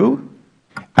that true?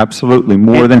 Absolutely.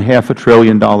 More than $500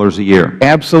 billion a year.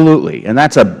 Absolutely. And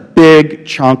that's a big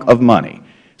chunk of money.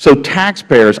 So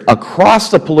taxpayers across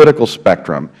the political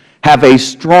spectrum have a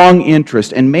strong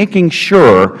interest in making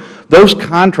sure those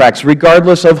contracts,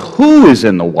 regardless of who is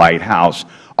in the White House,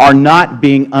 are not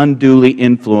being unduly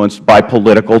influenced by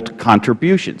political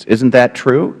contributions. Isn't that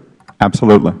true?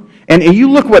 Absolutely. And you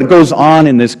look what goes on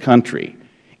in this country,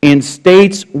 in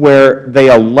states where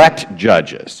they elect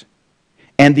judges,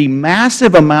 and the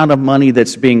massive amount of money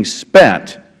that's being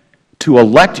spent to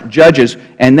elect judges,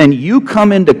 and then you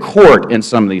come into court in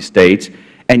some of these states,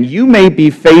 and you may be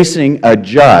facing a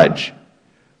judge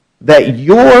that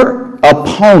your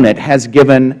opponent has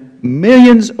given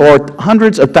millions or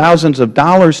hundreds of thousands of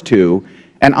dollars to,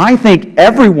 and I think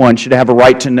everyone should have a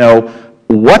right to know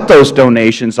what those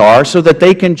donations are so that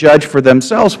they can judge for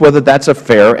themselves whether that's a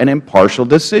fair and impartial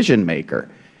decision maker.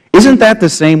 Isn't that the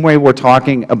same way we're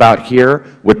talking about here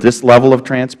with this level of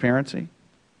transparency?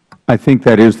 I think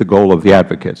that is the goal of the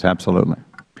advocates, absolutely.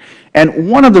 And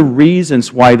one of the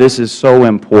reasons why this is so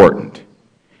important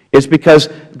is because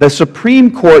the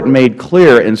Supreme Court made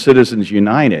clear in Citizens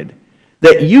United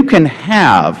that you can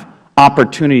have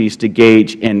opportunities to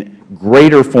engage in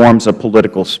greater forms of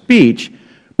political speech,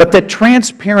 but that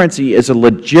transparency is a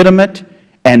legitimate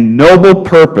and noble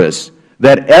purpose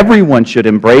that everyone should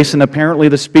embrace, and apparently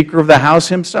the Speaker of the House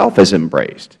himself has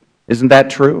embraced. Isn't that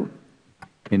true?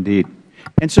 Indeed.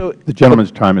 And so the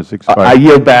gentleman's time has expired. I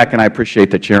yield back, and I appreciate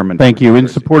the Chairman. Thank you. In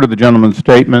support of the gentleman's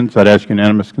statements, I'd ask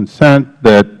unanimous consent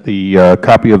that the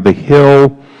copy of the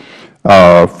Hill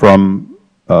from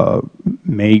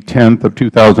May 10th of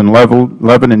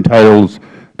 2011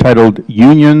 titled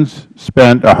Unions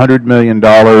Spent $100 Million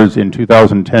in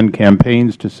 2010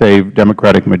 Campaigns to Save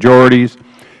Democratic Majorities,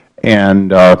 and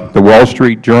the Wall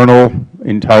Street Journal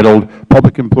entitled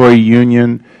Public Employee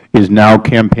Union is Now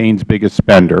Campaign's Biggest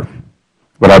Spender.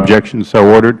 Without objection,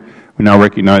 so ordered. We now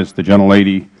recognize the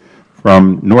gentlelady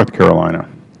from North Carolina.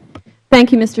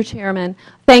 Thank you, Mr. Chairman.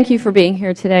 Thank you for being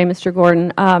here today, Mr.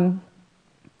 Gordon.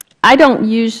 I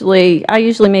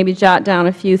usually maybe jot down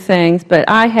a few things, but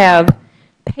I have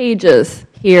pages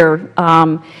here.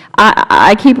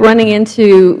 I keep running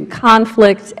into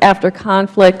conflict after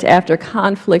conflict after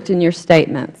conflict in your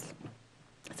statements.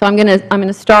 So I'm going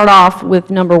to start off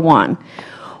with number one.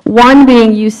 One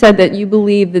being, you said that you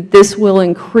believe that this will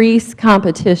increase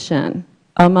competition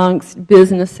amongst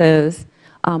businesses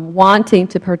wanting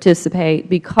to participate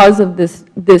because of this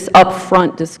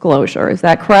upfront disclosure. Is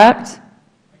that correct?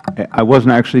 I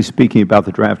wasn't actually speaking about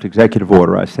the draft executive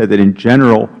order. I said that in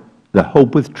general, the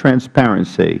hope with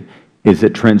transparency is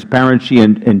that transparency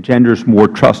engenders more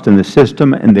trust in the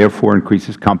system and therefore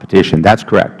increases competition. That's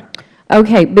correct.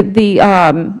 Okay, but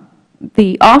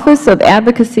the Office of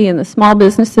Advocacy in the Small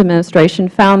Business Administration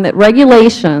found that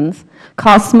regulations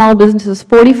cost small businesses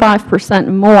 45%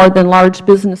 more than large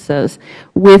businesses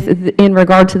in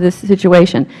regard to this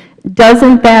situation.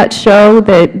 Doesn't that show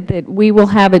that we will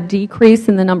have a decrease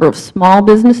in the number of small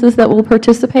businesses that will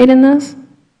participate in this?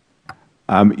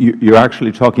 You're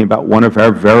actually talking about one of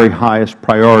our very highest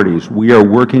priorities. We are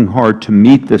working hard to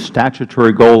meet the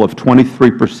statutory goal of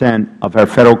 23% of our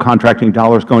Federal contracting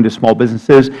dollars going to small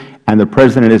businesses, and the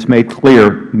President has made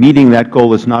clear meeting that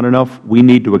goal is not enough. We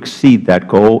need to exceed that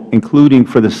goal, including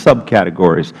for the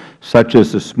subcategories, such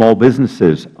as the small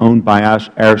businesses owned by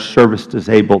our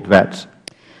service-disabled vets.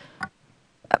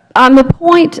 On the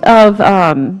point of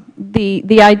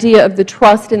the idea of the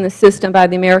trust in the system by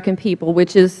the American people,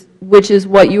 which is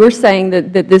what you were saying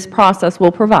that this process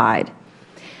will provide,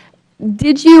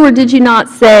 did you or did you not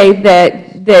say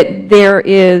that there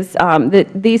is that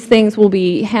these things will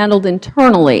be handled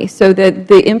internally so that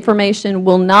the information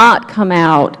will not come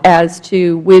out as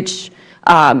to which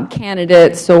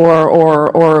candidates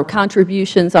or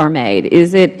contributions are made?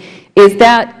 Is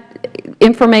that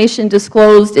information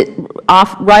disclosed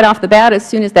right off the bat as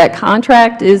soon as that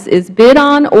contract is bid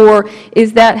on, or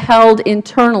is that held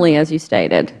internally, as you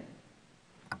stated?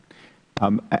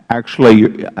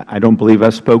 Actually, I don't believe I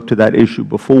spoke to that issue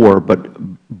before, but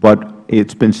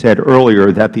it's been said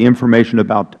earlier that the information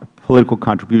about political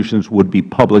contributions would be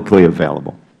publicly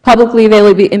available. Publicly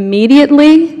available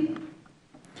immediately?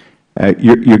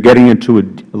 You're getting into a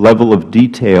level of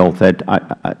detail that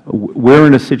we're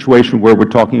in a situation where we're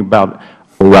talking about,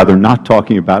 or rather not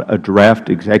talking about, a draft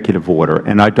executive order,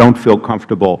 and I don't feel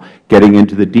comfortable getting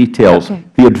into the details. Okay.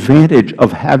 The advantage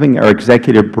of having our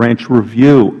executive branch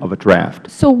review of a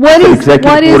draft. So what is the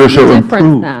difference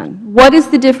then? What is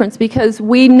the difference? Because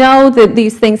we know that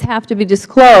these things have to be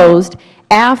disclosed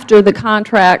after the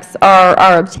contracts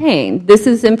are obtained. This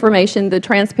is information, the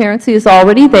transparency is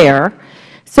already there.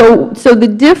 So the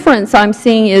difference I'm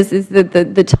seeing is that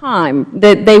the time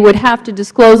that they would have to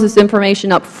disclose this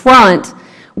information up front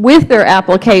with their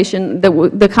application,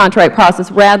 the contract process,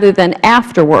 rather than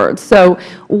afterwards. So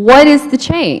what is the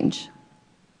change?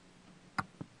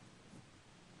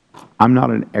 I'm not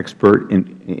an expert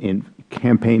in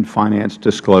campaign finance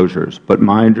disclosures, but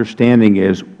my understanding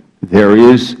is there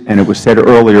is, and it was said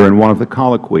earlier in one of the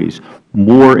colloquies,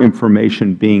 more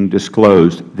information being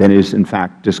disclosed than is in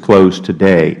fact disclosed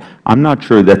today. I'm not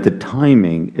sure that the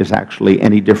timing is actually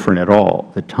any different at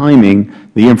all. The timing,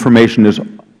 the information is,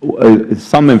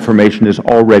 some information is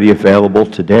already available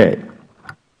today.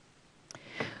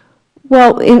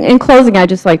 Well, in closing, I'd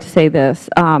just like to say this.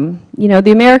 You know,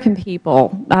 the American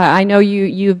people, I know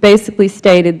you've basically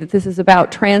stated that this is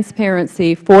about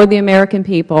transparency for the American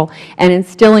people and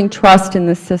instilling trust in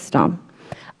the system.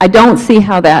 I don't see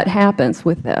how that happens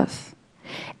with this.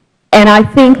 And I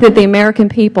think that the American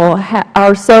people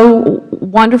are so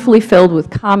wonderfully filled with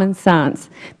common sense,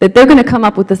 that they're going to come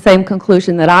up with the same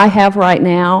conclusion that I have right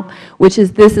now, which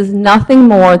is this is nothing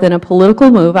more than a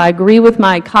political move. I agree with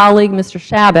my colleague, Mr.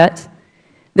 Chabot,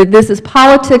 that this is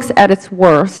politics at its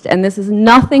worst, and this is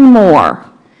nothing more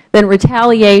than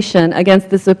retaliation against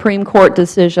the Supreme Court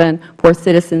decision for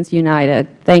Citizens United.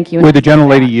 Thank you. Would the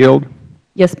gentlelady yield?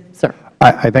 Yes, sir.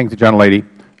 I thank the gentlelady.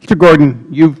 Mr. Gordon,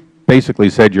 you've basically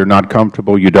said you're not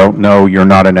comfortable, you don't know, you're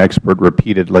not an expert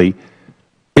repeatedly.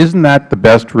 Isn't that the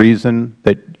best reason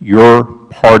that your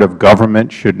part of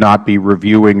government should not be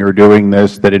reviewing or doing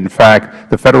this, that in fact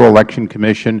the Federal Election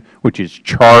Commission, which is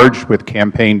charged with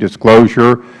campaign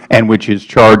disclosure and which is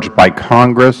charged by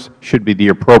Congress, should be the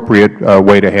appropriate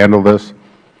way to handle this?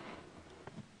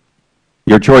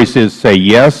 Your choice is say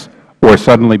yes or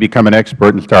suddenly become an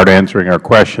expert and start answering our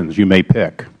questions. You may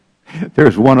pick.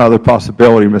 There's one other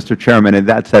possibility, Mr. Chairman, and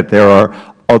that's that there are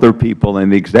other people in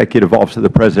the Executive Office of the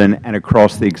President and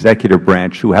across the executive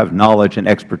branch who have knowledge and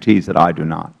expertise that I do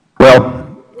not.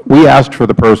 Well, we asked for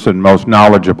the person most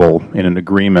knowledgeable in an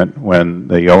agreement when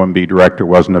the OMB director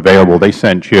wasn't available. They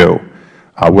sent you.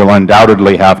 We'll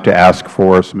undoubtedly have to ask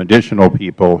for some additional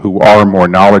people who are more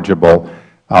knowledgeable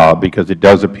because it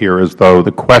does appear as though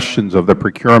the questions of the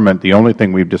procurement, the only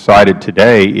thing we've decided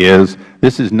today is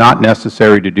this is not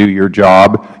necessary to do your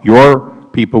job. Your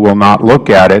people will not look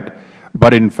at it.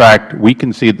 But in fact, we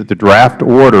can see that the draft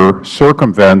order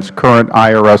circumvents current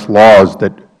IRS laws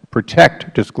that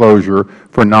protect disclosure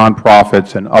for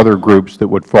nonprofits and other groups that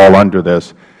would fall under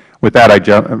this. With that, I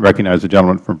recognize the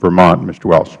gentleman from Vermont, Mr.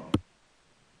 Wells.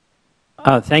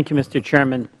 Thank you, Mr.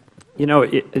 Chairman. You know,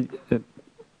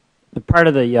 part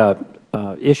of the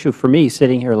issue for me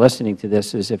sitting here listening to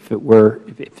this is if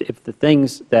the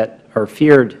things that are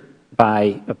feared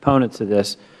by opponents of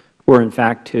this were in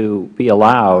fact to be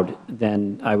allowed,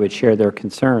 then I would share their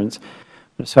concerns.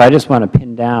 So I just want to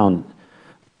pin down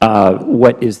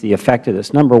what is the effect of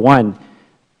this. Number one,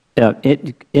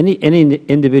 any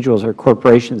individuals or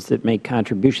corporations that make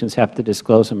contributions have to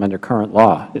disclose them under current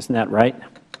law. Isn't that right?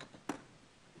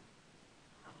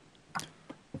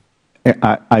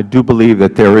 I do believe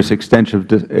that there is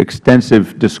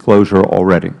extensive disclosure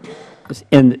already.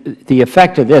 And the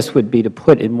effect of this would be to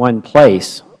put in one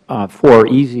place for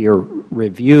easier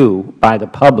review by the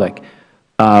public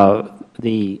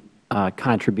the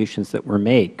contributions that were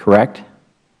made, correct?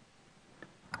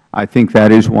 I think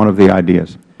that is one of the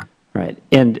ideas. Right.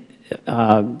 And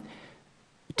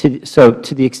so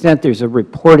to the extent there is a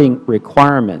reporting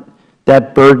requirement,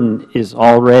 that burden is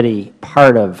already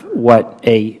part of what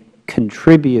a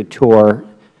contributor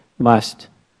must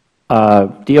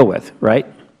deal with, right?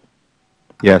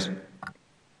 Yes.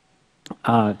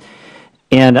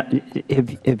 And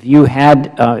if you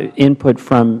had input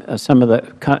from some of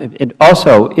the, and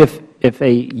also if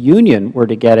a union were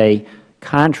to get a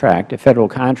contract, a Federal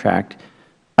contract,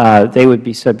 they would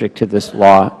be subject to this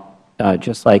law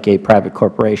just like a private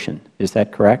corporation. Is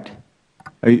that correct?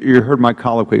 You heard my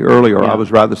colloquy earlier. Yeah. I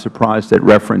was rather surprised at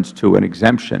reference to an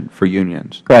exemption for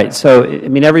unions. Right. So, I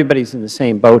mean, everybody's in the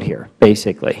same boat here,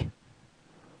 basically.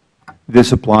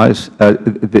 This applies,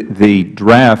 the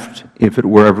draft, if it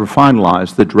were ever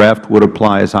finalized, the draft would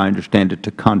apply, as I understand it,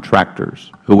 to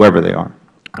contractors, whoever they are.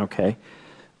 Okay.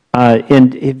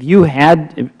 And have you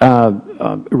had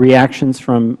reactions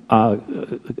from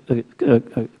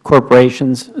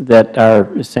corporations that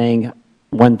are saying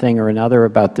one thing or another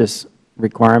about this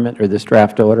requirement or this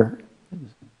draft order?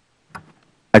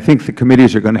 I think the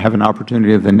committees are going to have an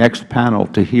opportunity of the next panel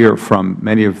to hear from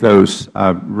many of those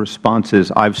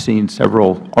responses. I've seen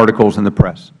several articles in the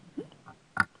press.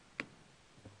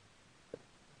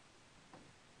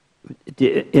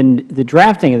 In the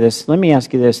drafting of this, let me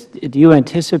ask you this. Do you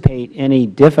anticipate any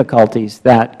difficulties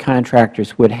that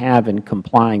contractors would have in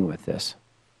complying with this?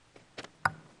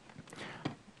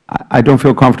 I don't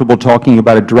feel comfortable talking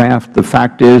about a draft. The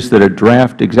fact is that a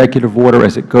draft executive order,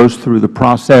 as it goes through the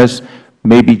process,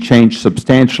 may be changed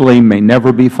substantially, may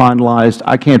never be finalized.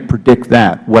 I can't predict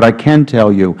that. What I can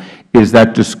tell you is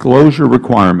that disclosure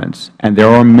requirements, and there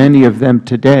are many of them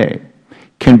today,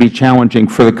 can be challenging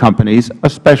for the companies,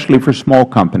 especially for small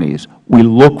companies. We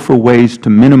look for ways to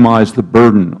minimize the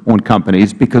burden on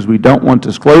companies because we don't want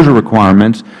disclosure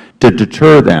requirements to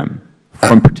deter them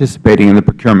from participating in the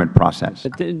procurement process.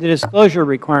 But the disclosure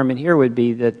requirement here would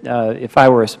be that if I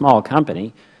were a small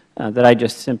company, that I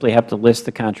just simply have to list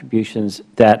the contributions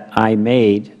that I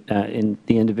made in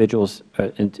the individuals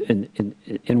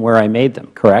in where I made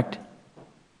them, correct?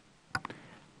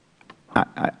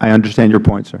 I understand your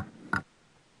point, sir.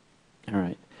 All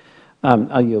right.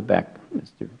 I'll yield back,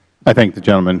 Mr. I thank the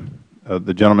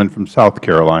gentleman from South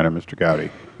Carolina, Mr. Gowdy.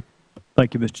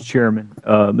 Thank you, Mr. Chairman.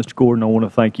 Mr. Gordon, I want to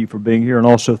thank you for being here and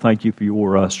also thank you for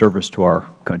your service to our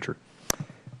country.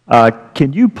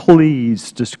 Can you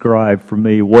please describe for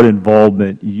me what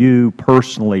involvement you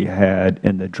personally had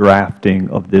in the drafting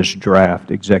of this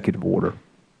draft executive order?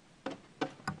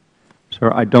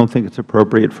 Sir, I don't think it's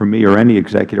appropriate for me or any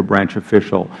executive branch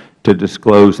official to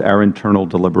disclose our internal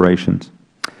deliberations.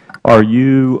 Are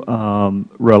you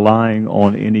relying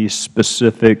on any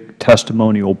specific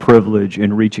testimonial privilege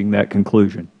in reaching that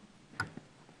conclusion?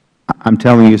 I'm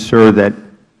telling you, sir, that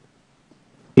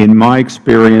in my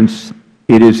experience,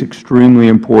 it is extremely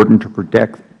important to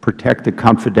protect the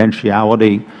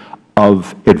confidentiality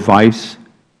of advice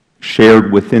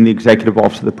shared within the Executive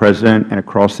Office of the President and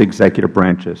across the executive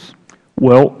branches.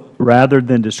 Well, rather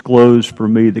than disclose for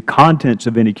me the contents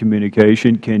of any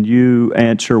communication, can you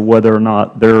answer whether or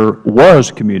not there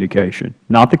was communication?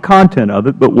 Not the content of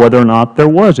it, but whether or not there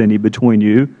was any between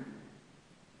you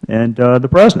and the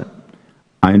President.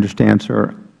 I understand,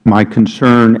 sir. My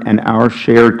concern and our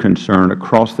shared concern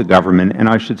across the government, and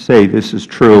I should say this is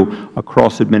true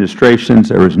across administrations.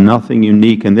 There is nothing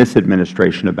unique in this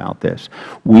administration about this.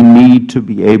 We need to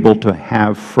be able to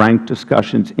have frank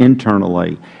discussions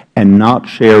internally and not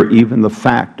share even the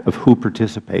fact of who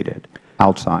participated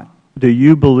outside. Do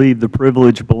you believe the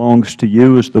privilege belongs to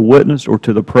you as the witness or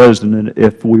to the President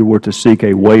if we were to seek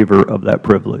a waiver of that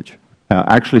privilege?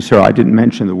 Actually, sir, I didn't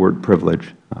mention the word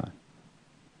privilege.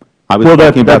 I was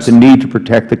talking about the need to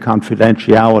protect the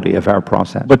confidentiality of our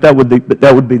process. But that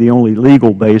would be the only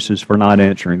legal basis for not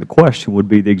answering the question would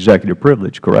be the executive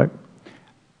privilege, correct?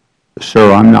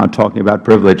 Sir, I'm not talking about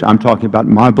privilege. I'm talking about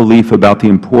my belief about the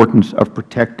importance of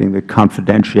protecting the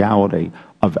confidentiality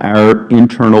of our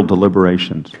internal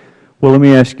deliberations. Well, let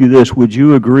me ask you this. Would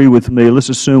you agree with me, let's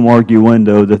assume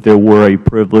arguendo that there were a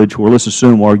privilege, or let's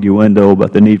assume arguendo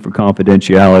about the need for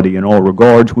confidentiality in all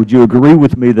regards. Would you agree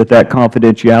with me that that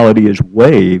confidentiality is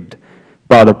waived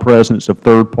by the presence of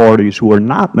third parties who are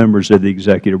not members of the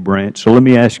executive branch? So let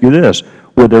me ask you this.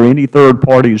 Were there any third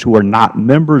parties who are not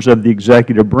members of the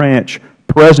executive branch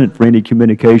present for any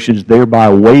communications,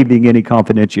 thereby waiving any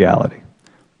confidentiality?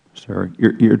 Sir,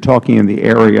 you're talking in the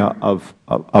area of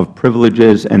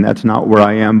privileges, and that's not where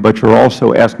I am. But you're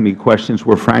also asking me questions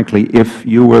where, frankly, if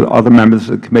you or other members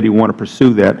of the committee want to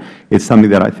pursue that, it's something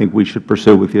that I think we should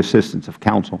pursue with the assistance of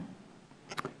counsel.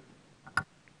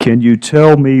 Can you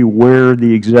tell me where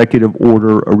the executive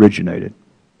order originated?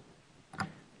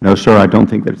 No, sir, I don't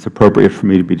think that it's appropriate for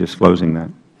me to be disclosing that.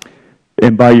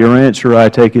 And by your answer, I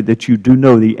take it that you do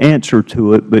know the answer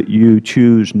to it, but you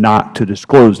choose not to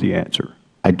disclose the answer.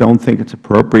 I don't think it's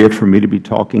appropriate for me to be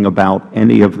talking about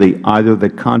any of either the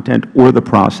content or the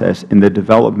process in the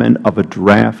development of a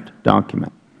draft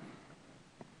document.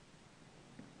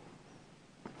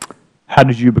 How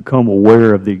did you become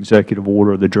aware of the executive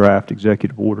order, the draft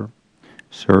executive order?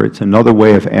 Sir, it's another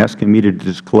way of asking me to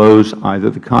disclose either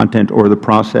the content or the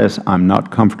process. I'm not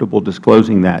comfortable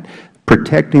disclosing that.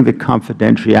 Protecting the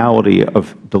confidentiality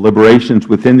of deliberations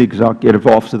within the Executive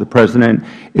Office of the President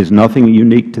is nothing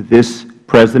unique to this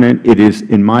President. It is,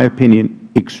 in my opinion,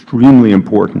 extremely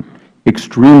important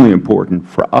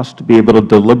for us to be able to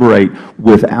deliberate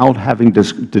without having to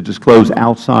disclose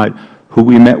outside who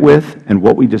we met with and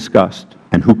what we discussed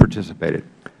and who participated.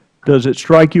 Does it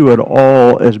strike you at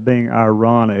all as being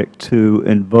ironic to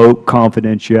invoke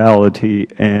confidentiality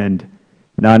and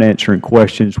not answering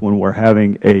questions when we're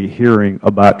having a hearing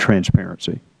about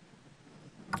transparency?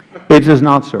 It does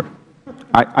not, sir.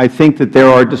 I think that there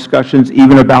are discussions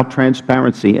even about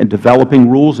transparency and developing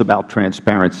rules about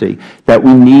transparency that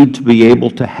we need to be able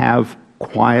to have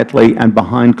quietly and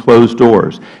behind closed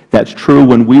doors. That's true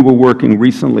when we were working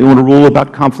recently on a rule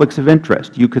about conflicts of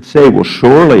interest. You could say, well,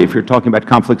 surely if you're talking about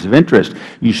conflicts of interest,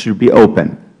 you should be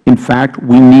open. In fact,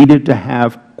 we needed to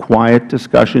have quiet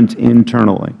discussions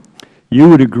internally. You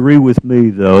would agree with me,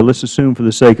 though, let's assume for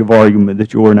the sake of argument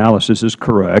that your analysis is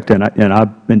correct, and I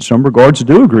in some regards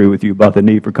do agree with you about the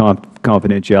need for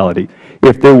confidentiality.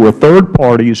 If there were third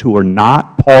parties who are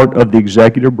not part of the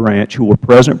executive branch who were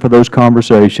present for those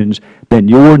conversations, then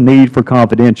your need for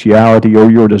confidentiality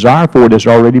or your desire for it has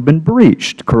already been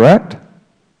breached, correct?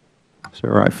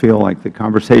 Sir, I feel like the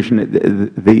conversation,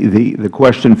 the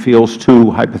question feels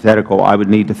too hypothetical. I would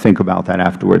need to think about that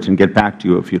afterwards and get back to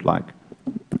you if you'd like.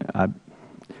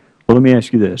 Well, let me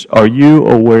ask you this. Are you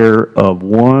aware of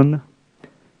one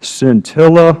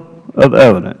scintilla of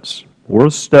evidence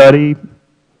worth study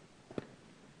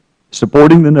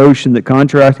supporting the notion that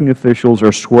contracting officials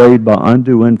are swayed by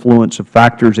undue influence of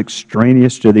factors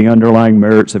extraneous to the underlying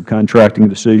merits of contracting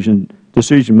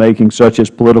decision-making, such as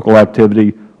political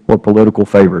activity or political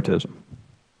favoritism?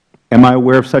 Am I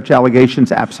aware of such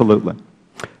allegations? Absolutely.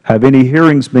 Have any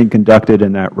hearings been conducted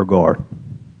in that regard?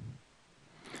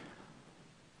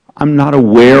 I'm not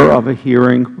aware of a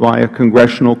hearing by a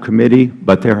congressional committee,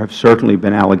 but there have certainly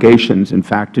been allegations. In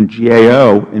fact, in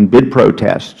GAO, in bid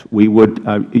protests, you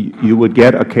would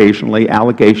get occasionally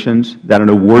allegations that an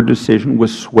award decision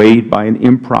was swayed by an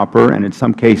improper and, in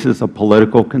some cases, a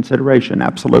political consideration.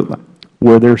 Absolutely.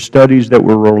 Were there studies that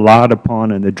were relied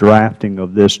upon in the drafting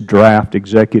of this draft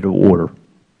executive order?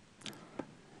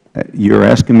 You're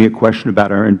asking me a question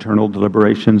about our internal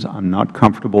deliberations. I'm not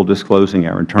comfortable disclosing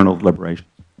our internal deliberations.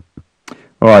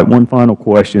 All right, one final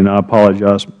question. I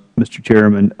apologize, Mr.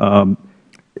 Chairman.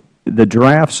 The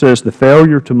draft says the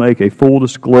failure to make a full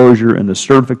disclosure in the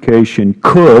certification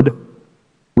could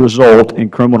result in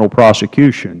criminal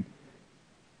prosecution.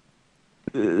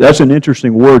 That's an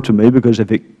interesting word to me, because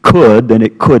if it could, then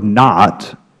it could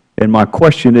not. And my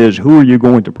question is, who are you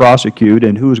going to prosecute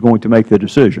and who is going to make the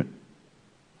decision?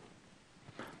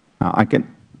 I can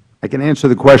answer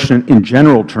the question in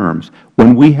general terms.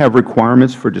 When we have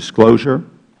requirements for disclosure,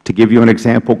 to give you an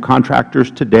example, contractors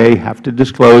today have to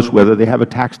disclose whether they have a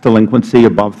tax delinquency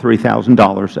above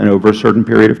 $3,000 and over a certain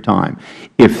period of time.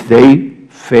 If they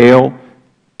fail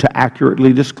to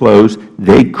accurately disclose,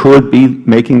 they could be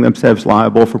making themselves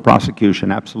liable for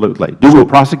prosecution, absolutely. Do we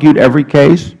prosecute every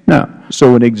case? No.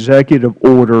 So an executive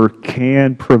order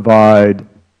can provide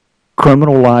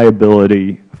criminal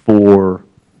liability for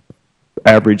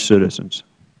average citizens?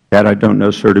 That I don't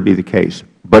know, sir, to be the case.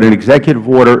 But an executive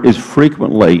order is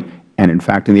frequently, and in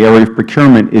fact in the area of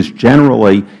procurement, is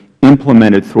generally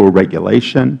implemented through a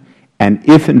regulation. And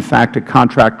if in fact a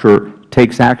contractor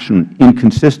takes action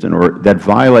inconsistent or that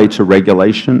violates a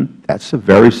regulation, that's a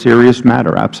very serious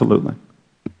matter, absolutely.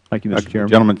 Thank you, Mr. Chairman.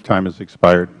 The gentleman's time has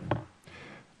expired.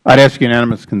 I'd ask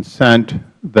unanimous consent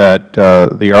that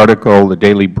the article, the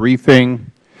daily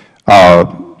briefing,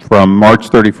 from March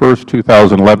 31st,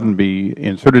 2011 be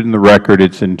inserted in the record.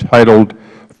 It's entitled,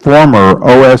 Former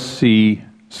OSC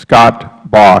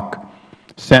Scott Bach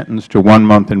Sentenced to 1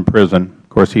 month in Prison. Of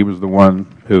course, he was the one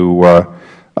who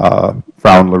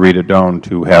found Loretta Doan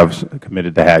to have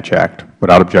committed the Hatch Act.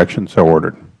 Without objection, so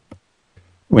ordered.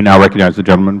 We now recognize the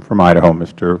gentleman from Idaho,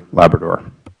 Mr. Labrador.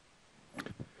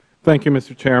 Thank you,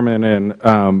 Mr. Chairman.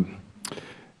 And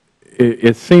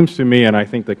it seems to me, and I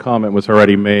think the comment was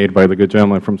already made by the good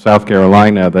gentleman from South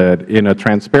Carolina, that in a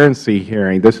transparency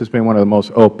hearing, this has been one of the most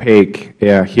opaque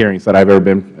hearings that I've ever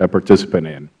been a participant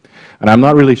in. And I'm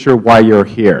not really sure why you're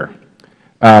here.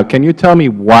 Can you tell me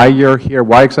why you're here?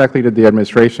 Why exactly did the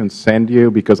administration send you?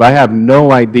 Because I have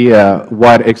no idea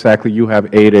what exactly you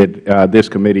have aided this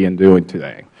committee in doing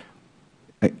today.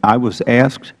 I was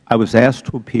asked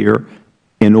to appear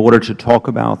in order to talk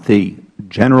about the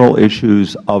general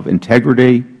issues of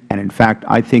integrity, and in fact,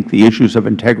 I think the issues of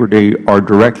integrity are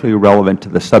directly relevant to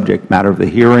the subject matter of the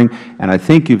hearing. And I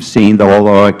think you've seen that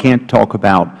although I can't talk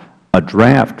about a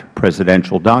draft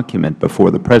presidential document before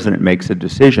the President makes a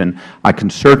decision, I can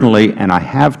certainly, and I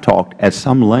have talked at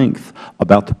some length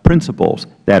about the principles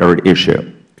that are at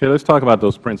issue. Okay, let's talk about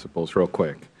those principles real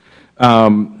quick.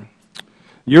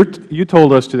 You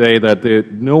told us today that the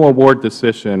no award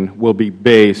decision will be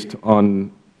based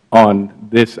on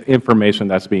this information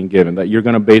that's being given, that you're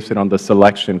going to base it on the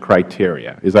selection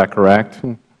criteria. Is that correct?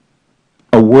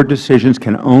 Award decisions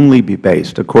can only be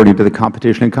based, according to the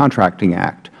Competition and Contracting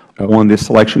Act, on the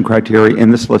selection criteria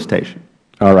in the solicitation.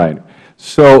 All right.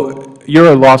 So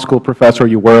you're a law school professor.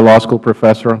 You were a law school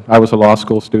professor. I was a law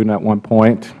school student at one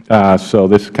point, so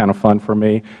this is kind of fun for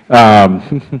me.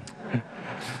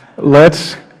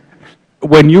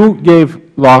 When you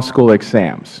gave law school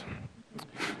exams,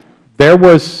 there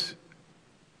was,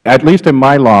 at least in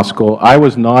my law school, I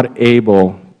was not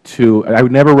able to, I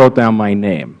never wrote down my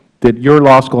name. Did your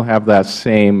law school have that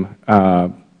same,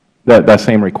 that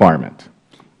same requirement?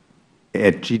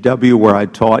 At GW where I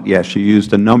taught, yes, you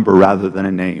used a number rather than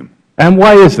a name. And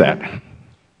why is that?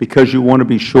 Because you want to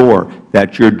be sure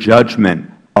that your judgment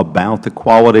about the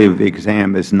quality of the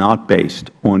exam is not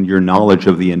based on your knowledge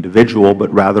of the individual,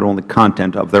 but rather on the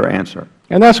content of their answer.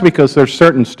 And that's because there's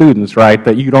certain students, right,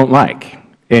 that you don't like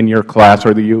in your class,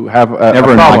 or that you have a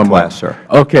Never problem in my class, with. sir.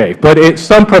 Okay, but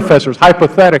some professors,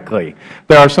 hypothetically,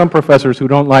 there are some professors who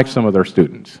don't like some of their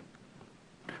students.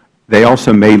 They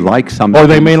also may like somebody. Or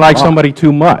they may like somebody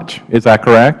too much. Is that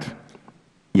correct?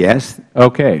 Yes.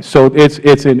 Okay, so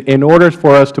it's in order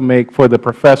for us to make, for the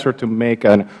professor to make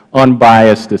an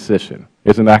unbiased decision.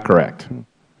 Isn't that correct?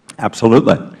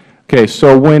 Absolutely. Okay,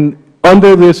 so when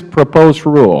under this proposed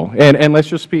rule, and let's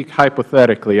just speak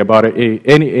hypothetically about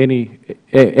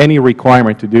any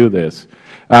requirement to do this,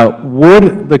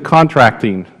 would the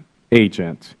contracting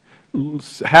agent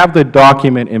have the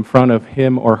document in front of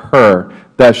him or her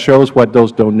that shows what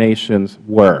those donations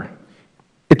were?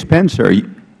 It depends, sir.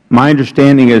 My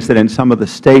understanding is that in some of the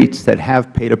states that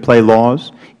have pay-to-play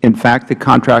laws, in fact, the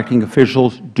contracting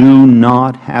officials do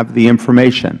not have the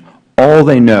information. All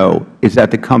they know is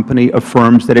that the company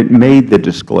affirms that it made the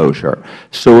disclosure.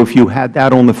 So if you had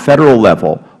that on the Federal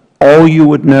level, all you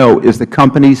would know is the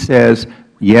company says,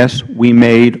 yes, we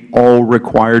made all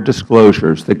required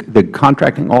disclosures. The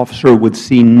contracting officer would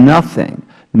see nothing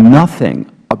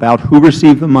about who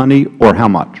received the money or how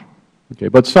much. Okay,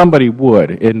 but somebody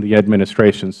would in the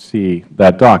administration see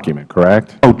that document,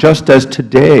 correct? Oh, just as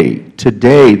today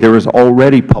there is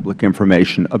already public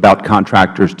information about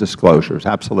contractors' disclosures.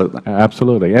 Absolutely.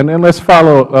 Absolutely. And let's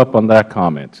follow up on that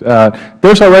comment.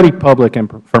 There's already public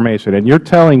information, and you're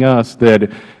telling us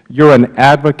that you're an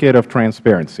advocate of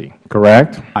transparency,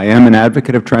 correct? I am an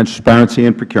advocate of transparency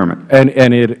in procurement.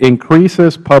 And it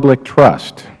increases public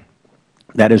trust.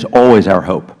 That is always our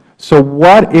hope. So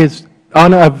what is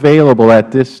unavailable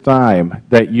at this time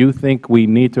that you think we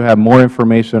need to have more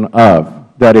information of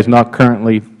that is not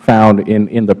currently found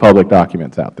in the public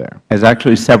documents out there? As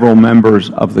actually several members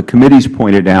of the committees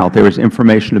pointed out, there is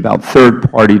information about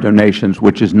third-party donations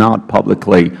which is not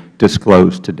publicly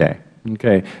disclosed today.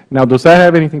 Okay. Now, does that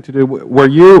have anything to do, were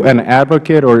you an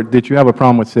advocate or did you have a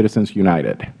problem with Citizens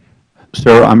United?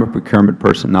 Sir, I'm a procurement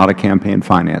person, not a campaign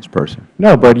finance person.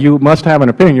 No, but you must have an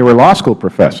opinion. You were a law school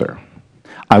professor.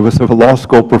 I was a law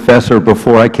school professor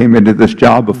before I came into this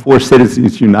job, before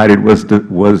Citizens United was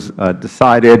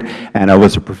decided, and I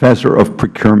was a professor of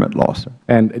procurement law, sir.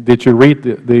 And did you read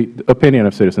the opinion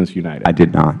of Citizens United? I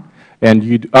did not. And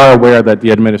you are aware that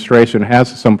the administration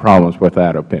has some problems with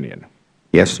that opinion?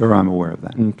 Yes, sir, I'm aware of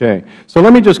that. Okay. So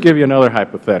let me just give you another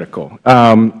hypothetical.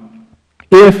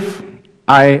 If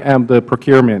I am the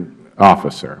procurement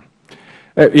officer,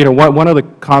 one of the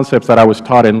concepts that I was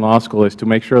taught in law school is to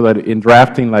make sure that in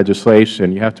drafting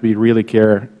legislation, you have to be really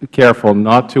careful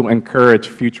not to encourage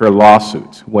future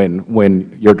lawsuits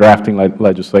when you're drafting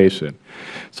legislation.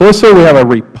 So let's say we have a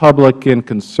Republican,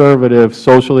 conservative,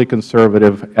 socially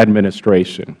conservative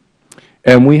administration,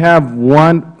 and we have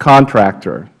one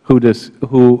contractor who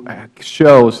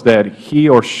shows that he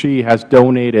or she has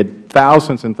donated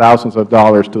thousands and thousands of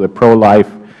dollars to the pro-life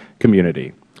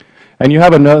community. And you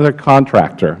have another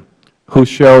contractor who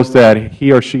shows that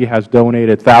he or she has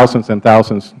donated thousands and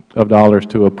thousands of dollars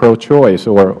to a pro-choice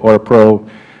or a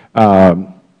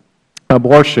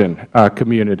pro-abortion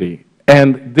community.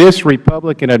 And this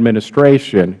Republican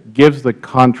administration gives the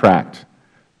contract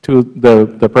to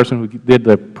the person who did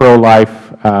the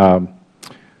pro-life,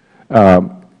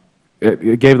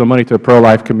 gave the money to the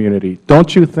pro-life community.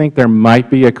 Don't you think there might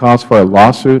be a cause for a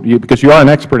lawsuit? Because you are an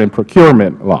expert in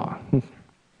procurement law.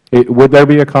 Would there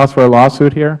be a cause for a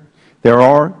lawsuit here? There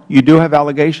are. You do have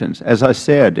allegations. As I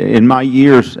said, in my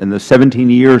years, in the 17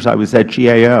 years I was at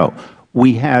GAO,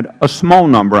 we had a small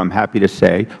number, I'm happy to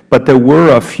say, but there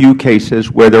were a few cases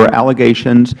where there were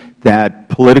allegations that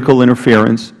political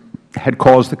interference had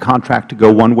caused the contract to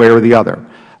go one way or the other.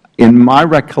 In my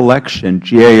recollection,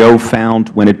 GAO found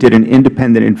when it did an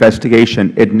independent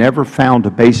investigation, it never found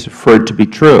a basis for it to be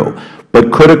true.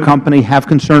 But could a company have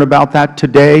concern about that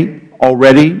today?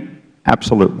 Already?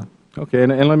 Absolutely. Okay,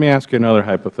 and let me ask you another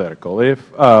hypothetical.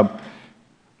 If,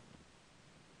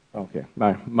 okay,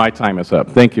 my time is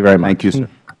up. Thank you very much. Thank you, sir.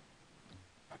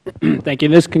 Thank you.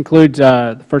 This concludes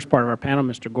the first part of our panel.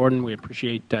 Mr. Gordon, we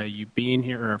appreciate you being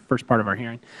here, or first part of our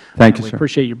hearing. Thank you, we sir. We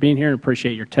appreciate you being here and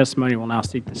appreciate your testimony. We'll now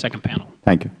seek the second panel.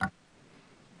 Thank you.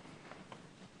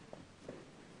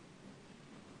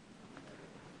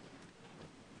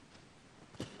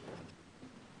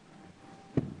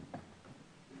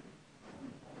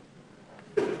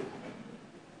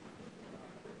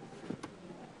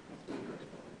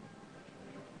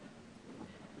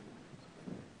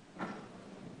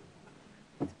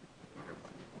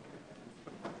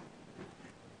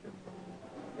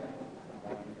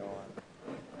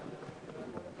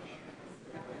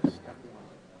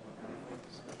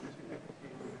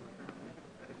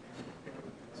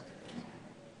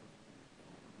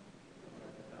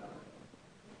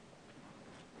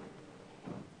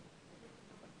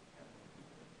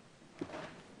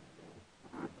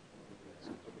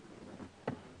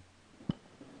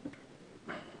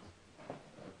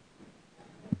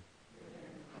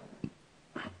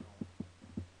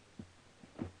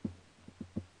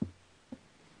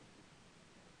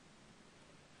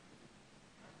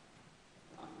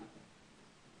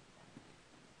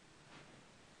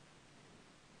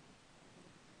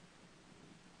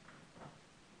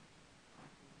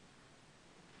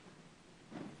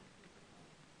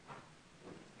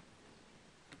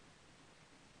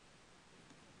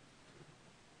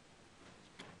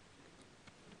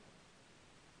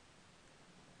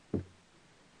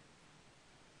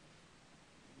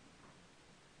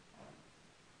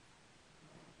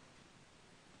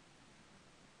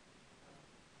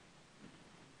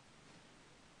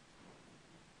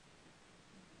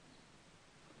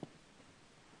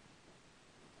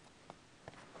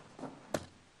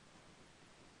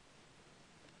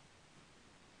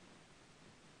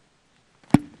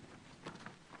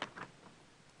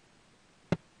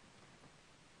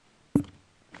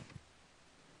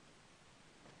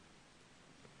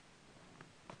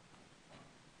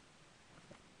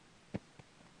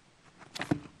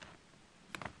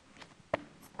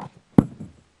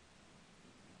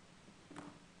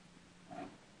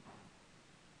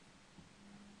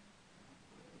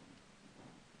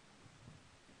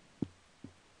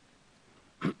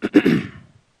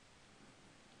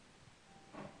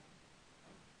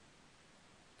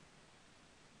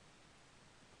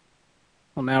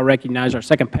 We'll now recognize our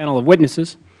second panel of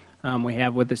witnesses. We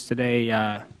have with us today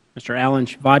Mr. Alan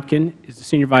Chvotkin, is the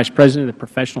Senior Vice President of the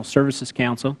Professional Services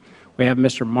Council. We have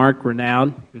Mr. Mark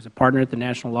Renaud, who is a partner at the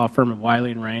national law firm of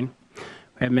Wiley and Rein.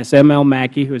 We have Ms. M.L.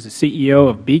 Mackey, who is the CEO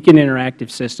of Beacon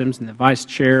Interactive Systems and the Vice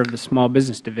Chair of the Small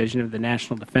Business Division of the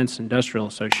National Defense Industrial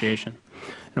Association.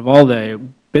 And of all the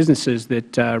businesses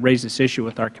that raised this issue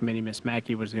with our committee, Ms.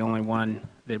 Mackey was the only one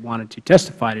that wanted to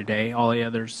testify today. All the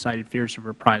others cited fears of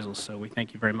reprisals, so we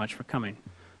thank you very much for coming,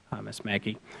 Ms.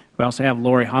 Mackey. We also have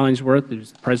Lawrie Hollingsworth, who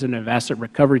is the President of Asset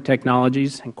Recovery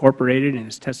Technologies Incorporated and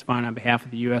is testifying on behalf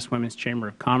of the U.S. Women's Chamber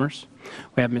of Commerce.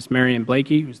 We have Ms. Marion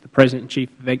Blakey, who is the President and Chief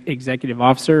Executive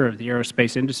Officer of the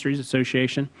Aerospace Industries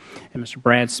Association, and Mr.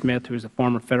 Brad Smith, who is a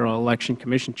former Federal Election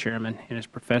Commission Chairman and is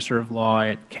Professor of Law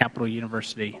at Capital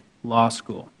University Law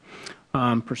School.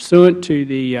 Pursuant to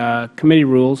the committee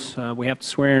rules, we have to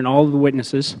swear in all of the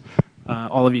witnesses,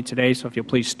 all of you today, so if you'll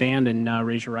please stand and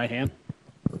raise your right hand.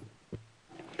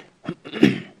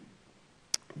 Do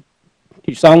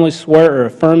you solemnly swear or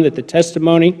affirm that the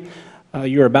testimony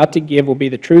you are about to give will be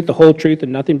the truth, the whole truth,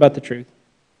 and nothing but the truth?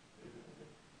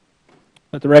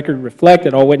 Let the record reflect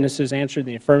that all witnesses answered in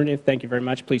the affirmative. Thank you very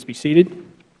much. Please be seated.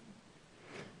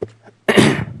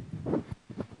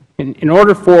 In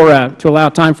order to allow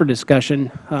time for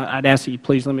discussion, I'd ask that you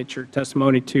please limit your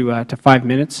testimony to 5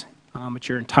 minutes. But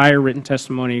your entire written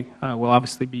testimony will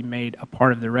obviously be made a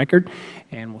part of the record.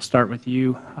 And we'll start with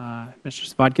you,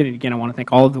 Mr. Chvotkin. And again, I want to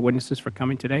thank all of the witnesses for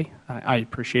coming today. I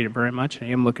appreciate it very much. I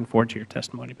am looking forward to your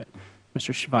testimony. But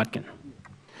Mr. Chvotkin.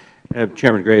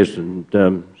 Chairman Graves and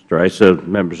Mr. Issa,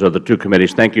 members of the two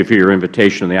committees, thank you for your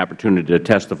invitation and the opportunity to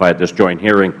testify at this joint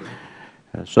hearing.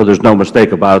 So there's no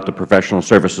mistake about it, the Professional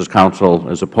Services Council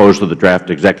is opposed to the draft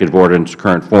executive order in its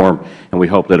current form, and we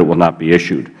hope that it will not be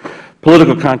issued.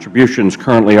 Political contributions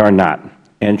currently are not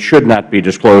and should not be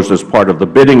disclosed as part of the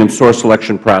bidding and source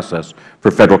selection process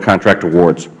for Federal contract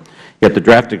awards. Yet the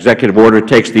draft executive order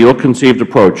takes the ill-conceived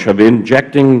approach of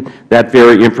injecting that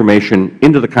very information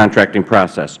into the contracting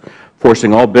process,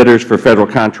 forcing all bidders for Federal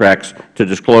contracts to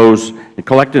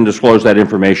collect and disclose that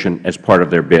information as part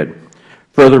of their bid.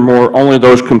 Furthermore, only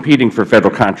those competing for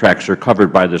Federal contracts are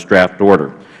covered by this draft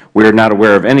order. We are not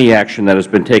aware of any action that has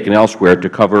been taken elsewhere to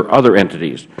cover other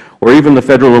entities or even the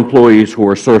Federal employees who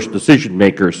are source decision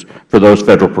makers for those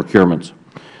Federal procurements.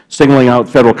 Singling out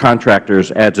Federal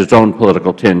contractors adds its own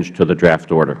political tinge to the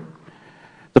draft order.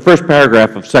 The first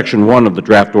paragraph of Section 1 of the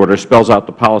draft order spells out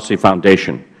the policy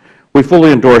foundation. We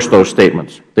fully endorse those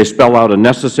statements. They spell out a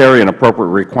necessary and appropriate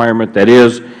requirement that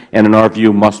is, and in our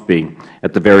view must be,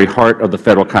 at the very heart of the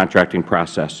Federal contracting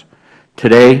process.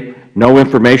 Today, no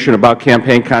information about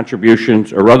campaign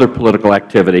contributions or other political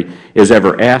activity is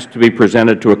ever asked to be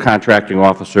presented to a contracting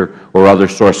officer or other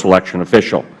source selection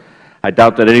official. I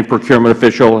doubt that any procurement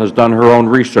official has done her own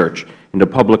research into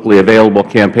publicly available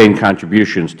campaign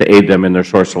contributions to aid them in their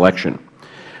source selection.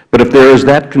 But if there is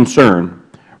that concern,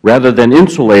 rather than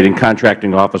insulating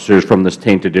contracting officers from this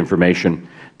tainted information,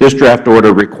 this draft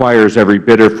order requires every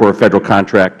bidder for a Federal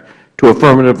contract to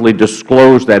affirmatively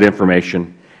disclose that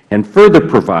information and further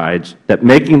provides that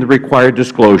making the required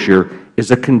disclosure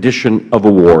is a condition of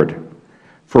award.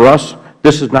 For us,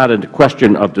 this is not a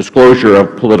question of disclosure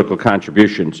of political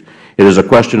contributions. It is a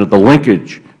question of the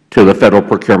linkage to the Federal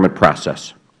procurement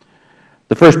process.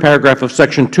 The first paragraph of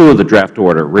Section 2 of the draft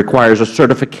order requires a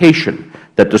certification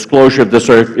that disclosure of this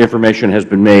information has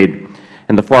been made,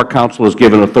 and the FAR Council is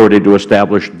given authority to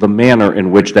establish the manner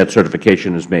in which that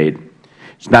certification is made.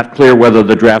 It is not clear whether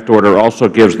the draft order also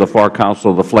gives the FAR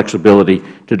Council the flexibility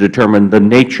to determine the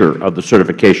nature of the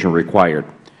certification required.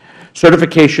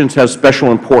 Certifications have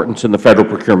special importance in the Federal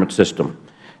procurement system.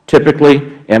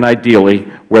 Typically and ideally,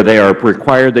 where they are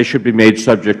required, they should be made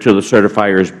subject to the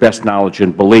certifier's best knowledge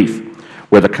and belief,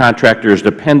 where the contractor is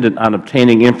dependent on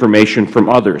obtaining information from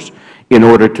others in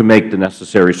order to make the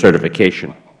necessary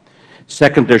certification.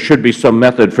 Second, there should be some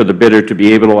method for the bidder to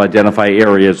be able to identify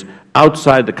areas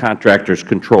outside the contractor's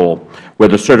control where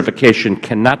the certification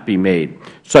cannot be made,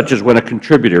 such as when a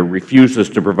contributor refuses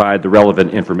to provide the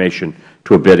relevant information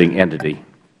to a bidding entity.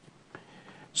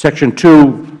 Section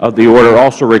 2 of the order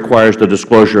also requires the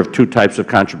disclosure of two types of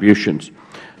contributions.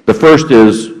 The first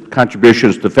is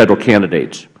contributions to Federal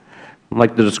candidates.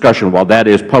 Like the discussion, while that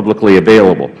is publicly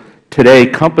available, today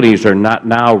companies are not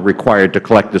now required to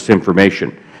collect this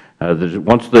information.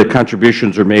 Once the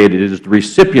contributions are made, it is the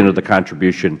recipient of the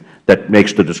contribution that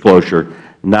makes the disclosure,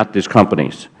 not these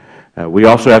companies. We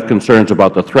also have concerns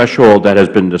about the threshold that has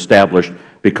been established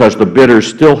because the bidder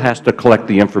still has to collect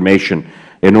the information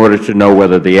in order to know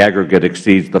whether the aggregate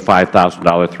exceeds the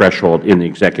 $5,000 threshold in the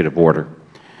executive order.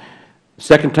 The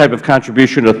second type of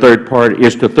contribution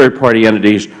is to third-party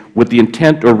entities with the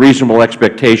intent or reasonable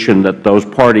expectation that those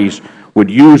parties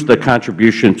would use the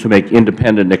contribution to make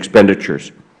independent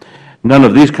expenditures. None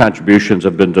of these contributions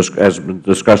have been, as been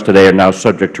discussed today, are now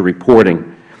subject to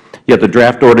reporting. Yet the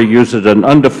draft order uses an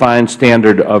undefined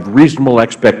standard of reasonable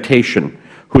expectation,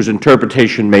 whose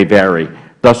interpretation may vary,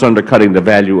 thus undercutting the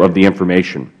value of the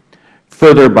information.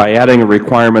 Further, by adding a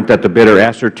requirement that the bidder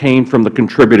ascertain from the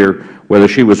contributor whether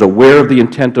she was aware of the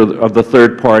intent of the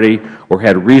third party or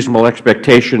had reasonable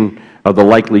expectation of the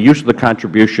likely use of the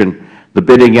contribution, the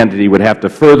bidding entity would have to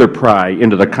further pry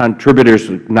into the contributor's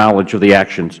knowledge of the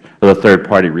actions of the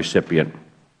third-party recipient.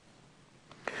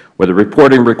 Where the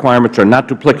reporting requirements are not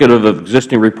duplicative of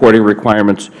existing reporting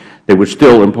requirements, they would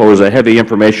still impose a heavy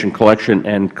information collection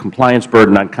and compliance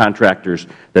burden on contractors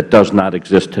that does not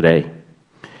exist today.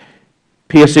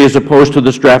 PSC is opposed to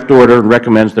this draft order and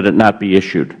recommends that it not be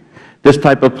issued. This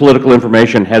type of political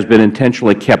information has been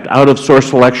intentionally kept out of source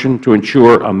selection to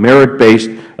ensure a merit-based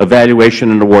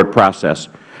evaluation and award process,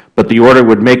 but the order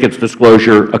would make its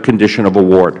disclosure a condition of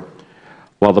award.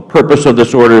 While the purpose of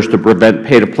this order is to prevent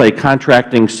pay-to-play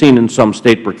contracting seen in some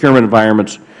State procurement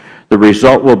environments, the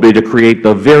result will be to create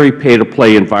the very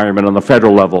pay-to-play environment on the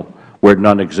Federal level where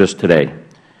none exists today.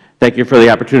 Thank you for the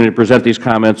opportunity to present these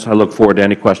comments. I look forward to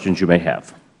any questions you may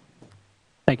have.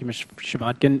 Thank you, Mr.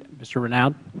 Chvotkin. Mr.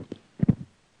 Renaud.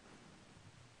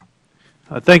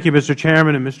 Thank you, Mr.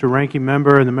 Chairman and Mr. Ranking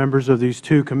Member and the members of these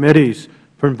two committees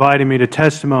for inviting me to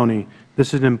testimony.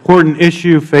 This is an important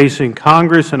issue facing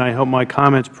Congress, and I hope my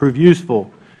comments prove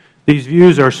useful. These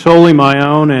views are solely my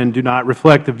own and do not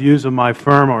reflect the views of my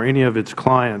firm or any of its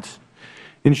clients.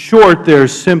 In short, there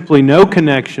is simply no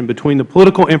connection between the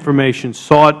political information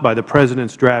sought by the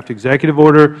President's draft executive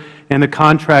order and the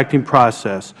contracting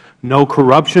process, no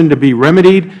corruption to be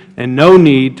remedied, and no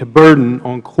need to burden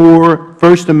on core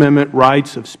First Amendment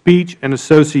rights of speech and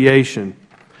association.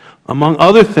 Among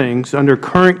other things, under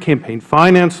current campaign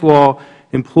finance law,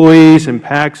 employees and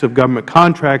PACs of government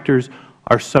contractors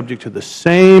are subject to the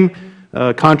same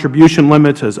contribution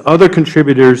limits as other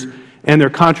contributors, and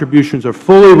their contributions are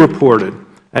fully reported.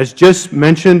 As just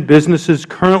mentioned, businesses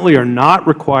currently are not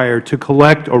required to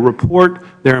collect or report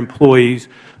their employees'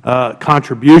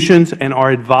 contributions and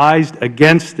are advised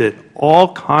against it. All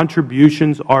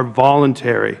contributions are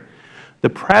voluntary. The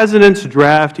President's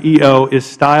draft EO is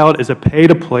styled as a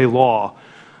pay-to-play law,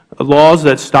 laws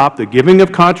that stop the giving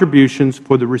of contributions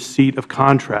for the receipt of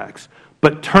contracts.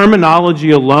 But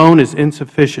terminology alone is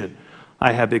insufficient.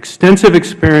 I have extensive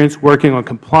experience working on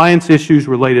compliance issues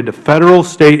related to Federal,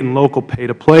 State, and local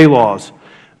pay-to-play laws.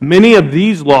 Many of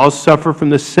these laws suffer from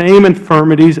the same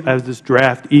infirmities as this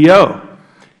draft EO.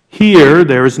 Here,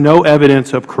 there is no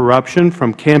evidence of corruption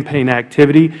from campaign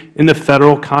activity in the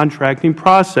Federal contracting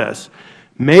process.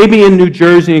 Maybe in New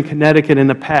Jersey and Connecticut in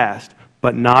the past,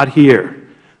 but not here.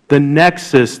 The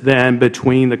nexus, then,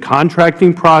 between the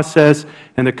contracting process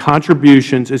and the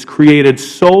contributions is created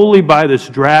solely by this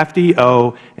draft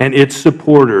EO and its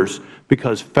supporters,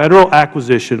 because Federal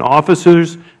acquisition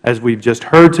officers, as we have just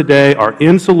heard today, are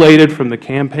insulated from the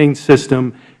campaign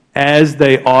system as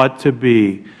they ought to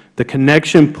be. The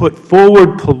connection put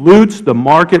forward pollutes the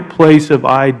marketplace of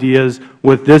ideas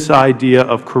with this idea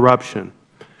of corruption.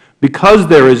 Because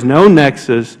there is no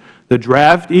nexus, the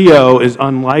draft EO is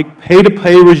unlike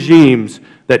pay-to-play regimes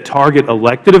that target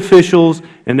elected officials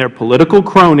and their political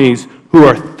cronies who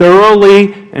are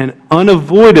thoroughly and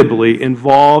unavoidably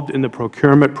involved in the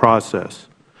procurement process.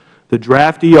 The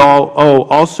draft EO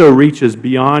also reaches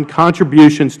beyond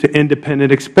contributions to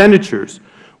independent expenditures,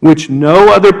 which no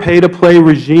other pay-to-play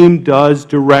regime does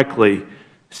directly,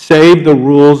 save the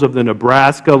rules of the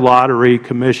Nebraska Lottery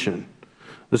Commission.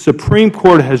 The Supreme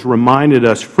Court has reminded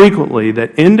us frequently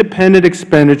that independent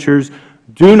expenditures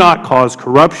do not cause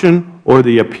corruption or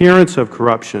the appearance of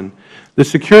corruption. The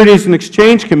Securities and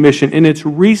Exchange Commission, in its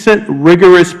recent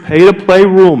rigorous pay-to-play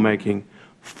rulemaking,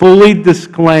 fully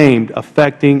disclaimed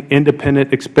affecting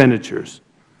independent expenditures.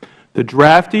 The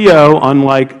draft EO,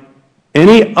 unlike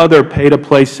any other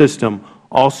pay-to-play system,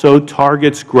 also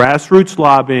targets grassroots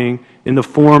lobbying in the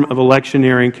form of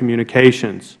electioneering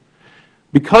communications.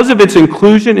 Because of its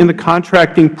inclusion in the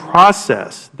contracting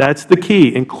process, that's the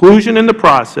key, inclusion in the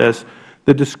process,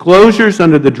 the disclosures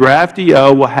under the draft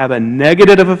EO will have a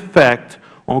negative effect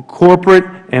on corporate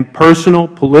and personal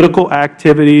political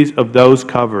activities of those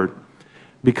covered.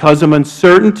 Because of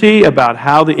uncertainty about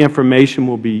how the information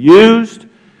will be used,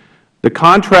 the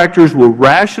contractors will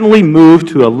rationally move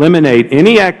to eliminate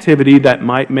any activity that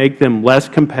might make them less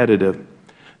competitive.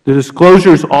 The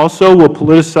disclosures also will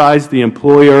politicize the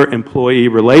employer-employee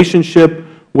relationship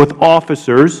with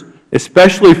officers,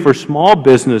 especially for small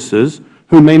businesses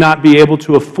who may not be able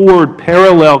to afford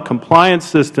parallel compliance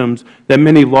systems that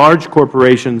many large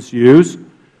corporations use,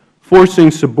 forcing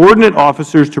subordinate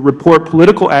officers to report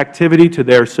political activity to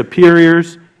their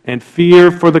superiors, and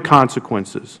fear for the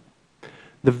consequences.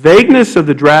 The vagueness of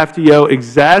the draft EO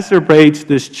exacerbates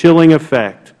this chilling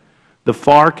effect. The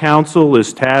FAR Council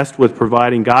is tasked with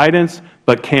providing guidance,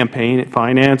 but campaign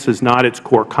finance is not its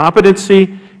core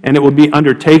competency, and it will be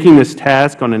undertaking this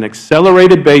task on an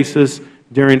accelerated basis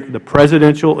during the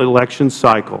presidential election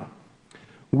cycle.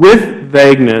 With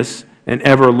vagueness, an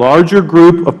ever larger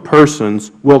group of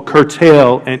persons will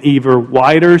curtail an even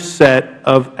wider set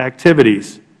of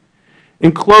activities.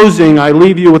 In closing, I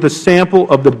leave you with a sample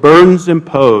of the burdens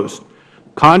imposed.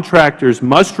 Contractors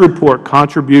must report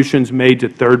contributions made to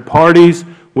third parties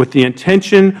with the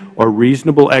intention or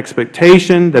reasonable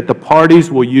expectation that the parties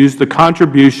will use the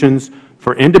contributions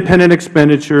for independent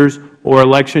expenditures or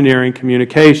electioneering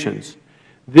communications.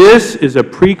 This is a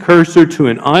precursor to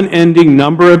an unending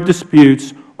number of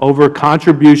disputes over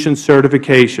contribution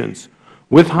certifications.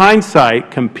 With hindsight,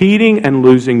 competing and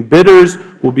losing bidders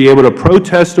will be able to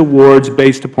protest awards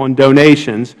based upon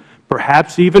donations,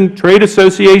 perhaps even trade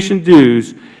association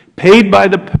dues, paid by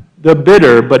the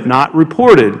bidder but not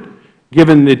reported,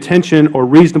 given the attention or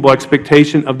reasonable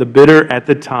expectation of the bidder at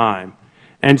the time.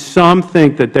 And some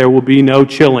think that there will be no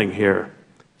chilling here.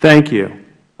 Thank you.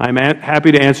 I am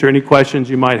happy to answer any questions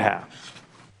you might have.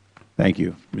 Thank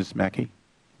you. Ms. Mackey.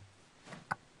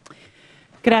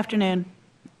 Good afternoon.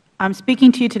 I'm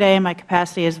speaking to you today in my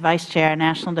capacity as Vice Chair,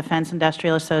 National Defense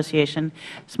Industrial Association,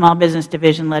 Small Business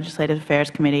Division Legislative Affairs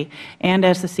Committee, and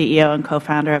as the CEO and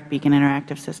co-founder of Beacon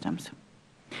Interactive Systems.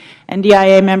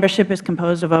 NDIA membership is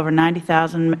composed of over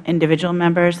 90,000 individual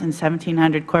members and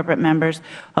 1,700 corporate members,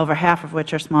 over half of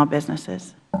which are small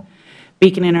businesses.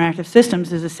 Beacon Interactive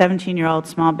Systems is a 17-year-old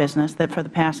small business that for the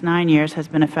past 9 years has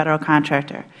been a Federal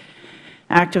contractor,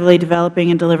 actively developing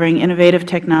and delivering innovative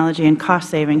technology and cost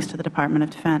savings to the Department of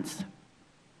Defense.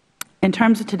 In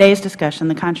terms of today's discussion,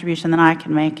 the contribution that I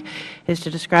can make is to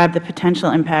describe the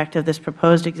potential impact of this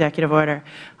proposed executive order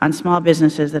on small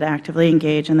businesses that actively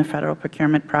engage in the Federal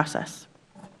procurement process.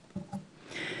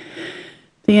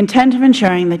 The intent of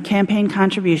ensuring that campaign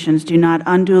contributions do not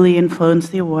unduly influence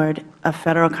the award of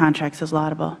Federal contracts is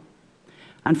laudable.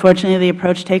 Unfortunately, the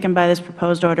approach taken by this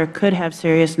proposed order could have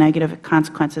serious negative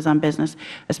consequences on business,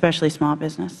 especially small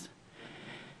business.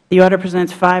 The order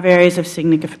presents 5 areas of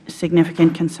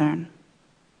significant concern.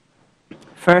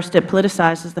 First, it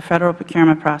politicizes the Federal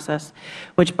procurement process,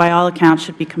 which by all accounts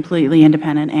should be completely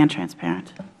independent and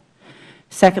transparent.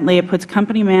 Secondly, it puts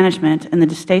company management in the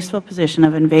distasteful position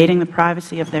of invading the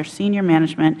privacy of their senior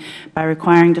management by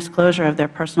requiring disclosure of their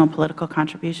personal political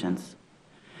contributions.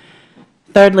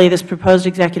 Thirdly, this proposed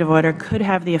executive order could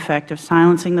have the effect of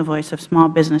silencing the voice of small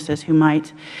businesses who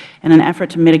might, in an effort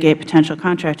to mitigate potential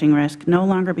contracting risk, no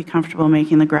longer be comfortable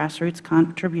making the grassroots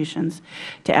contributions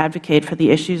to advocate for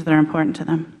the issues that are important to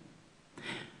them.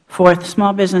 Fourth,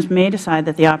 small business may decide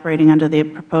that the operating under the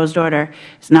proposed order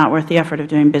is not worth the effort of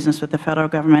doing business with the Federal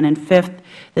Government. And fifth,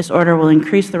 this order will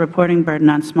increase the reporting burden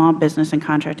on small business and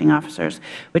contracting officers,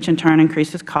 which in turn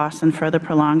increases costs and further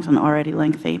prolongs an already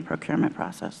lengthy procurement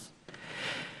process.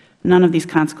 None of these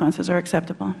consequences are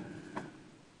acceptable.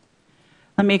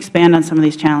 Let me expand on some of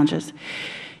these challenges.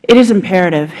 It is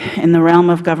imperative in the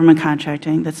realm of government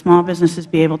contracting that small businesses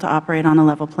be able to operate on a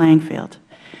level playing field.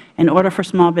 In order for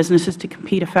small businesses to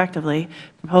compete effectively,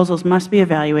 proposals must be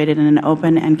evaluated in an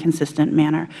open and consistent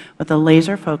manner with a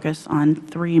laser focus on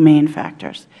 3 main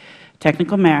factors: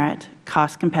 technical merit,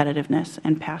 cost competitiveness,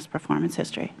 and past performance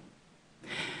history.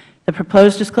 The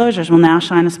proposed disclosures will now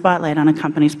shine a spotlight on a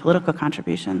company's political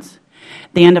contributions.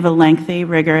 At the end of a lengthy,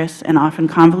 rigorous, and often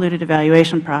convoluted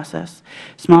evaluation process,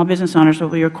 small business owners will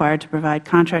be required to provide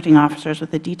contracting officers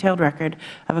with a detailed record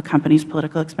of a company's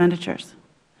political expenditures.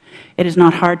 It is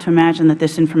not hard to imagine that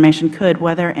this information could,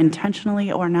 whether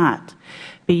intentionally or not,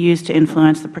 be used to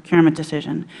influence the procurement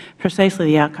decision, precisely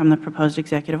the outcome the proposed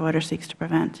executive order seeks to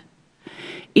prevent.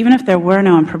 Even if there were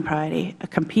no impropriety, a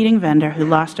competing vendor who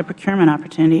lost a procurement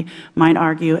opportunity might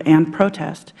argue and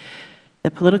protest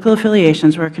that political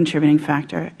affiliations were a contributing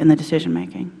factor in the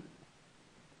decision-making.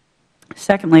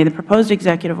 Secondly, the proposed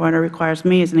executive order requires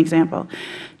me, as an example,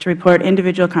 to report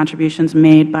individual contributions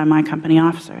made by my company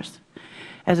officers.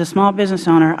 As a small business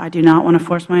owner, I do not want to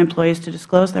force my employees to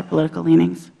disclose their political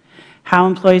leanings. How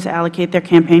employees allocate their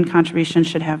campaign contributions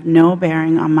should have no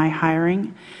bearing on my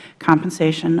hiring,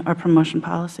 compensation, or promotion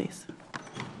policies.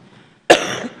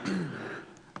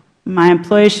 My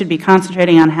employees should be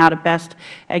concentrating on how to best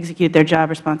execute their job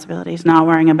responsibilities, not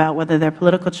worrying about whether their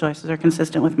political choices are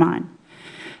consistent with mine.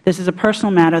 This is a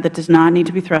personal matter that does not need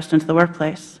to be thrust into the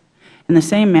workplace. In the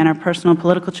same manner, personal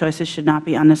political choices should not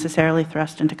be unnecessarily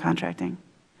thrust into contracting.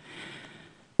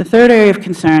 The third area of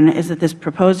concern is that this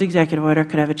proposed executive order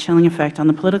could have a chilling effect on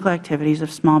the political activities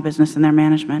of small business and their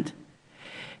management.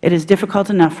 It is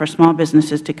difficult enough for small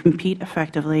businesses to compete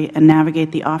effectively and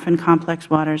navigate the often complex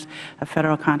waters of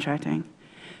Federal contracting.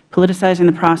 Politicizing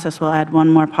the process will add one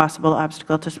more possible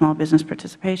obstacle to small business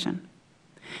participation.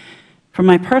 From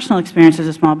my personal experience as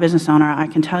a small business owner, I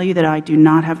can tell you that I do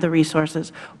not have the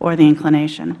resources or the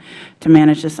inclination to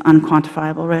manage this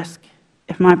unquantifiable risk.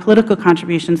 If my political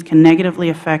contributions can negatively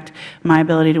affect my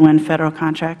ability to win Federal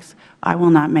contracts, I will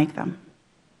not make them.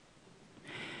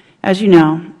 As you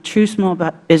know, true small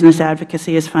business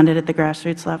advocacy is funded at the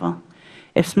grassroots level.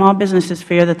 If small businesses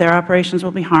fear that their operations will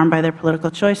be harmed by their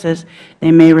political choices, they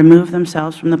may remove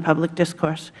themselves from the public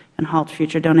discourse and halt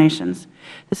future donations.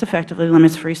 This effectively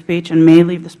limits free speech and may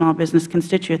leave the small business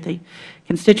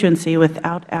constituency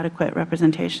without adequate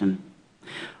representation.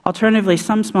 Alternatively,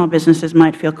 some small businesses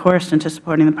might feel coerced into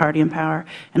supporting the party in power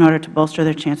in order to bolster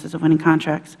their chances of winning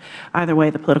contracts. Either way,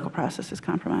 the political process is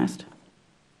compromised.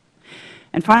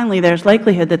 And finally, there is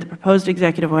likelihood that the proposed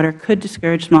executive order could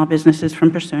discourage small businesses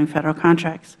from pursuing Federal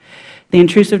contracts. The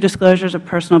intrusive disclosures of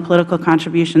personal political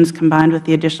contributions combined with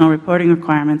the additional reporting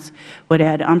requirements would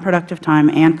add unproductive time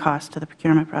and cost to the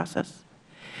procurement process.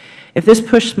 If this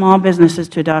pushed small businesses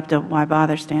to adopt a why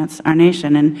bother stance, our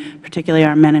nation, and particularly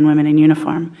our men and women in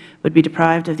uniform, would be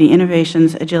deprived of the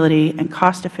innovations, agility, and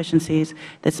cost efficiencies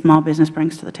that small business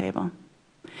brings to the table.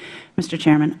 Mr.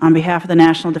 Chairman, on behalf of the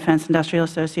National Defense Industrial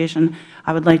Association,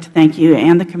 I would like to thank you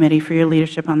and the committee for your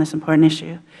leadership on this important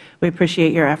issue. We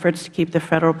appreciate your efforts to keep the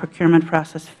Federal procurement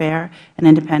process fair and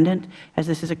independent, as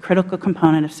this is a critical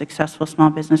component of successful small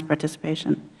business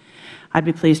participation. I'd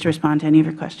be pleased to respond to any of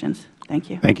your questions. Thank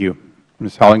you. Thank you.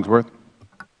 Ms. Hollingsworth.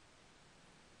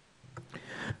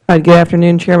 Good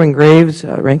afternoon, Chairman Graves,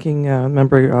 Ranking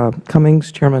Member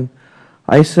Cummings, Chairman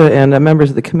Issa, and members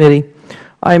of the committee.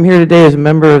 I am here today as a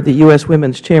member of the U.S.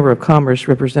 Women's Chamber of Commerce,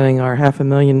 representing our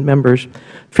 500,000 members,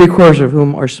 three-quarters of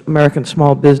whom are American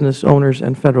small business owners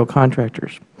and Federal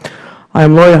contractors. I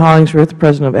am Lawrie Hollingsworth,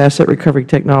 President of Asset Recovery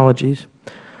Technologies.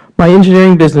 My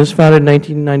engineering business, founded in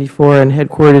 1994 and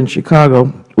headquartered in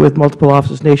Chicago with multiple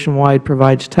offices nationwide,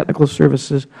 provides technical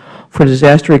services for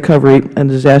disaster recovery and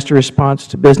disaster response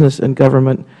to business and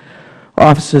government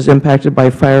offices impacted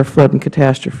by fire, flood, and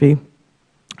catastrophe,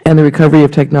 and the recovery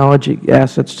of technology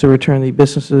assets to return the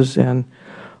businesses and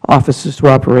offices to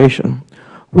operation.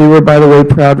 We were, by the way,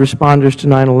 proud responders to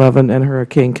 9/11 and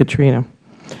Hurricane Katrina.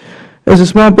 As a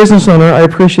small business owner, I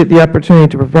appreciate the opportunity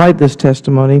to provide this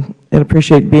testimony and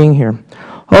appreciate being here.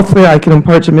 Hopefully, I can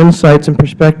impart some insights and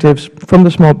perspectives from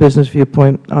the small business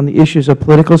viewpoint on the issues of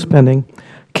political spending,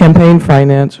 campaign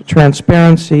finance,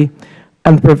 transparency,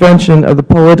 and the prevention of the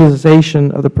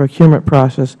politicization of the procurement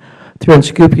process through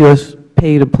unscrupulous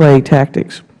pay-to-play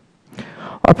tactics.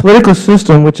 Our political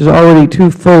system, which is already too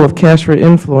full of cash for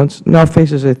influence, now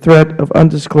faces a threat of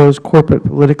undisclosed corporate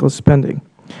political spending.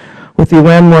 With the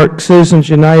landmark Citizens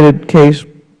United case,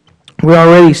 we are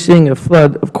already seeing a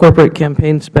flood of corporate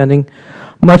campaign spending,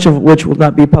 much of which will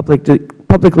not be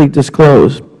publicly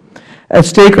disclosed. At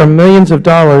stake are millions of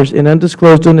dollars in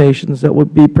undisclosed donations that will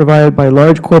be provided by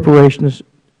large corporations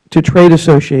to trade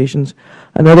associations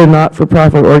and other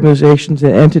not-for-profit organizations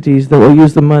and entities that will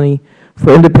use the money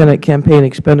for independent campaign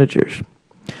expenditures.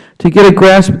 To get a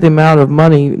grasp of the amount of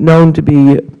money known to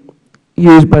be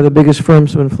used by the biggest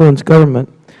firms to influence government,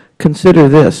 consider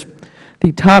this.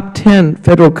 The top 10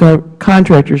 Federal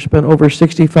contractors spent over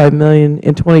 $65 million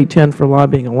in 2010 for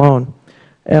lobbying alone,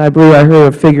 and I believe I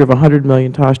heard a figure of $100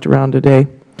 million tossed around today.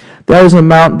 That is an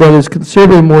amount that is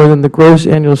considerably more than the gross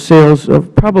annual sales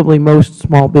of probably most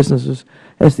small businesses,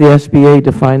 as the SBA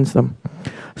defines them.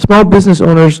 Small business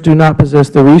owners do not possess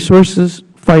the resources,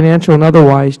 financial and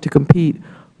otherwise, to compete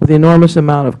with the enormous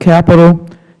amount of capital,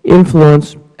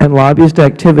 influence, and lobbyist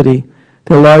activity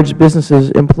that large businesses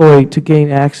employ to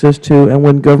gain access to and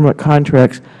win government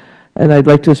contracts, and I'd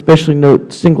like to especially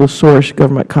note single-source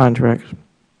government contracts.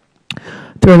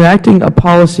 Through enacting a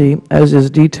policy, as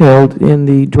is detailed in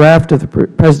the draft of the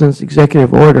President's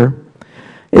executive order,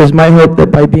 it is my hope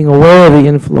that by being aware of the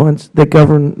influence that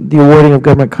govern the awarding of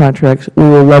government contracts, we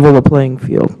will level the playing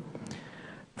field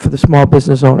for the small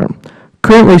business owner.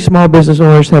 Currently, small business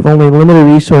owners have only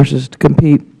limited resources to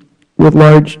compete with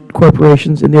large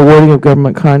corporations in the awarding of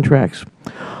government contracts.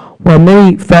 While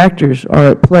many factors are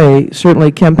at play,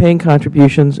 certainly campaign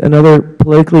contributions and other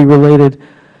politically related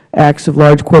acts of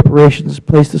large corporations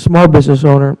place the small business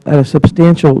owner at a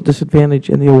substantial disadvantage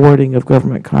in the awarding of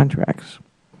government contracts.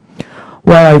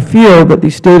 While I feel that the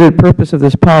stated purpose of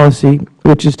this policy,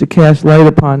 which is to cast light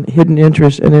upon hidden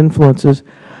interests and influences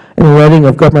in the letting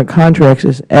of government contracts,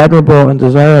 is admirable and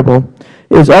desirable,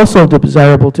 it is also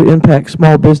desirable to impact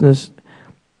small business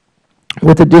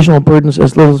with additional burdens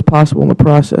as little as possible in the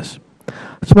process.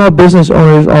 Small business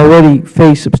owners already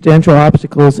face substantial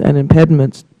obstacles and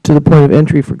impediments to the point of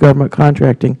entry for government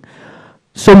contracting,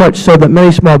 so much so that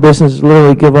many small businesses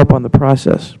literally give up on the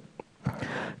process.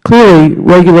 Clearly,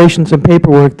 regulations and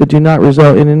paperwork that do not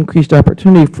result in increased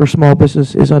opportunity for small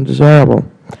business is undesirable.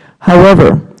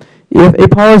 However, if a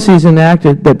policy is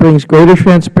enacted that brings greater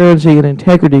transparency and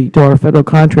integrity to our federal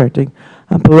contracting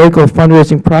and political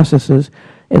fundraising processes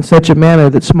in such a manner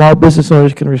that small business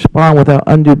owners can respond without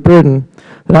undue burden,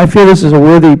 then I feel this is a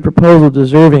worthy proposal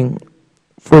deserving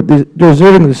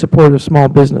the support of small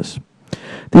business.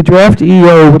 The draft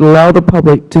EO would allow the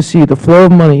public to see the flow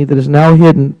of money that is now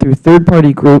hidden through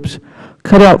third-party groups,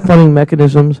 cut-out funding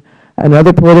mechanisms, and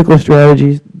other political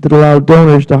strategies that allow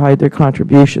donors to hide their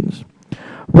contributions.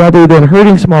 Rather than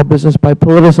hurting small business by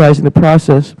politicizing the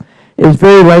process, it is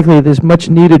very likely this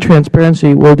much-needed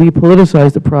transparency will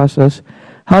depoliticize the process,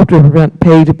 help to prevent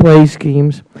pay-to-play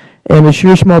schemes, and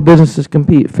assure small businesses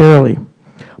compete fairly.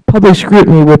 Public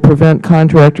scrutiny will prevent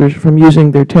contractors from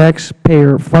using their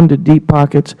taxpayer-funded deep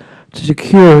pockets to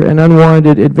secure an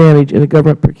unwarranted advantage in the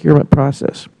government procurement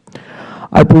process.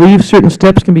 I believe certain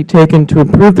steps can be taken to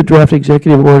improve the draft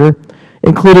executive order,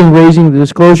 including raising the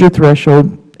disclosure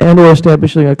threshold and or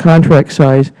establishing a contract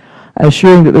size,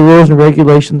 assuring that the rules and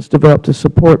regulations developed to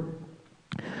support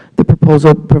the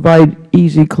proposal provide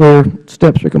easy, clear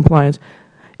steps for compliance.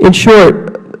 In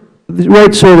short, the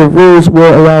right sort of rules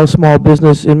will allow small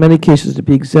business, in many cases, to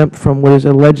be exempt from what is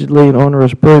allegedly an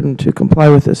onerous burden to comply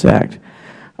with this Act.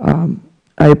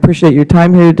 I appreciate your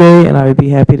time here today, and I would be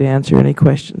happy to answer any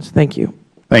questions. Thank you.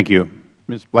 Thank you.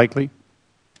 Ms. Blakely.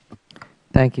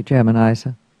 Thank you, Chairman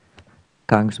Issa,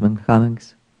 Congressman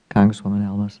Cummings, Congresswoman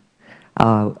Elmas.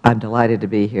 I'm delighted to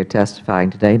be here testifying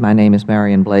today. My name is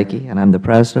Marion Blakey, and I'm the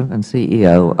President and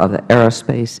CEO of the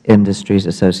Aerospace Industries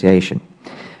Association.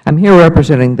 I'm here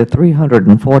representing the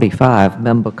 345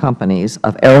 member companies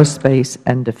of aerospace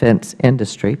and defense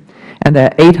industry and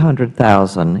their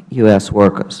 800,000 U.S.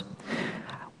 workers.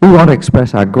 We want to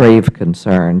express our grave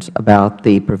concerns about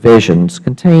the provisions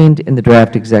contained in the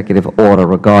draft executive order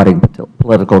regarding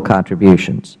political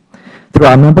contributions. Through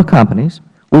our member companies,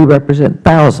 we represent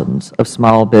thousands of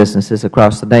small businesses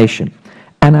across the nation,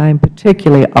 and I am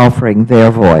particularly offering their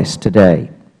voice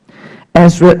today.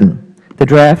 As written, the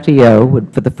draft EO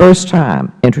would, for the first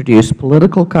time, introduce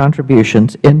political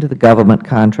contributions into the government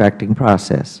contracting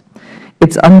process.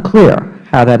 It's unclear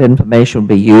how that information will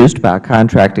be used by a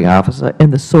contracting officer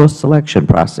in the source selection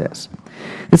process.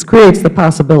 This creates the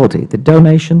possibility that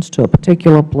donations to a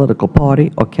particular political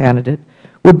party or candidate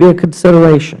would be a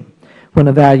consideration when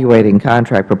evaluating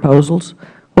contract proposals,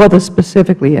 whether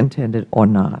specifically intended or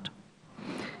not.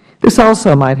 This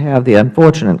also might have the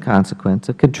unfortunate consequence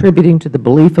of contributing to the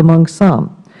belief among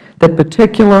some that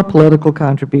particular political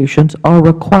contributions are a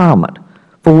requirement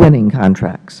for winning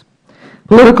contracts.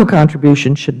 Political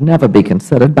contributions should never be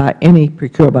considered by any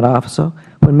procurement officer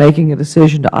when making a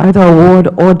decision to either award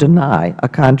or deny a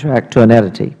contract to an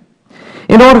entity.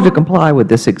 In order to comply with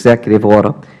this executive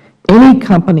order, any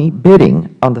company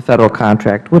bidding on the Federal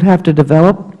contract would have to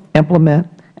develop, implement,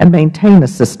 and maintain a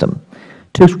system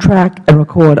to track and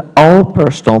record all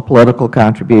personal political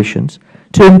contributions,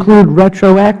 to include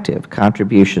retroactive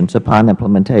contributions upon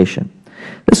implementation.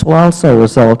 This will also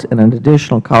result in an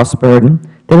additional cost burden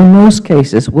that in most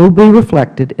cases will be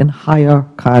reflected in higher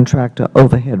contractor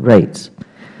overhead rates.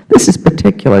 This is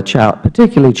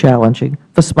particularly challenging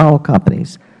for small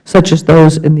companies, such as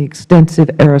those in the extensive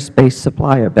aerospace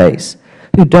supplier base,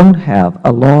 who don't have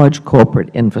a large corporate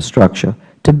infrastructure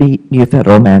to meet new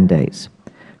Federal mandates.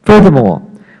 Furthermore,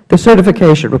 the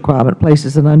certification requirement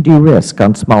places an undue risk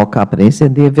on small companies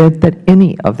in the event that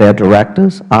any of their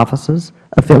directors, officers,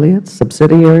 affiliates,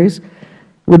 subsidiaries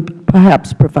would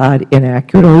perhaps provide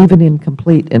inaccurate or even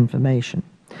incomplete information.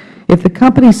 If the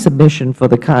company's submission for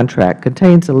the contract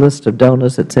contains a list of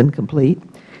donors that's incomplete,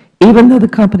 even though the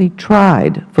company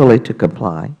tried fully to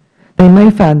comply, they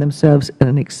may find themselves in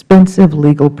an expensive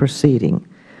legal proceeding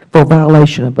for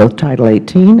violation of both Title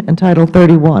 18 and Title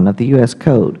 31 of the U.S.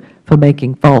 Code for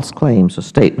making false claims or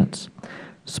statements.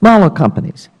 Smaller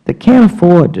companies that can't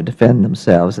afford to defend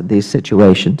themselves in these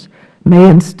situations may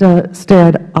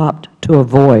instead opt to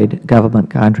avoid government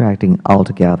contracting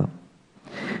altogether.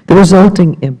 The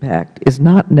resulting impact is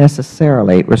not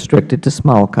necessarily restricted to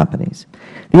small companies.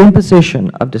 The imposition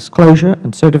of disclosure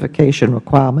and certification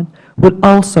requirement would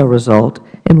also result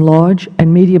in large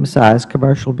and medium-sized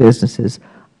commercial businesses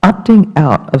opting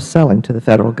out of selling to the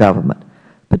Federal Government,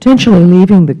 potentially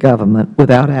leaving the Government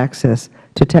without access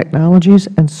to technologies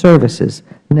and services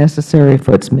necessary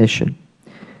for its mission.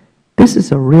 This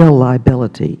is a real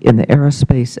liability in the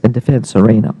aerospace and defense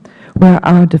arena, where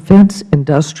our defense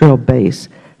industrial base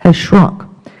has shrunk,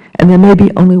 and there may be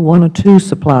only one or two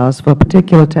suppliers for a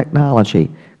particular technology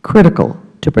critical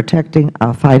to protecting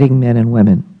our fighting men and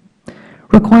women.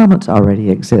 Requirements already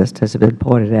exist, as has been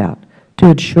pointed out, to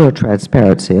ensure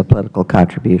transparency of political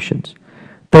contributions.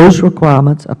 Those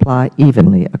requirements apply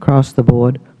evenly across the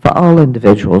board for all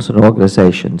individuals and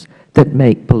organizations that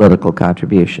make political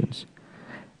contributions.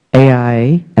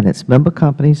 AIA and its member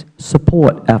companies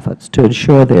support efforts to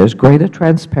ensure there is greater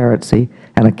transparency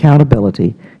and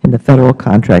accountability in the Federal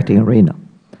contracting arena.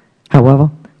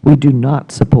 However, we do not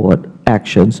support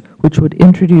actions which would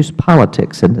introduce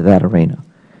politics into that arena,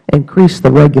 increase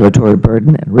the regulatory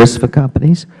burden and risk for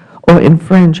companies, or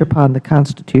infringe upon the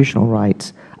constitutional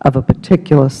rights of a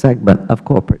particular segment of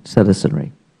corporate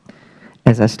citizenry.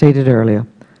 As I stated earlier,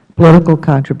 political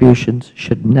contributions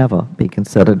should never be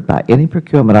considered by any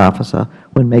procurement officer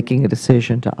when making a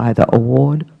decision to either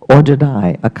award or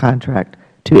deny a contract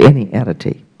to any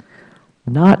entity.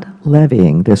 Not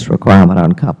levying this requirement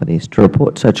on companies to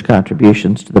report such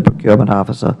contributions to the procurement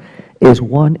officer is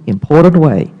one important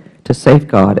way to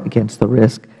safeguard against the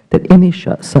risk that any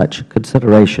such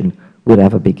consideration would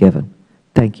ever be given.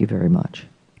 Thank you very much.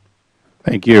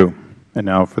 Thank you. And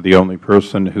now for the only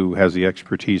person who has the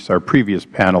expertise our previous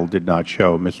panel did not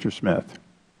show, Mr. Smith.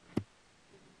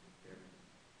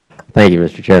 Thank you,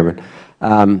 Mr. Chairman.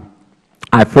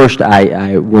 First,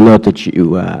 I will note that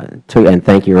you took, and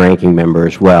thank you, Ranking Member,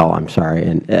 as well. I'm sorry.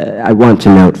 And I want to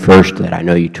note first that I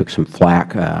know you took some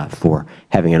flack for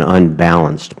having an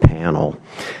unbalanced panel.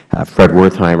 Fred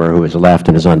Wertheimer, who has left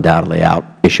and is undoubtedly out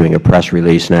issuing a press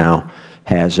release now,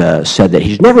 has said that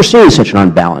he's never seen such an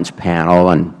unbalanced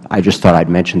panel, and I just thought I'd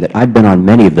mention that I've been on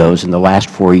many of those in the last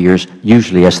 4 years,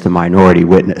 usually as the minority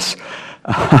witness.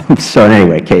 So in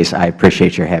any case, I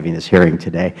appreciate your having this hearing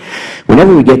today.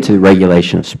 Whenever we get to the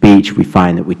regulation of speech, we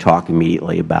find that we talk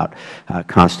immediately about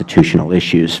constitutional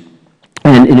issues.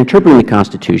 And in interpreting the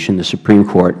Constitution, the Supreme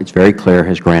Court, it's very clear,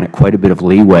 has granted quite a bit of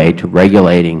leeway to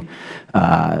regulating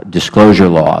disclosure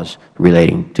laws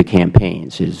relating to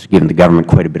campaigns. It has given the government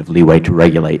quite a bit of leeway to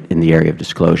regulate in the area of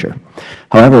disclosure.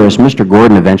 However, as Mr.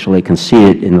 Gordon eventually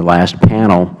conceded in the last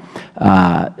panel,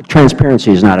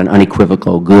 transparency is not an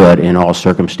unequivocal good in all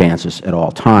circumstances at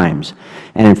all times.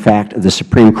 And in fact, the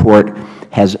Supreme Court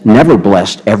has never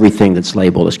blessed everything that's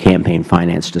labeled as campaign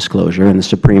finance disclosure, and the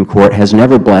Supreme Court has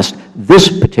never blessed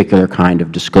this particular kind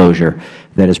of disclosure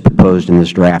that is proposed in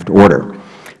this draft order.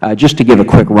 Just to give a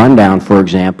quick rundown, for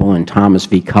example, in Thomas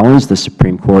v. Collins, the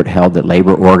Supreme Court held that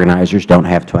labor organizers don't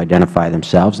have to identify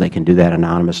themselves. They can do that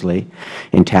anonymously.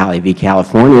 In Talley v.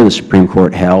 California, the Supreme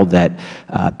Court held that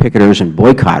picketers and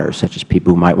boycotters, such as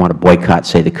people who might want to boycott,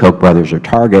 say, the Koch brothers or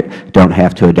Target, don't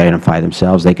have to identify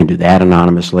themselves. They can do that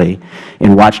anonymously.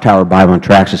 In Watchtower Bible and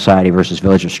Tract Society versus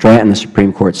Village of Stratton, the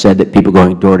Supreme Court said that people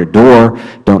going door to door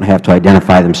don't have to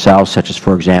identify themselves, such as,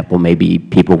 for example, maybe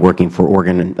people working for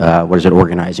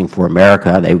Organizing for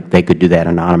America. They could do that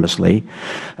anonymously.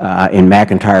 In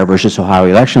McIntyre versus Ohio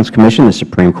Elections Commission, the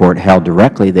Supreme Court held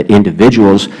directly that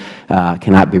individuals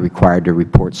cannot be required to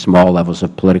report small levels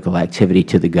of political activity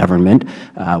to the government,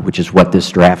 which is what this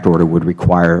draft order would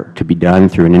require to be done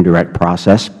through an indirect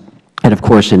process. And of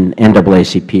course, in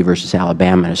NAACP versus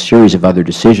Alabama and a series of other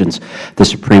decisions, the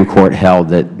Supreme Court held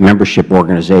that membership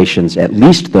organizations, at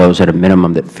least those at a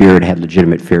minimum that had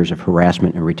legitimate fears of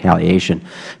harassment and retaliation,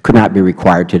 could not be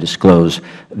required to disclose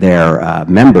their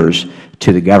members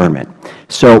to the government.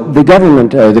 So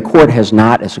the Court has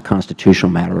not, as a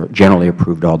constitutional matter, generally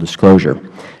approved all disclosure.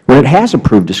 When it has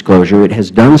approved disclosure, it has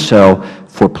done so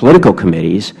for political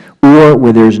committees or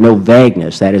where there is no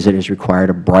vagueness. That is, it has required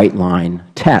a bright-line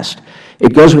test.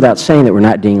 It goes without saying that we are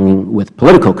not dealing with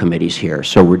political committees here.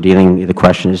 So the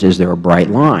question is there a bright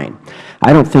line?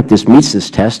 I don't think this meets this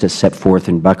test as set forth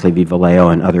in Buckley v. Vallejo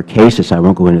and other cases. I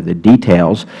won't go into the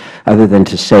details other than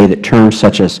to say that terms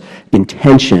such as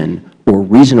intention or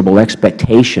reasonable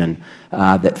expectation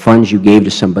that funds you gave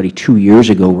to somebody 2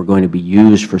 years ago were going to be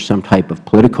used for some type of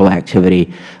political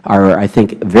activity are, I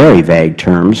think, very vague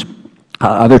terms.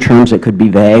 Other terms that could be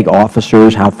vague: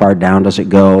 officers, how far down does it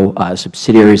go,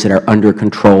 subsidiaries that are under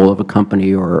control of a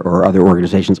company or other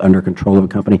organizations under control of a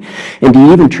company.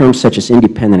 Indeed, even terms such as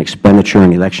independent expenditure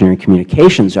and electioneering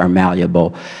communications are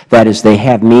malleable. That is, they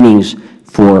have meanings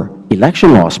for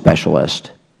election law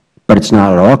specialists, but it's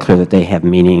not at all clear that they have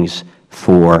meanings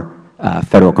for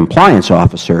Federal compliance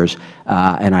officers,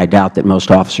 and I doubt that most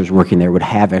officers working there would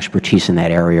have expertise in that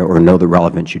area or know the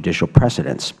relevant judicial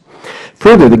precedents.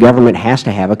 Further, the government has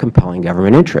to have a compelling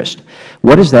government interest.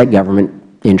 What is that government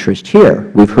interest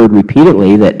here? We've heard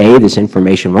repeatedly that A, this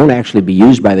information won't actually be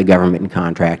used by the government in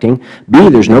contracting, B,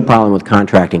 there's no problem with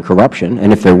contracting corruption,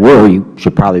 and if there were, you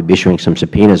should probably be issuing some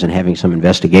subpoenas and having some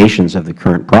investigations of the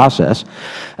current process.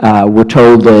 We're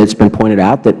told, it's been pointed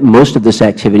out, that most of this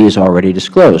activity is already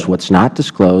disclosed. What's not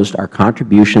disclosed are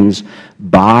contributions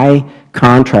by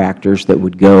contractors that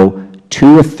would go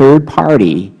to a third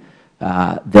party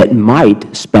that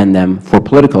might spend them for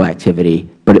political activity,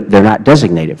 but they're not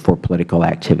designated for political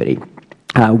activity.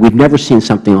 We've never seen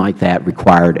something like that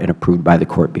required and approved by the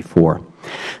Court before.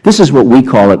 This is what we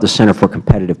call at the Center for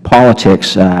Competitive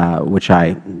Politics, which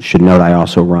I should note I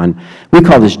also run. We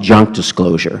call this junk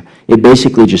disclosure. It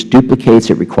basically just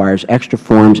duplicates. It requires extra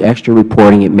forms, extra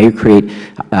reporting. It may create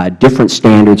different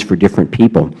standards for different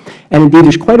people. And indeed,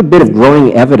 there's quite a bit of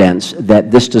growing evidence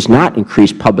that this does not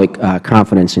increase public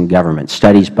confidence in government.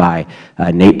 Studies by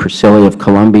Nate Persili of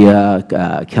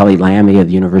Columbia, Kelly Lamy of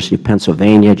the University of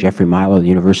Pennsylvania, Jeffrey Milo of the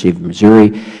University of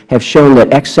Missouri have shown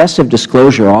that excessive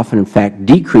disclosure often, in fact,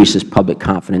 decreases public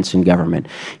confidence in government.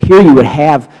 Here you would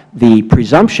have the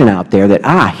presumption out there that,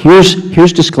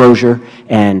 here's disclosure,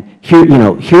 and here,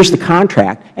 here's the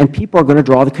contract, and people are going to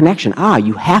draw the connection.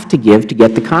 You have to give to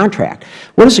get the contract.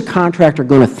 What is a contractor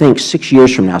going to think 6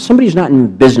 years from now? Somebody who's not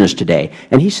in business today,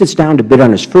 and he sits down to bid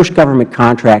on his first government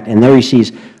contract, and there he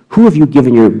sees, who have you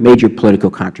given your major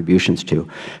political contributions to?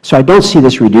 So I don't see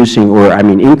this reducing or,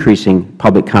 increasing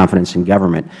public confidence in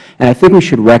government. And I think we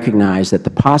should recognize that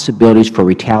the possibilities for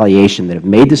retaliation that have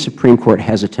made the Supreme Court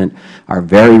hesitant are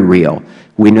very real.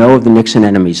 We know of the Nixon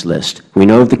enemies list. We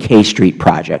know of the K Street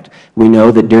project. We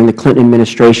know that during the Clinton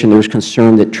administration there was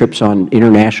concern that trips on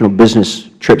international business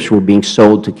trips were being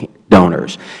sold to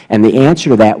donors. And the answer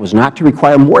to that was not to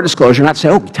require more disclosure, not to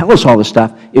say, tell us all this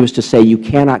stuff. It was to say, you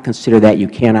cannot consider that, you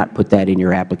cannot put that in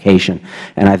your application.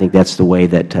 And I think that's the way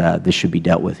that this should be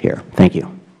dealt with here. Thank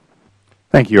you.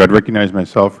 Thank you. I'd recognize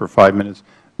myself for 5 minutes.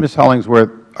 Ms.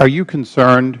 Hollingsworth, are you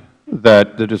concerned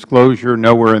that the disclosure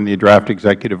nowhere in the draft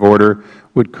executive order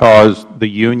would cause the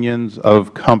unions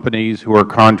of companies who are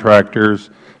contractors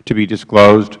to be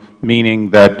disclosed, meaning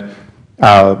that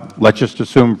let's just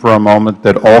assume for a moment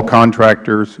that all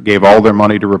contractors gave all their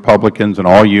money to Republicans and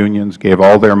all unions gave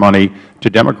all their money to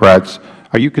Democrats?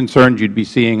 Are you concerned you'd be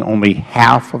seeing only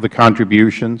half of the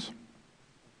contributions?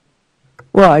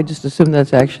 Well, I just assume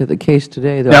that's actually the case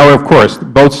today, though. Now, of course,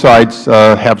 both sides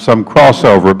have some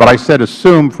crossover, but I said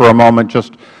assume for a moment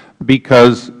just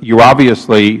because you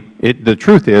obviously, the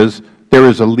truth is there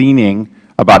is a leaning,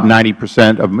 about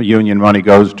 90% of union money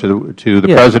goes to the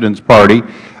President's party.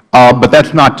 But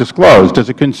that's not disclosed. Does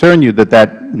it concern you that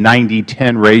that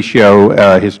 90-10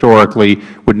 ratio historically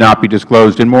would not be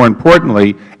disclosed? And more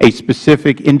importantly, a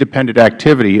specific independent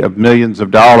activity of millions of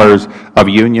dollars of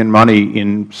union money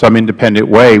in some independent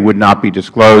way would not be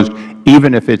disclosed,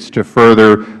 even if it's to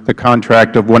further the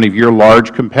contract of one of your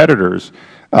large competitors,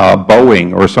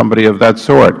 Boeing or somebody of that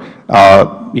sort?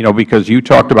 Because you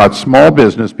talked about small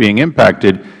business being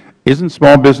impacted. Isn't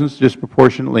small business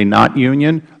disproportionately not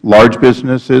union? Large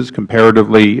businesses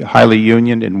comparatively highly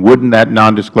union, and wouldn't that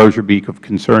nondisclosure be of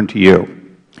concern to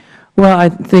you? Well, I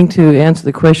think to answer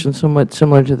the question somewhat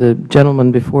similar to the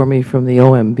gentleman before me from the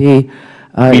OMB.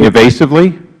 You mean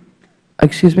evasively?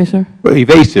 Excuse me, sir? Well,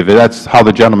 evasive. That's how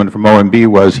the gentleman from OMB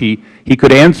was. He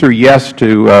could answer yes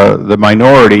to the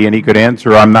minority, and he could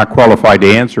answer I'm not qualified to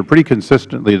answer pretty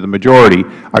consistently to the majority.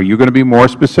 Are you going to be more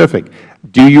specific?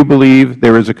 Do you believe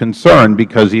there is a concern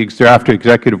because the draft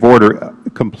executive order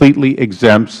completely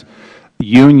exempts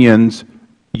unions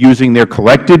using their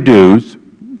collected dues,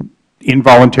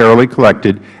 involuntarily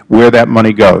collected, where that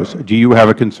money goes? Do you have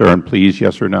a concern, please,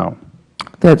 yes or no?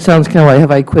 That sounds kind of like, have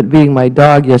I quit beating my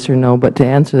dog, yes or no? But to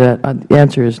answer that, the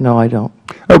answer is no, I don't.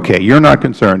 Okay, you're not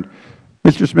concerned.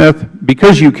 Mr. Smith,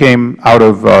 because you came out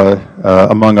of,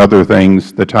 among other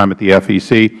things, the time at the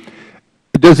FEC,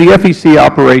 does the FEC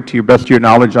operate, to your best of your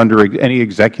knowledge, under any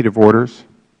executive orders?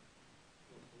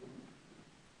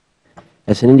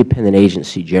 As an independent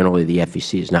agency, generally the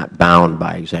FEC is not bound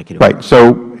by executive orders. Right.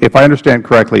 So if I understand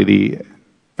correctly, the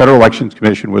Federal Elections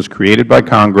Commission was created by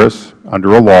Congress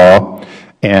under a law,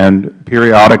 and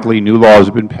periodically new laws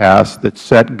have been passed that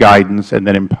set guidance and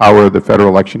then empower the Federal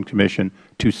Election Commission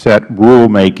to set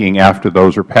rulemaking after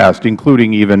those are passed,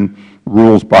 including even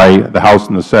rules by the House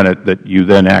and the Senate that you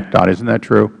then act on. Isn't that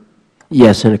true?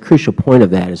 Yes, and a crucial point of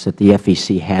that is that the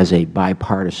FEC has a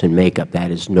bipartisan makeup. That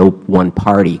is, no one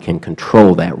party can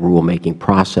control that rulemaking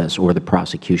process or the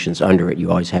prosecutions under it. You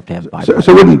always have to have bipartisan.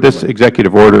 So wouldn't this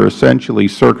executive order essentially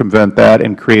circumvent that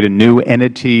and create a new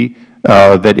entity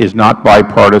that is not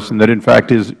bipartisan, that in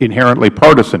fact is inherently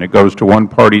partisan? It goes to one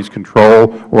party's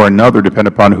control or another,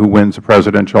 depending upon who wins the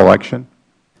presidential election?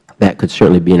 That could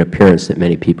certainly be an appearance that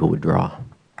many people would draw.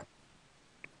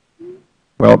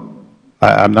 Well,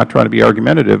 I'm not trying to be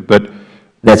argumentative, but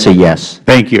that's a yes.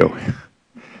 Thank you.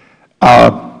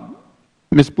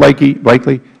 Ms. Blakey,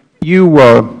 you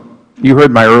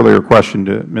heard my earlier question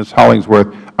to Ms.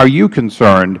 Hollingsworth. Are you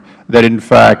concerned that, in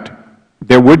fact,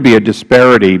 there would be a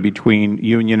disparity between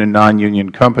union and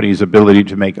non-union companies' ability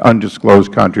to make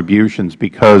undisclosed contributions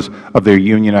because of their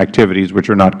union activities, which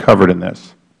are not covered in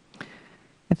this?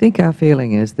 I think our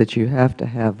feeling is that you have to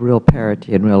have real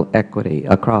parity and real equity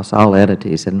across all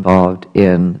entities involved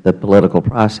in the political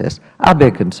process. Our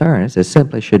big concern is there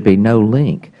simply should be no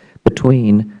link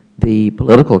between the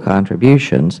political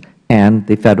contributions and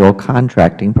the Federal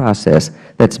contracting process.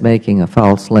 That's making a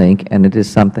false link, and it is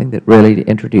something that really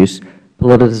introduces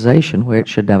politicization where it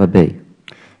should never be.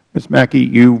 Ms. Mackey,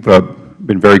 you've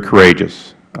been very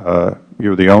courageous.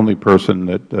 You're the only person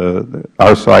that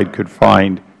our side could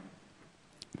find.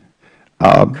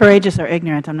 Courageous or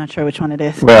ignorant, I'm not sure which one it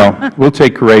is. Well, we'll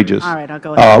take courageous. All right, I'll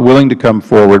go with that. Willing to come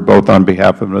forward both on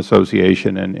behalf of an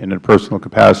association and in a personal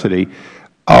capacity.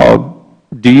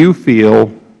 Do you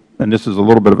feel, and this is a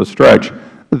little bit of a stretch,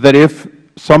 that if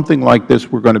something like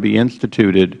this were going to be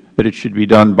instituted, that it should be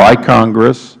done by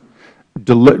Congress,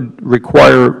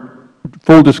 require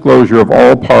full disclosure of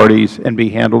all parties, and be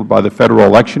handled by the Federal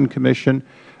Election Commission?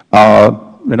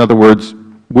 In other words,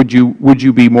 would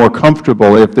you be more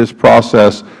comfortable if this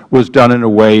process was done in a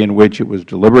way in which it was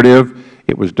deliberative,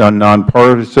 it was done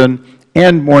nonpartisan,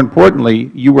 and more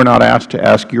importantly, you were not asked to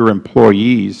ask your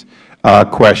employees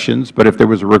questions, but if there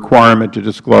was a requirement to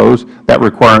disclose, that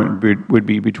requirement would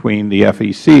be between the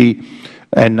FEC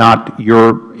and not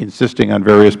your insisting on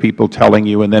various people telling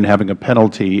you and then having a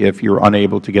penalty if you're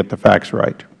unable to get the facts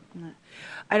right?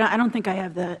 I don't think I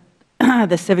have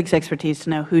the civics expertise to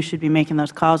know who should be making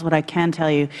those calls. What I can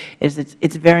tell you is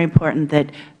it's very important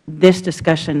that this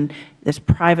discussion, this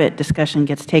private discussion,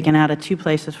 gets taken out of two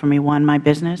places for me. One, my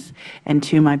business, and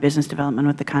two, my business development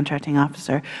with the contracting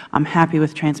officer. I'm happy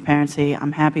with transparency.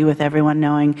 I'm happy with everyone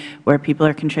knowing where people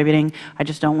are contributing. I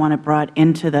just don't want it brought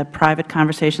into the private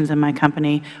conversations in my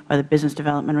company or the business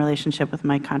development relationship with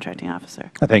my contracting officer.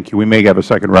 Thank you. We may have a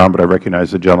second round, but I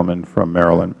recognize the gentleman from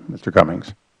Maryland, Mr.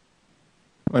 Cummings.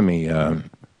 Let me,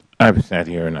 I've sat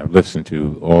here and I've listened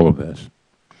to all of this.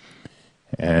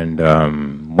 And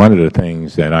one of the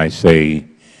things that I say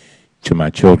to my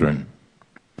children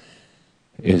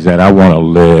is that I want to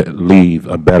leave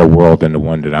a better world than the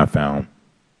one that I found.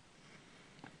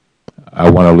 I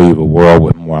want to leave a world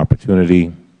with more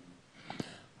opportunity.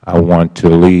 I want to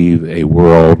leave a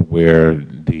world where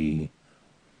the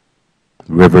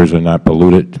rivers are not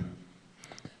polluted.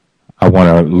 I want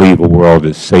to leave a world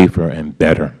that's safer and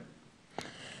better.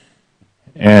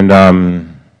 And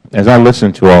as I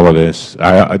listen to all of this,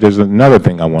 there's another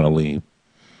thing I want to leave,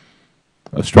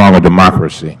 a stronger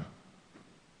democracy.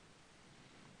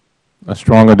 A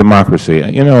stronger democracy.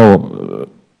 You know,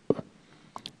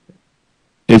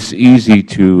 it's easy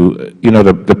to, you know,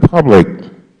 the public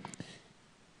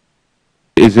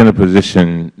is in a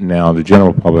position now, the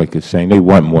general public is saying they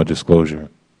want more disclosure.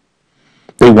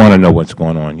 They want to know what's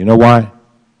going on. You know why?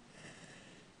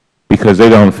 Because they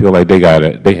don't feel like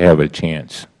they have a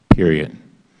chance, period.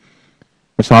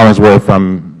 Ms. Hollingsworth,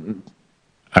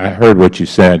 I heard what you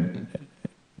said,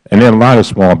 and there are a lot of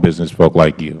small business folk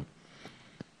like you.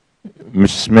 Mr.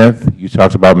 Smith, you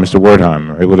talked about Mr.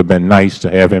 Wertheimer. It would have been nice to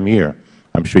have him here.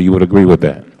 I'm sure you would agree with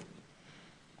that.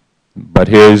 But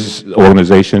his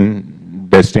organization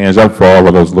that stands up for all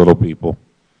of those little people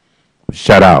was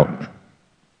shut out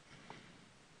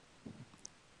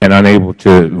and unable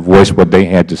to voice what they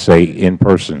had to say in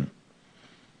person.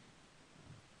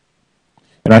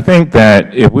 And I think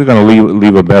that if we're going to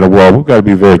leave a better world, we've got to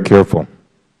be very careful.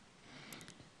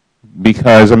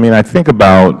 Because, I mean, I think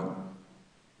about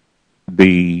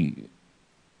the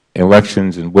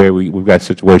elections and where we've got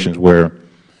situations where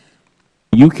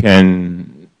you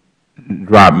can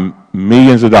drop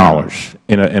millions of dollars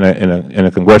in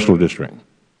a congressional district,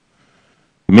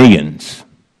 millions,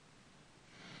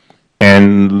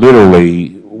 and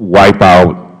literally wipe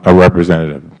out a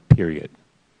representative, period.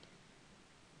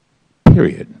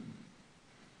 Period.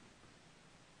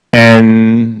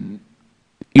 And,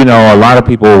 you know, a lot of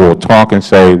people will talk and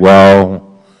say,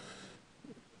 well,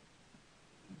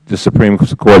 the Supreme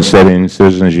Court said in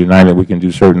Citizens United we can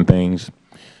do certain things.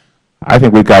 I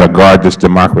think we've got to guard this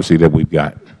democracy that we've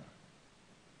got.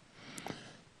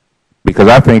 Because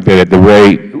I think that at the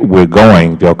rate we're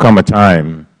going, there'll come a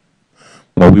time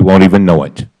when we won't even know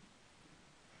it.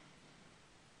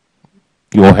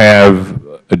 You'll have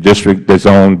a district that's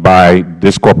owned by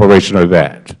this corporation or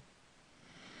that.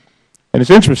 And it's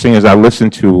interesting as I listen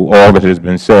to all that has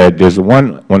been said, there's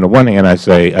on the one hand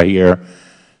I hear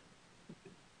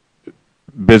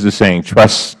business saying,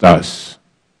 trust us,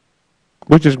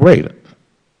 which is great.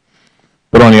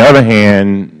 But on the other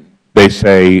hand, they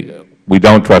say, we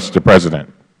don't trust the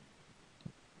president.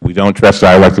 We don't trust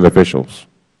our elected officials.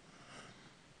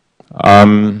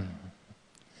 You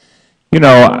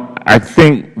know, I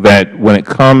think that when it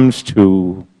comes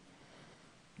to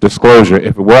disclosure,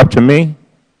 if it were up to me,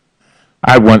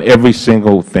 I want every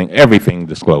single thing, everything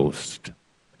disclosed.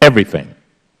 Everything.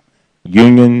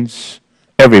 Unions,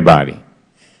 everybody.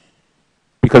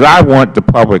 Because I want the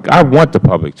public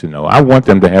to know. I want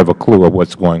them to have a clue of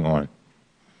what's going on.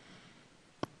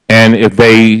 And if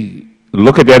they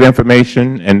look at that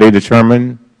information and they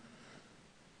determine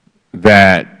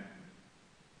that,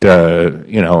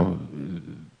 you know,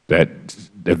 that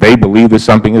if they believe that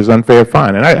something is unfair,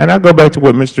 fine. And I go back to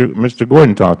what Mr.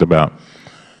 Gordon talked about.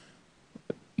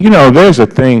 You know, there's a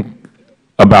thing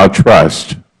about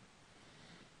trust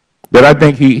that I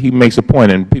think he makes a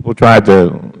point, and people try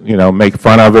to, you know, make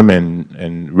fun of him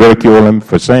and ridicule him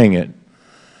for saying it.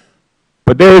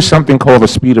 But there is something called the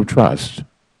speed of trust.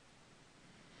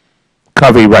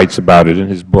 Covey writes about it in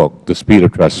his book, The Speed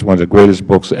of Trust. It's one of the greatest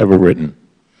books ever written.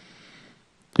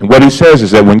 And what he says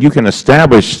is that when you can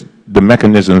establish the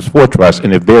mechanisms for trust,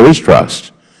 and if there is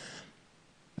trust,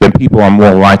 then people are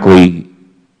more likely,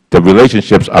 the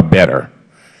relationships are better.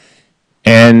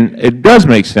 And it does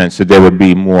make sense that there would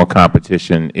be more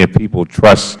competition if people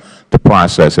trust the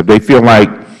process. If they feel like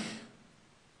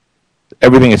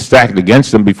everything is stacked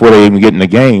against them before they even get in the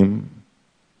game,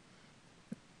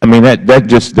 I mean,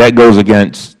 that goes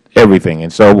against everything.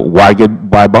 And so why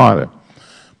bother?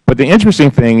 But the interesting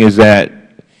thing is that,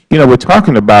 you know, we're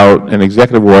talking about an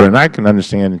executive order, and I can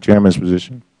understand the chairman's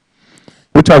position.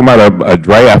 We're talking about a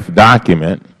draft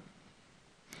document.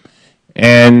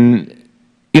 And,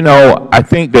 you know, I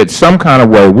think that some kind of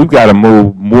way we've got to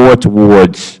move more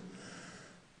towards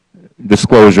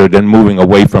disclosure than moving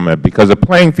away from it, because the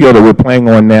playing field that we're playing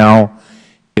on now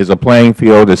is a playing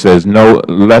field that says no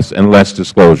less and less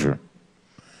disclosure.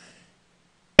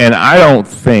 And I don't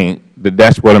think that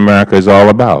that's what America is all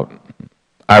about.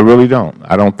 I really don't.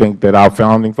 I don't think that our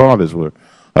founding fathers were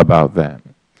about that.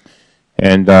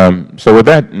 And so with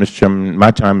that, Mr. Chairman,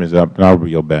 my time is up, and I'll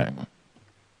yield back.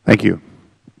 Thank you.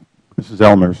 Mrs.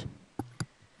 Elmers.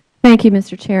 Thank you,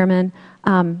 Mr. Chairman.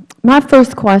 My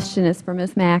first question is for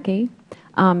Ms. Mackey.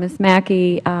 Ms.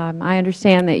 Mackey, I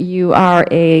understand that you are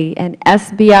an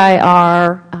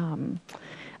SBIR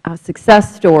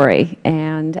success story,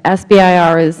 and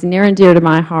SBIR is near and dear to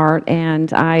my heart,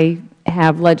 and I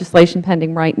have legislation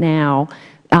pending right now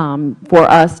for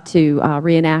us to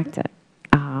reenact it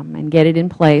and get it in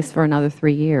place for another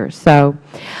 3 years. So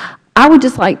I would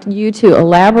just like you to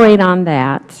elaborate on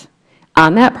that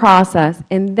process.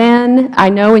 And then I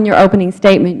know in your opening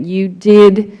statement you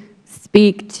did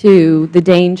speak to the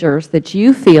dangers that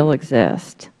you feel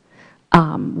exist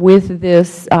with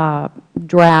this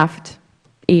draft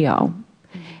EO.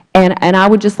 And I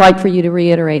would just like for you to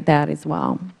reiterate that as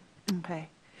well. Okay.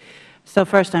 So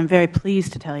first, I'm very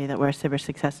pleased to tell you that we're a cyber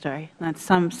success story. That's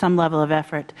some level of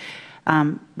effort.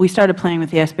 We started playing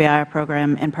with the SBIR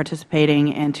program and participating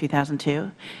in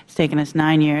 2002. It's taken us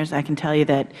 9 years. I can tell you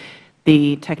that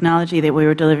the technology that we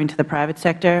were delivering to the private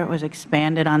sector was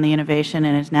expanded on the innovation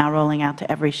and is now rolling out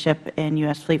to every ship in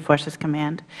U.S. Fleet Forces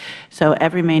Command. So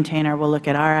every maintainer will look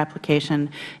at our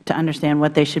application to understand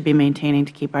what they should be maintaining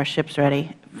to keep our ships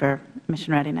ready for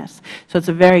mission readiness. So it's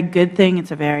a very good thing.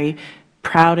 It's a very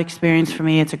proud experience for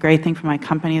me. It's a great thing for my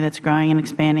company that's growing and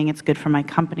expanding. It's good for my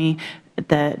company,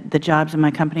 the jobs in my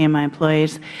company and my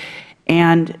employees.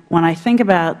 And when I think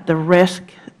about the risk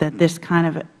that this kind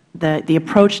of the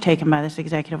approach taken by this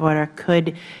executive order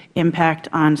could impact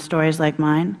on stories like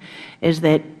mine, is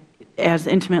that as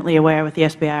intimately aware with the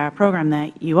SBIR program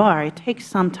that you are, it takes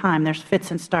some time. There's fits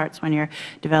and starts when you're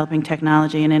developing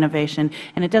technology and innovation,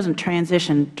 and it doesn't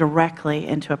transition directly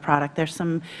into a product. There's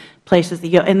some places that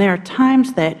you go, and there are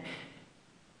times that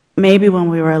maybe when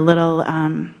we were a little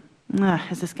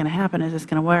is this going to happen? Is this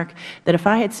going to work? That if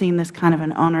I had seen this kind of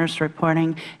an onerous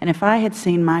reporting, and if I had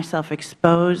seen myself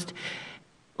exposed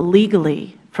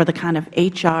legally for the kind of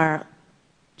HR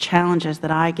challenges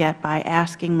that I get by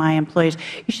asking my employees,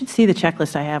 you should see the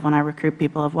checklist I have when I recruit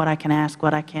people of what I can ask,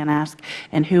 what I can't ask,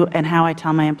 and how I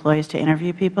tell my employees to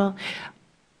interview people.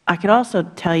 I could also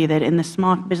tell you that in the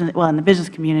small business, well, in the business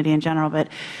community in general, but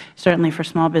certainly for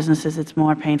small businesses it's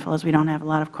more painful as we don't have a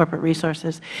lot of corporate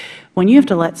resources. When you have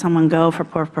to let someone go for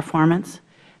poor performance,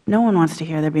 no one wants to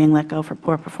hear they're being let go for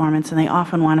poor performance, and they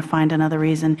often want to find another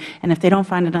reason. And if they don't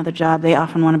find another job, they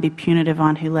often want to be punitive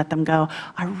on who let them go.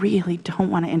 I really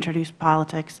don't want to introduce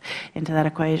politics into that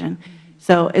equation.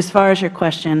 So as far as your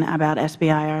question about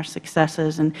SBIR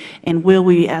successes and will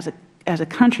we as a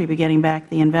country be getting back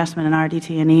the investment in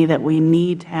RDT&E that we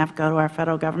need to have go to our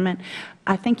Federal Government,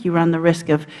 I think you run the risk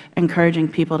of encouraging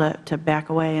people to back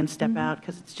away and step out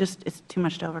because it's too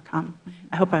much to overcome.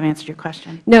 I hope I've answered your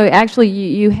question. No, actually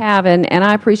you have, and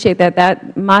I appreciate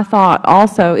that. My thought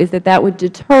also is that would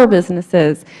deter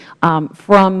businesses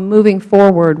from moving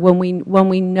forward when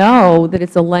we know that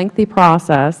it's a lengthy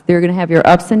process. They're going to have your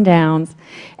ups and downs,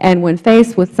 and when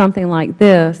faced with something like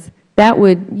this, that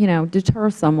would, deter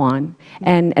someone,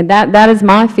 and that is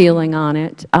my feeling on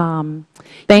it.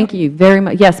 Thank you very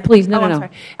much. Yes, please. No. Sorry.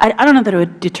 I don't know that it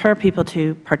would deter people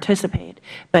to participate,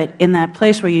 but in that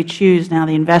place where you choose now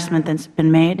the investment that's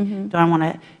been made, do I want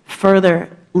to further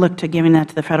look to giving that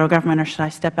to the Federal Government, or should I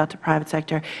step out to private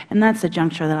sector? And that's the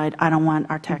juncture that I don't want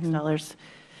our tax dollars.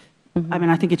 I mean,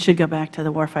 I think it should go back to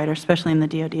the warfighter, especially in the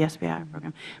DoD SBI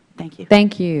program. Thank you.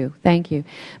 Thank you. Thank you.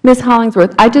 Ms.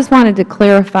 Hollingsworth, I just wanted to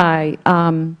clarify,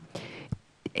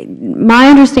 my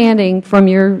understanding from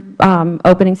your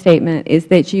opening statement is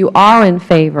that you are in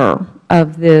favor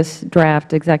of this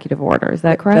draft executive order. Is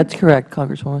that correct? That's correct,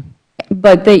 Congresswoman.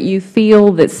 But that you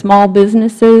feel that small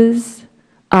businesses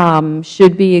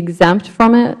should be exempt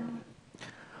from it?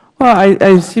 Well,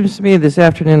 it seems to me this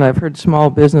afternoon I've heard small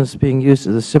business being used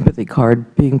as a sympathy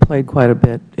card, being played quite a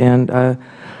bit. And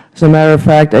as a matter of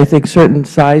fact, I think certain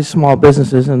size small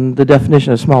businesses, and the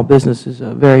definition of small business is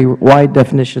a very wide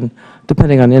definition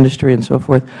depending on industry and so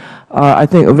forth. I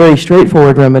think a very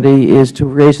straightforward remedy is to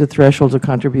raise the thresholds of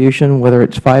contribution, whether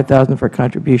it's $5,000 for a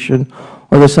contribution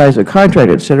or the size of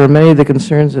contract, et cetera. Many of the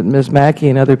concerns that Ms. Mackey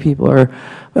and other people are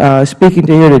speaking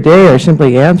to here today are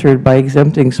simply answered by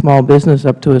exempting small business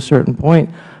up to a certain point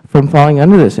from falling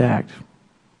under this Act.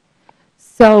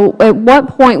 So at what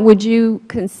point would you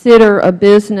consider a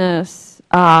business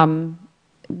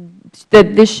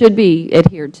that this should be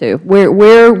adhered to?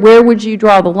 Where would you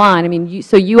draw the line? I mean,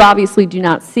 so you obviously do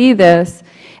not see this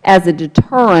as a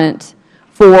deterrent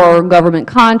for government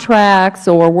contracts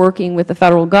or working with the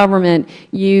Federal Government.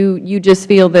 You just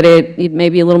feel that it may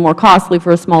be a little more costly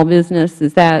for a small business.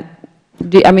 Is that,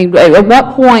 I mean, at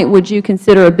what point would you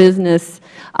consider a business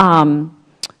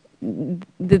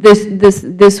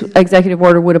this executive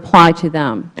order would apply to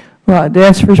them? Well, to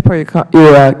answer the first part of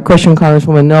your question,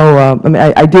 Congresswoman, no. I mean,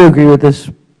 I do agree with this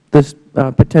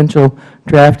potential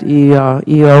draft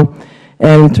EO.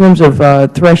 And in terms of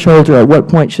thresholds or at what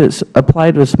point should it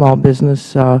apply to a small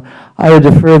business, I would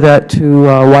defer that to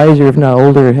wiser, if not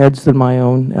older, heads than my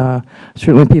own.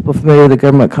 Certainly people familiar with the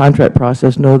government contract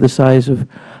process know the size of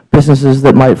businesses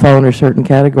that might fall under certain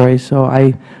categories. So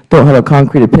I don't have a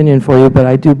concrete opinion for you, but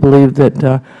I do believe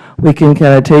that we can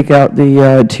kind of take out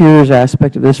the tiers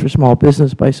aspect of this for small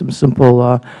business by some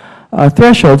simple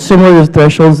thresholds, similar to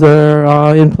thresholds that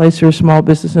are in place for small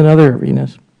business in other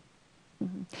arenas.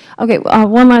 Okay,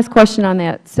 one last question on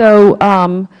that. So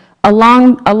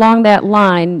along that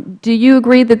line, do you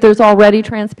agree that there's already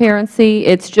transparency?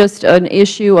 It's just an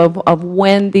issue of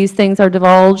when these things are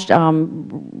divulged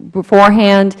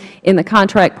beforehand in the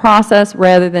contract process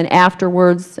rather than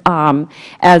afterwards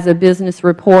as a business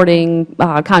reporting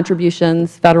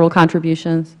contributions, Federal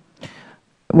contributions?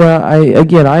 Well,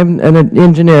 again, I'm an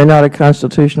engineer, not a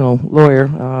constitutional lawyer.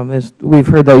 As we've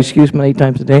heard that excuse many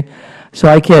times today. So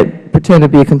I can't pretend to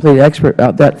be a complete expert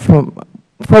about that. From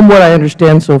what I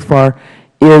understand so far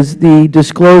is the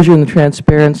disclosure and the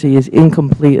transparency is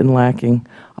incomplete and lacking.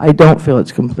 I don't feel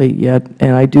it's complete yet,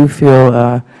 and I do feel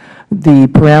the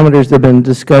parameters that have been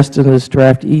discussed in this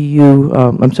draft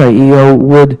EO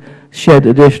would shed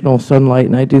additional sunlight,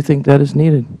 and I do think that is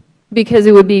needed. Because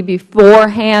it would be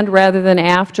beforehand rather than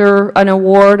after an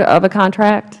award of a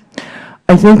contract?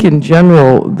 I think in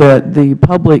general that the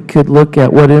public could look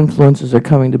at what influences are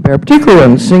coming to bear, particularly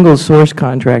on single source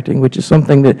contracting, which is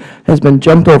something that has been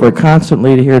jumped over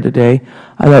constantly to here today.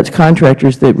 That's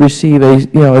contractors that receive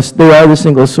they are the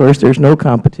single source, there's no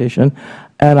competition,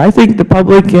 And I think the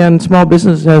public and small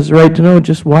business has the right to know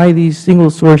just why these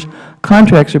single-source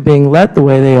contracts are being let the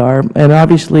way they are, and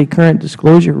obviously current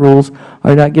disclosure rules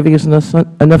are not giving us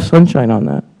enough sunshine on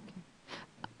that.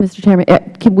 Mr. Chairman,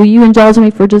 will you indulge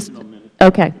me for just a minute?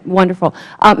 Okay, wonderful.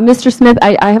 Mr. Smith,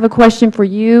 I have a question for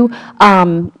you.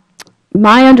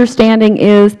 My understanding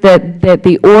is that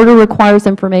the order requires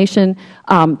information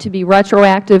to be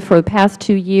retroactive for the past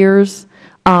 2 years.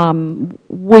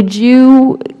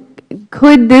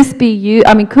 Could this be used,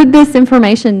 could this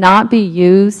information not be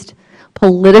used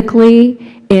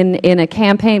politically in a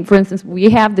campaign? For instance, we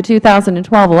have the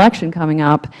 2012 election coming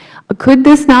up. Could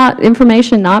this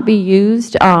information not be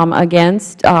used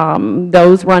against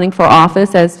those running for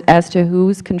office as to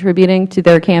who's contributing to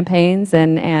their campaigns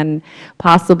and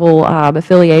possible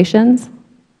affiliations?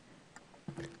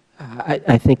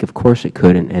 I think, of course, it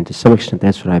could, and to some extent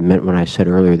that's what I meant when I said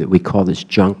earlier that we call this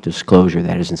junk disclosure.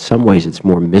 That is, in some ways, it's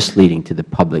more misleading to the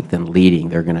public than leading.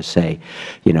 They're going to say,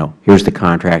 you know, here's the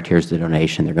contract, here's the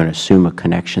donation. They're going to assume a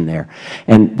connection there.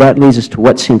 And that leads us to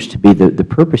what seems to be the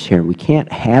purpose here. We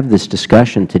can't have this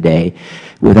discussion today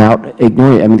without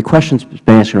ignoring it. I mean, the question's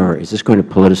been asked earlier, is this going to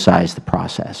politicize the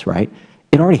process, right?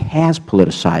 It already has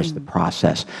politicized the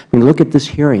process. I mean, look at this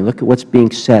hearing. Look at what's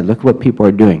being said. Look at what people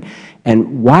are doing.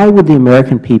 And why would the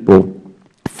American people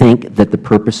think that the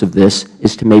purpose of this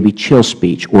is to maybe chill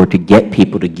speech or to get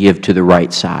people to give to the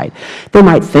right side? They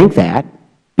might think that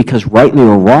because rightly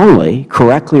or wrongly,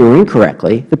 correctly or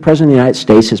incorrectly, the President of the United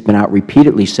States has been out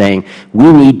repeatedly saying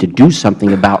we need to do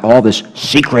something about all this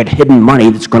secret hidden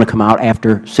money that's going to come out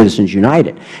after Citizens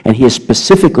United. And he has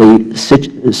specifically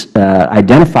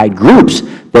identified groups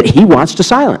that he wants to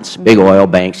silence, big oil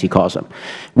banks he calls them.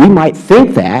 We might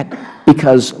think that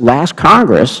because last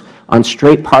Congress, on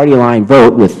straight party line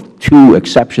vote with 2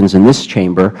 exceptions in this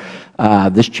chamber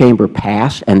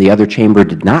passed and the other chamber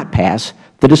did not pass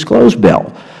the disclose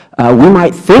bill. We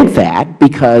might think that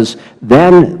because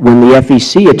then when the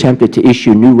FEC attempted to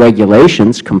issue new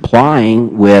regulations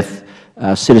complying with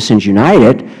Citizens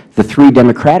United, the 3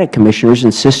 Democratic commissioners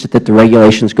insisted that the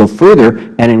regulations go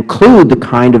further and include the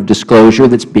kind of disclosure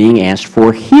that's being asked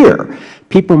for here.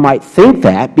 People might think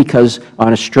that because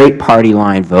on a straight party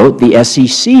line vote, the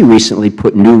SEC recently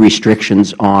put new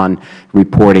restrictions on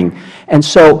reporting. And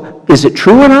so is it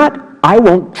true or not? I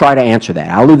won't try to answer that.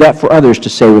 I'll leave that for others to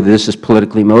say whether this is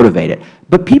politically motivated.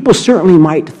 But people certainly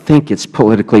might think it's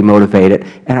politically motivated,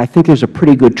 and I think there's a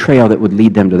pretty good trail that would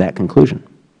lead them to that conclusion.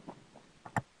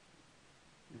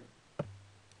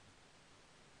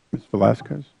 Ms.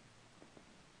 Velasquez.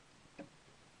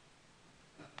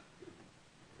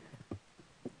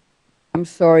 I'm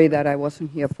sorry that I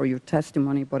wasn't here for your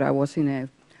testimony, but I was in a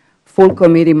full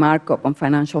committee markup on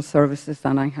financial services,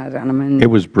 and I had an amendment. It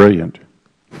was brilliant.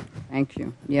 Thank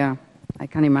you. Yeah, I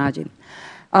can imagine.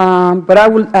 But I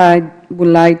would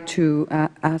like to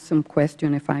ask some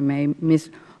questions, if I may. Ms.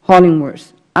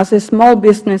 Hollingsworth, as a small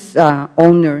business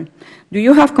owner, do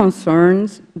you have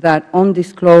concerns that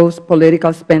undisclosed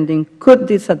political spending could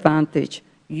disadvantage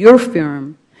your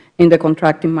firm in the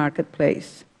contracting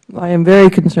marketplace? I am very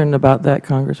concerned about that,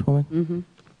 Congresswoman.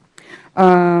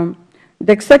 Mm-hmm.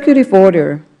 The executive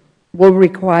order will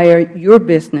require your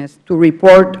business to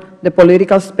report the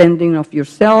political spending of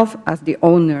yourself as the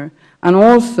owner and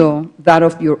also that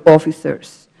of your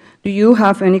officers. Do you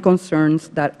have any concerns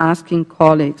that asking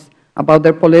colleagues about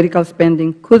their political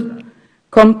spending could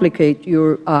complicate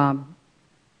your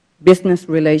business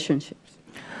relationships?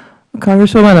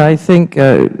 Congresswoman, I think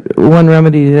one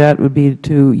remedy to that would be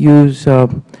to use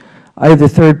either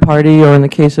third party or, in the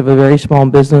case of a very small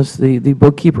business, the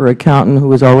bookkeeper accountant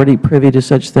who is already privy to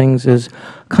such things as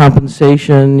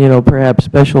compensation, perhaps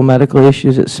special medical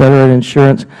issues, et cetera, and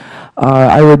insurance.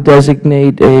 I would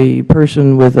designate a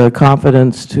person with a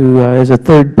confidence to, as a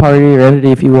third party or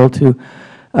entity, if you will, to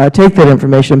take that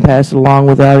information and pass it along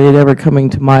without it ever coming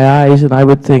to my eyes. And I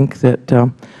would think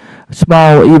that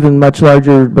small, even much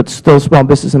larger, but still small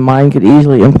business in mind could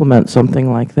easily implement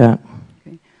something like that.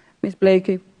 Okay. Ms.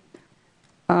 Blakey,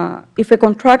 if a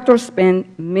contractor spends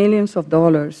millions of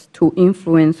dollars to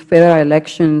influence federal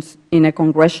elections in a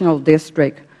congressional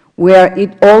district where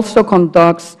it also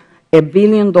conducts $1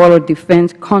 billion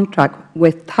defense contract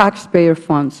with taxpayer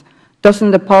funds,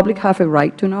 doesn't the public have a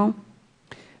right to know?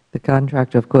 The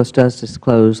contractor, of course, does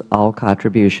disclose all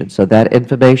contributions. So that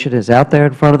information is out there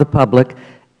in front of the public.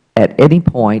 At any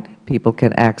point, people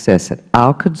can access it.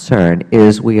 Our concern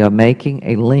is we are making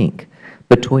a link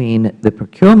between the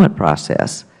procurement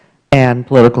process and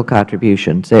political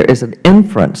contributions. There is an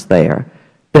inference there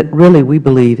that really we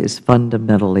believe is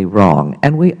fundamentally wrong.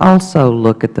 And we also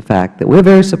look at the fact that we're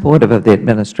very supportive of the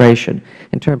administration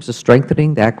in terms of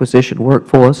strengthening the acquisition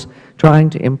workforce, trying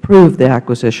to improve the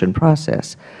acquisition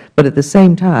process. But at the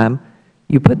same time,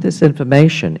 you put this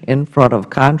information in front of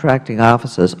contracting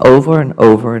officers over and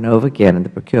over and over again in the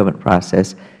procurement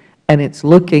process, and it's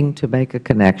looking to make a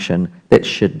connection that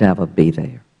should never be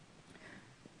there.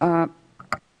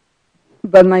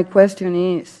 But my question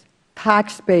is,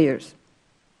 taxpayers,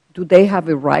 do they have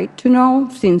a right to know,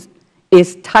 since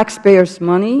it's taxpayers'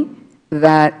 money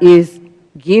that is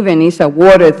given, is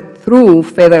awarded through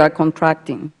Federal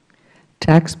contracting?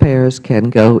 Taxpayers can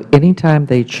go anytime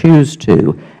they choose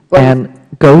to and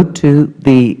go to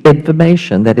the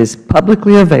information that is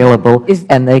publicly available,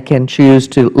 and they can choose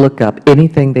to look up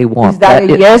anything they want. Is that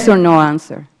a yes or no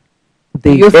answer?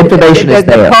 The information is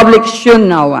there. The public should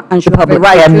know and should have a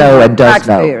right to know. The public can know and does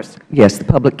know. Taxpayers. Yes, the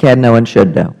public can know and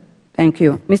should know. Thank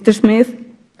you. Mr. Smith,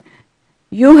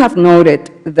 you have noted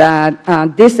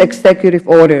that this executive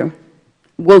order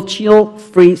will chill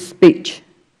free speech.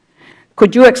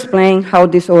 Could you explain how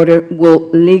this order will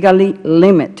legally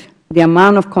limit the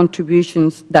amount of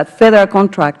contributions that Federal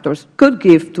contractors could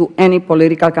give to any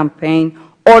political campaign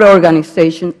or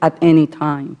organization at any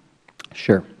time?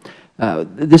 Sure.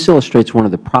 This illustrates one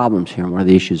of the problems here and one of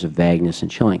the issues of vagueness and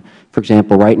chilling. For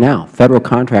example, right now, Federal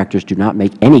contractors do not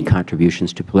make any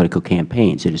contributions to political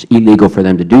campaigns. It is illegal for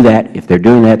them to do that. If they're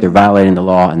doing that, they're violating the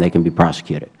law and they can be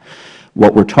prosecuted.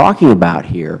 What we're talking about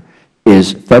here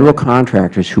is Federal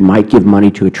contractors who might give money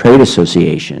to a trade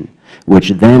association, which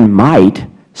then might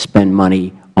spend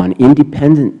money on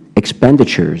independent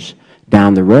expenditures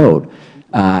down the road.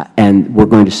 And we're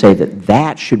going to say that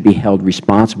that should be held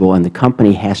responsible, and the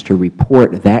company has to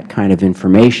report that kind of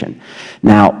information.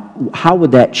 Now, how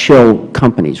would that chill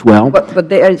companies? Well, but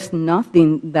there is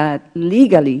nothing that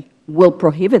legally will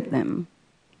prohibit them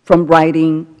from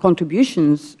writing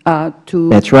contributions to.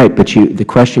 That's right. But the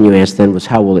question you asked then was,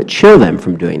 how will it chill them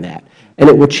from doing that? And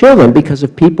it will chill them because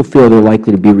if people feel they're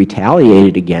likely to be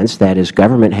retaliated against, that is,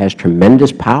 government has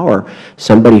tremendous power.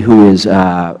 Somebody who is bidding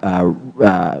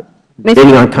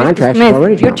on contracts Mr. Smith,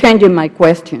 already. you're changing my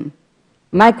question.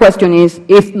 My question is,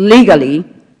 if legally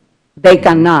they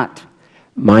cannot.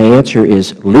 My answer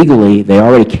is, legally they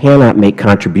already cannot make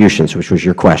contributions, which was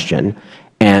your question.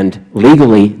 And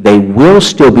legally, they will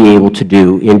still be able to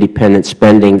do independent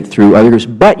spending through others.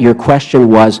 But your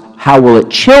question was, how will it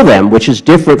chill them, which is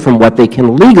different from what they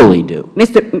can legally do.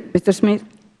 Mr. Smith,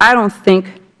 I don't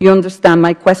think you understand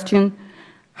my question.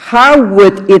 How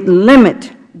would it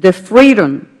limit the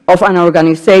freedom of an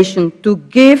organization to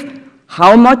give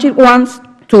how much it wants,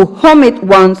 to whom it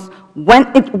wants, when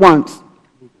it wants?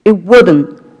 It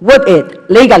wouldn't, would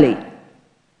it, legally?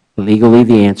 Legally,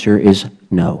 the answer is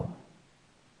no.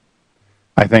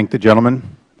 I thank the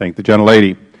gentleman, thank the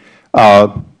gentlelady.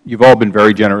 You've all been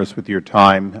very generous with your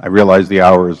time. I realize the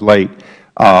hour is late.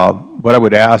 What I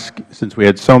would ask, since we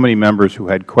had so many members who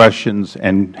had questions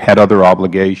and had other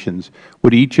obligations,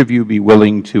 would each of you be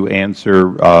willing to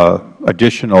answer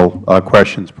additional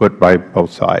questions put by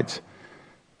both sides?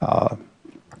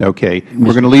 Okay.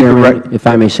 We're going to leave the if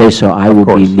I may say so, I will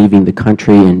be leaving the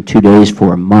country in 2 days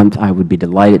for a month. I would be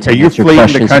delighted to answer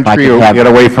questions. Are you fleeing the country or get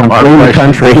away from our questions?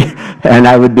 I'm fleeing the country, and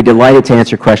I would be delighted to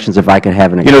answer questions if I could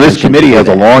have an extension. You know, this committee has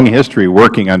a long history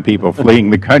working on people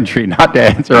fleeing the country not to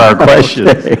answer our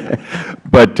questions.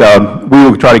 But we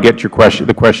will try to get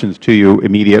the questions to you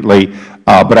immediately.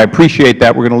 But I appreciate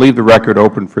that. We're going to leave the record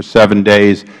open for 7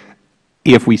 days.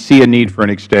 If we see a need for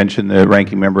an extension, the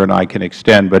ranking member and I can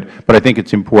extend. But I think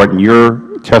it's important.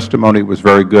 Your testimony was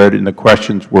very good, and the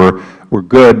questions were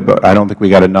good, but I don't think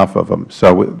we got enough of them.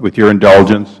 So with your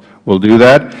indulgence, we'll do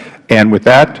that. And with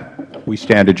that, we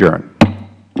stand adjourned.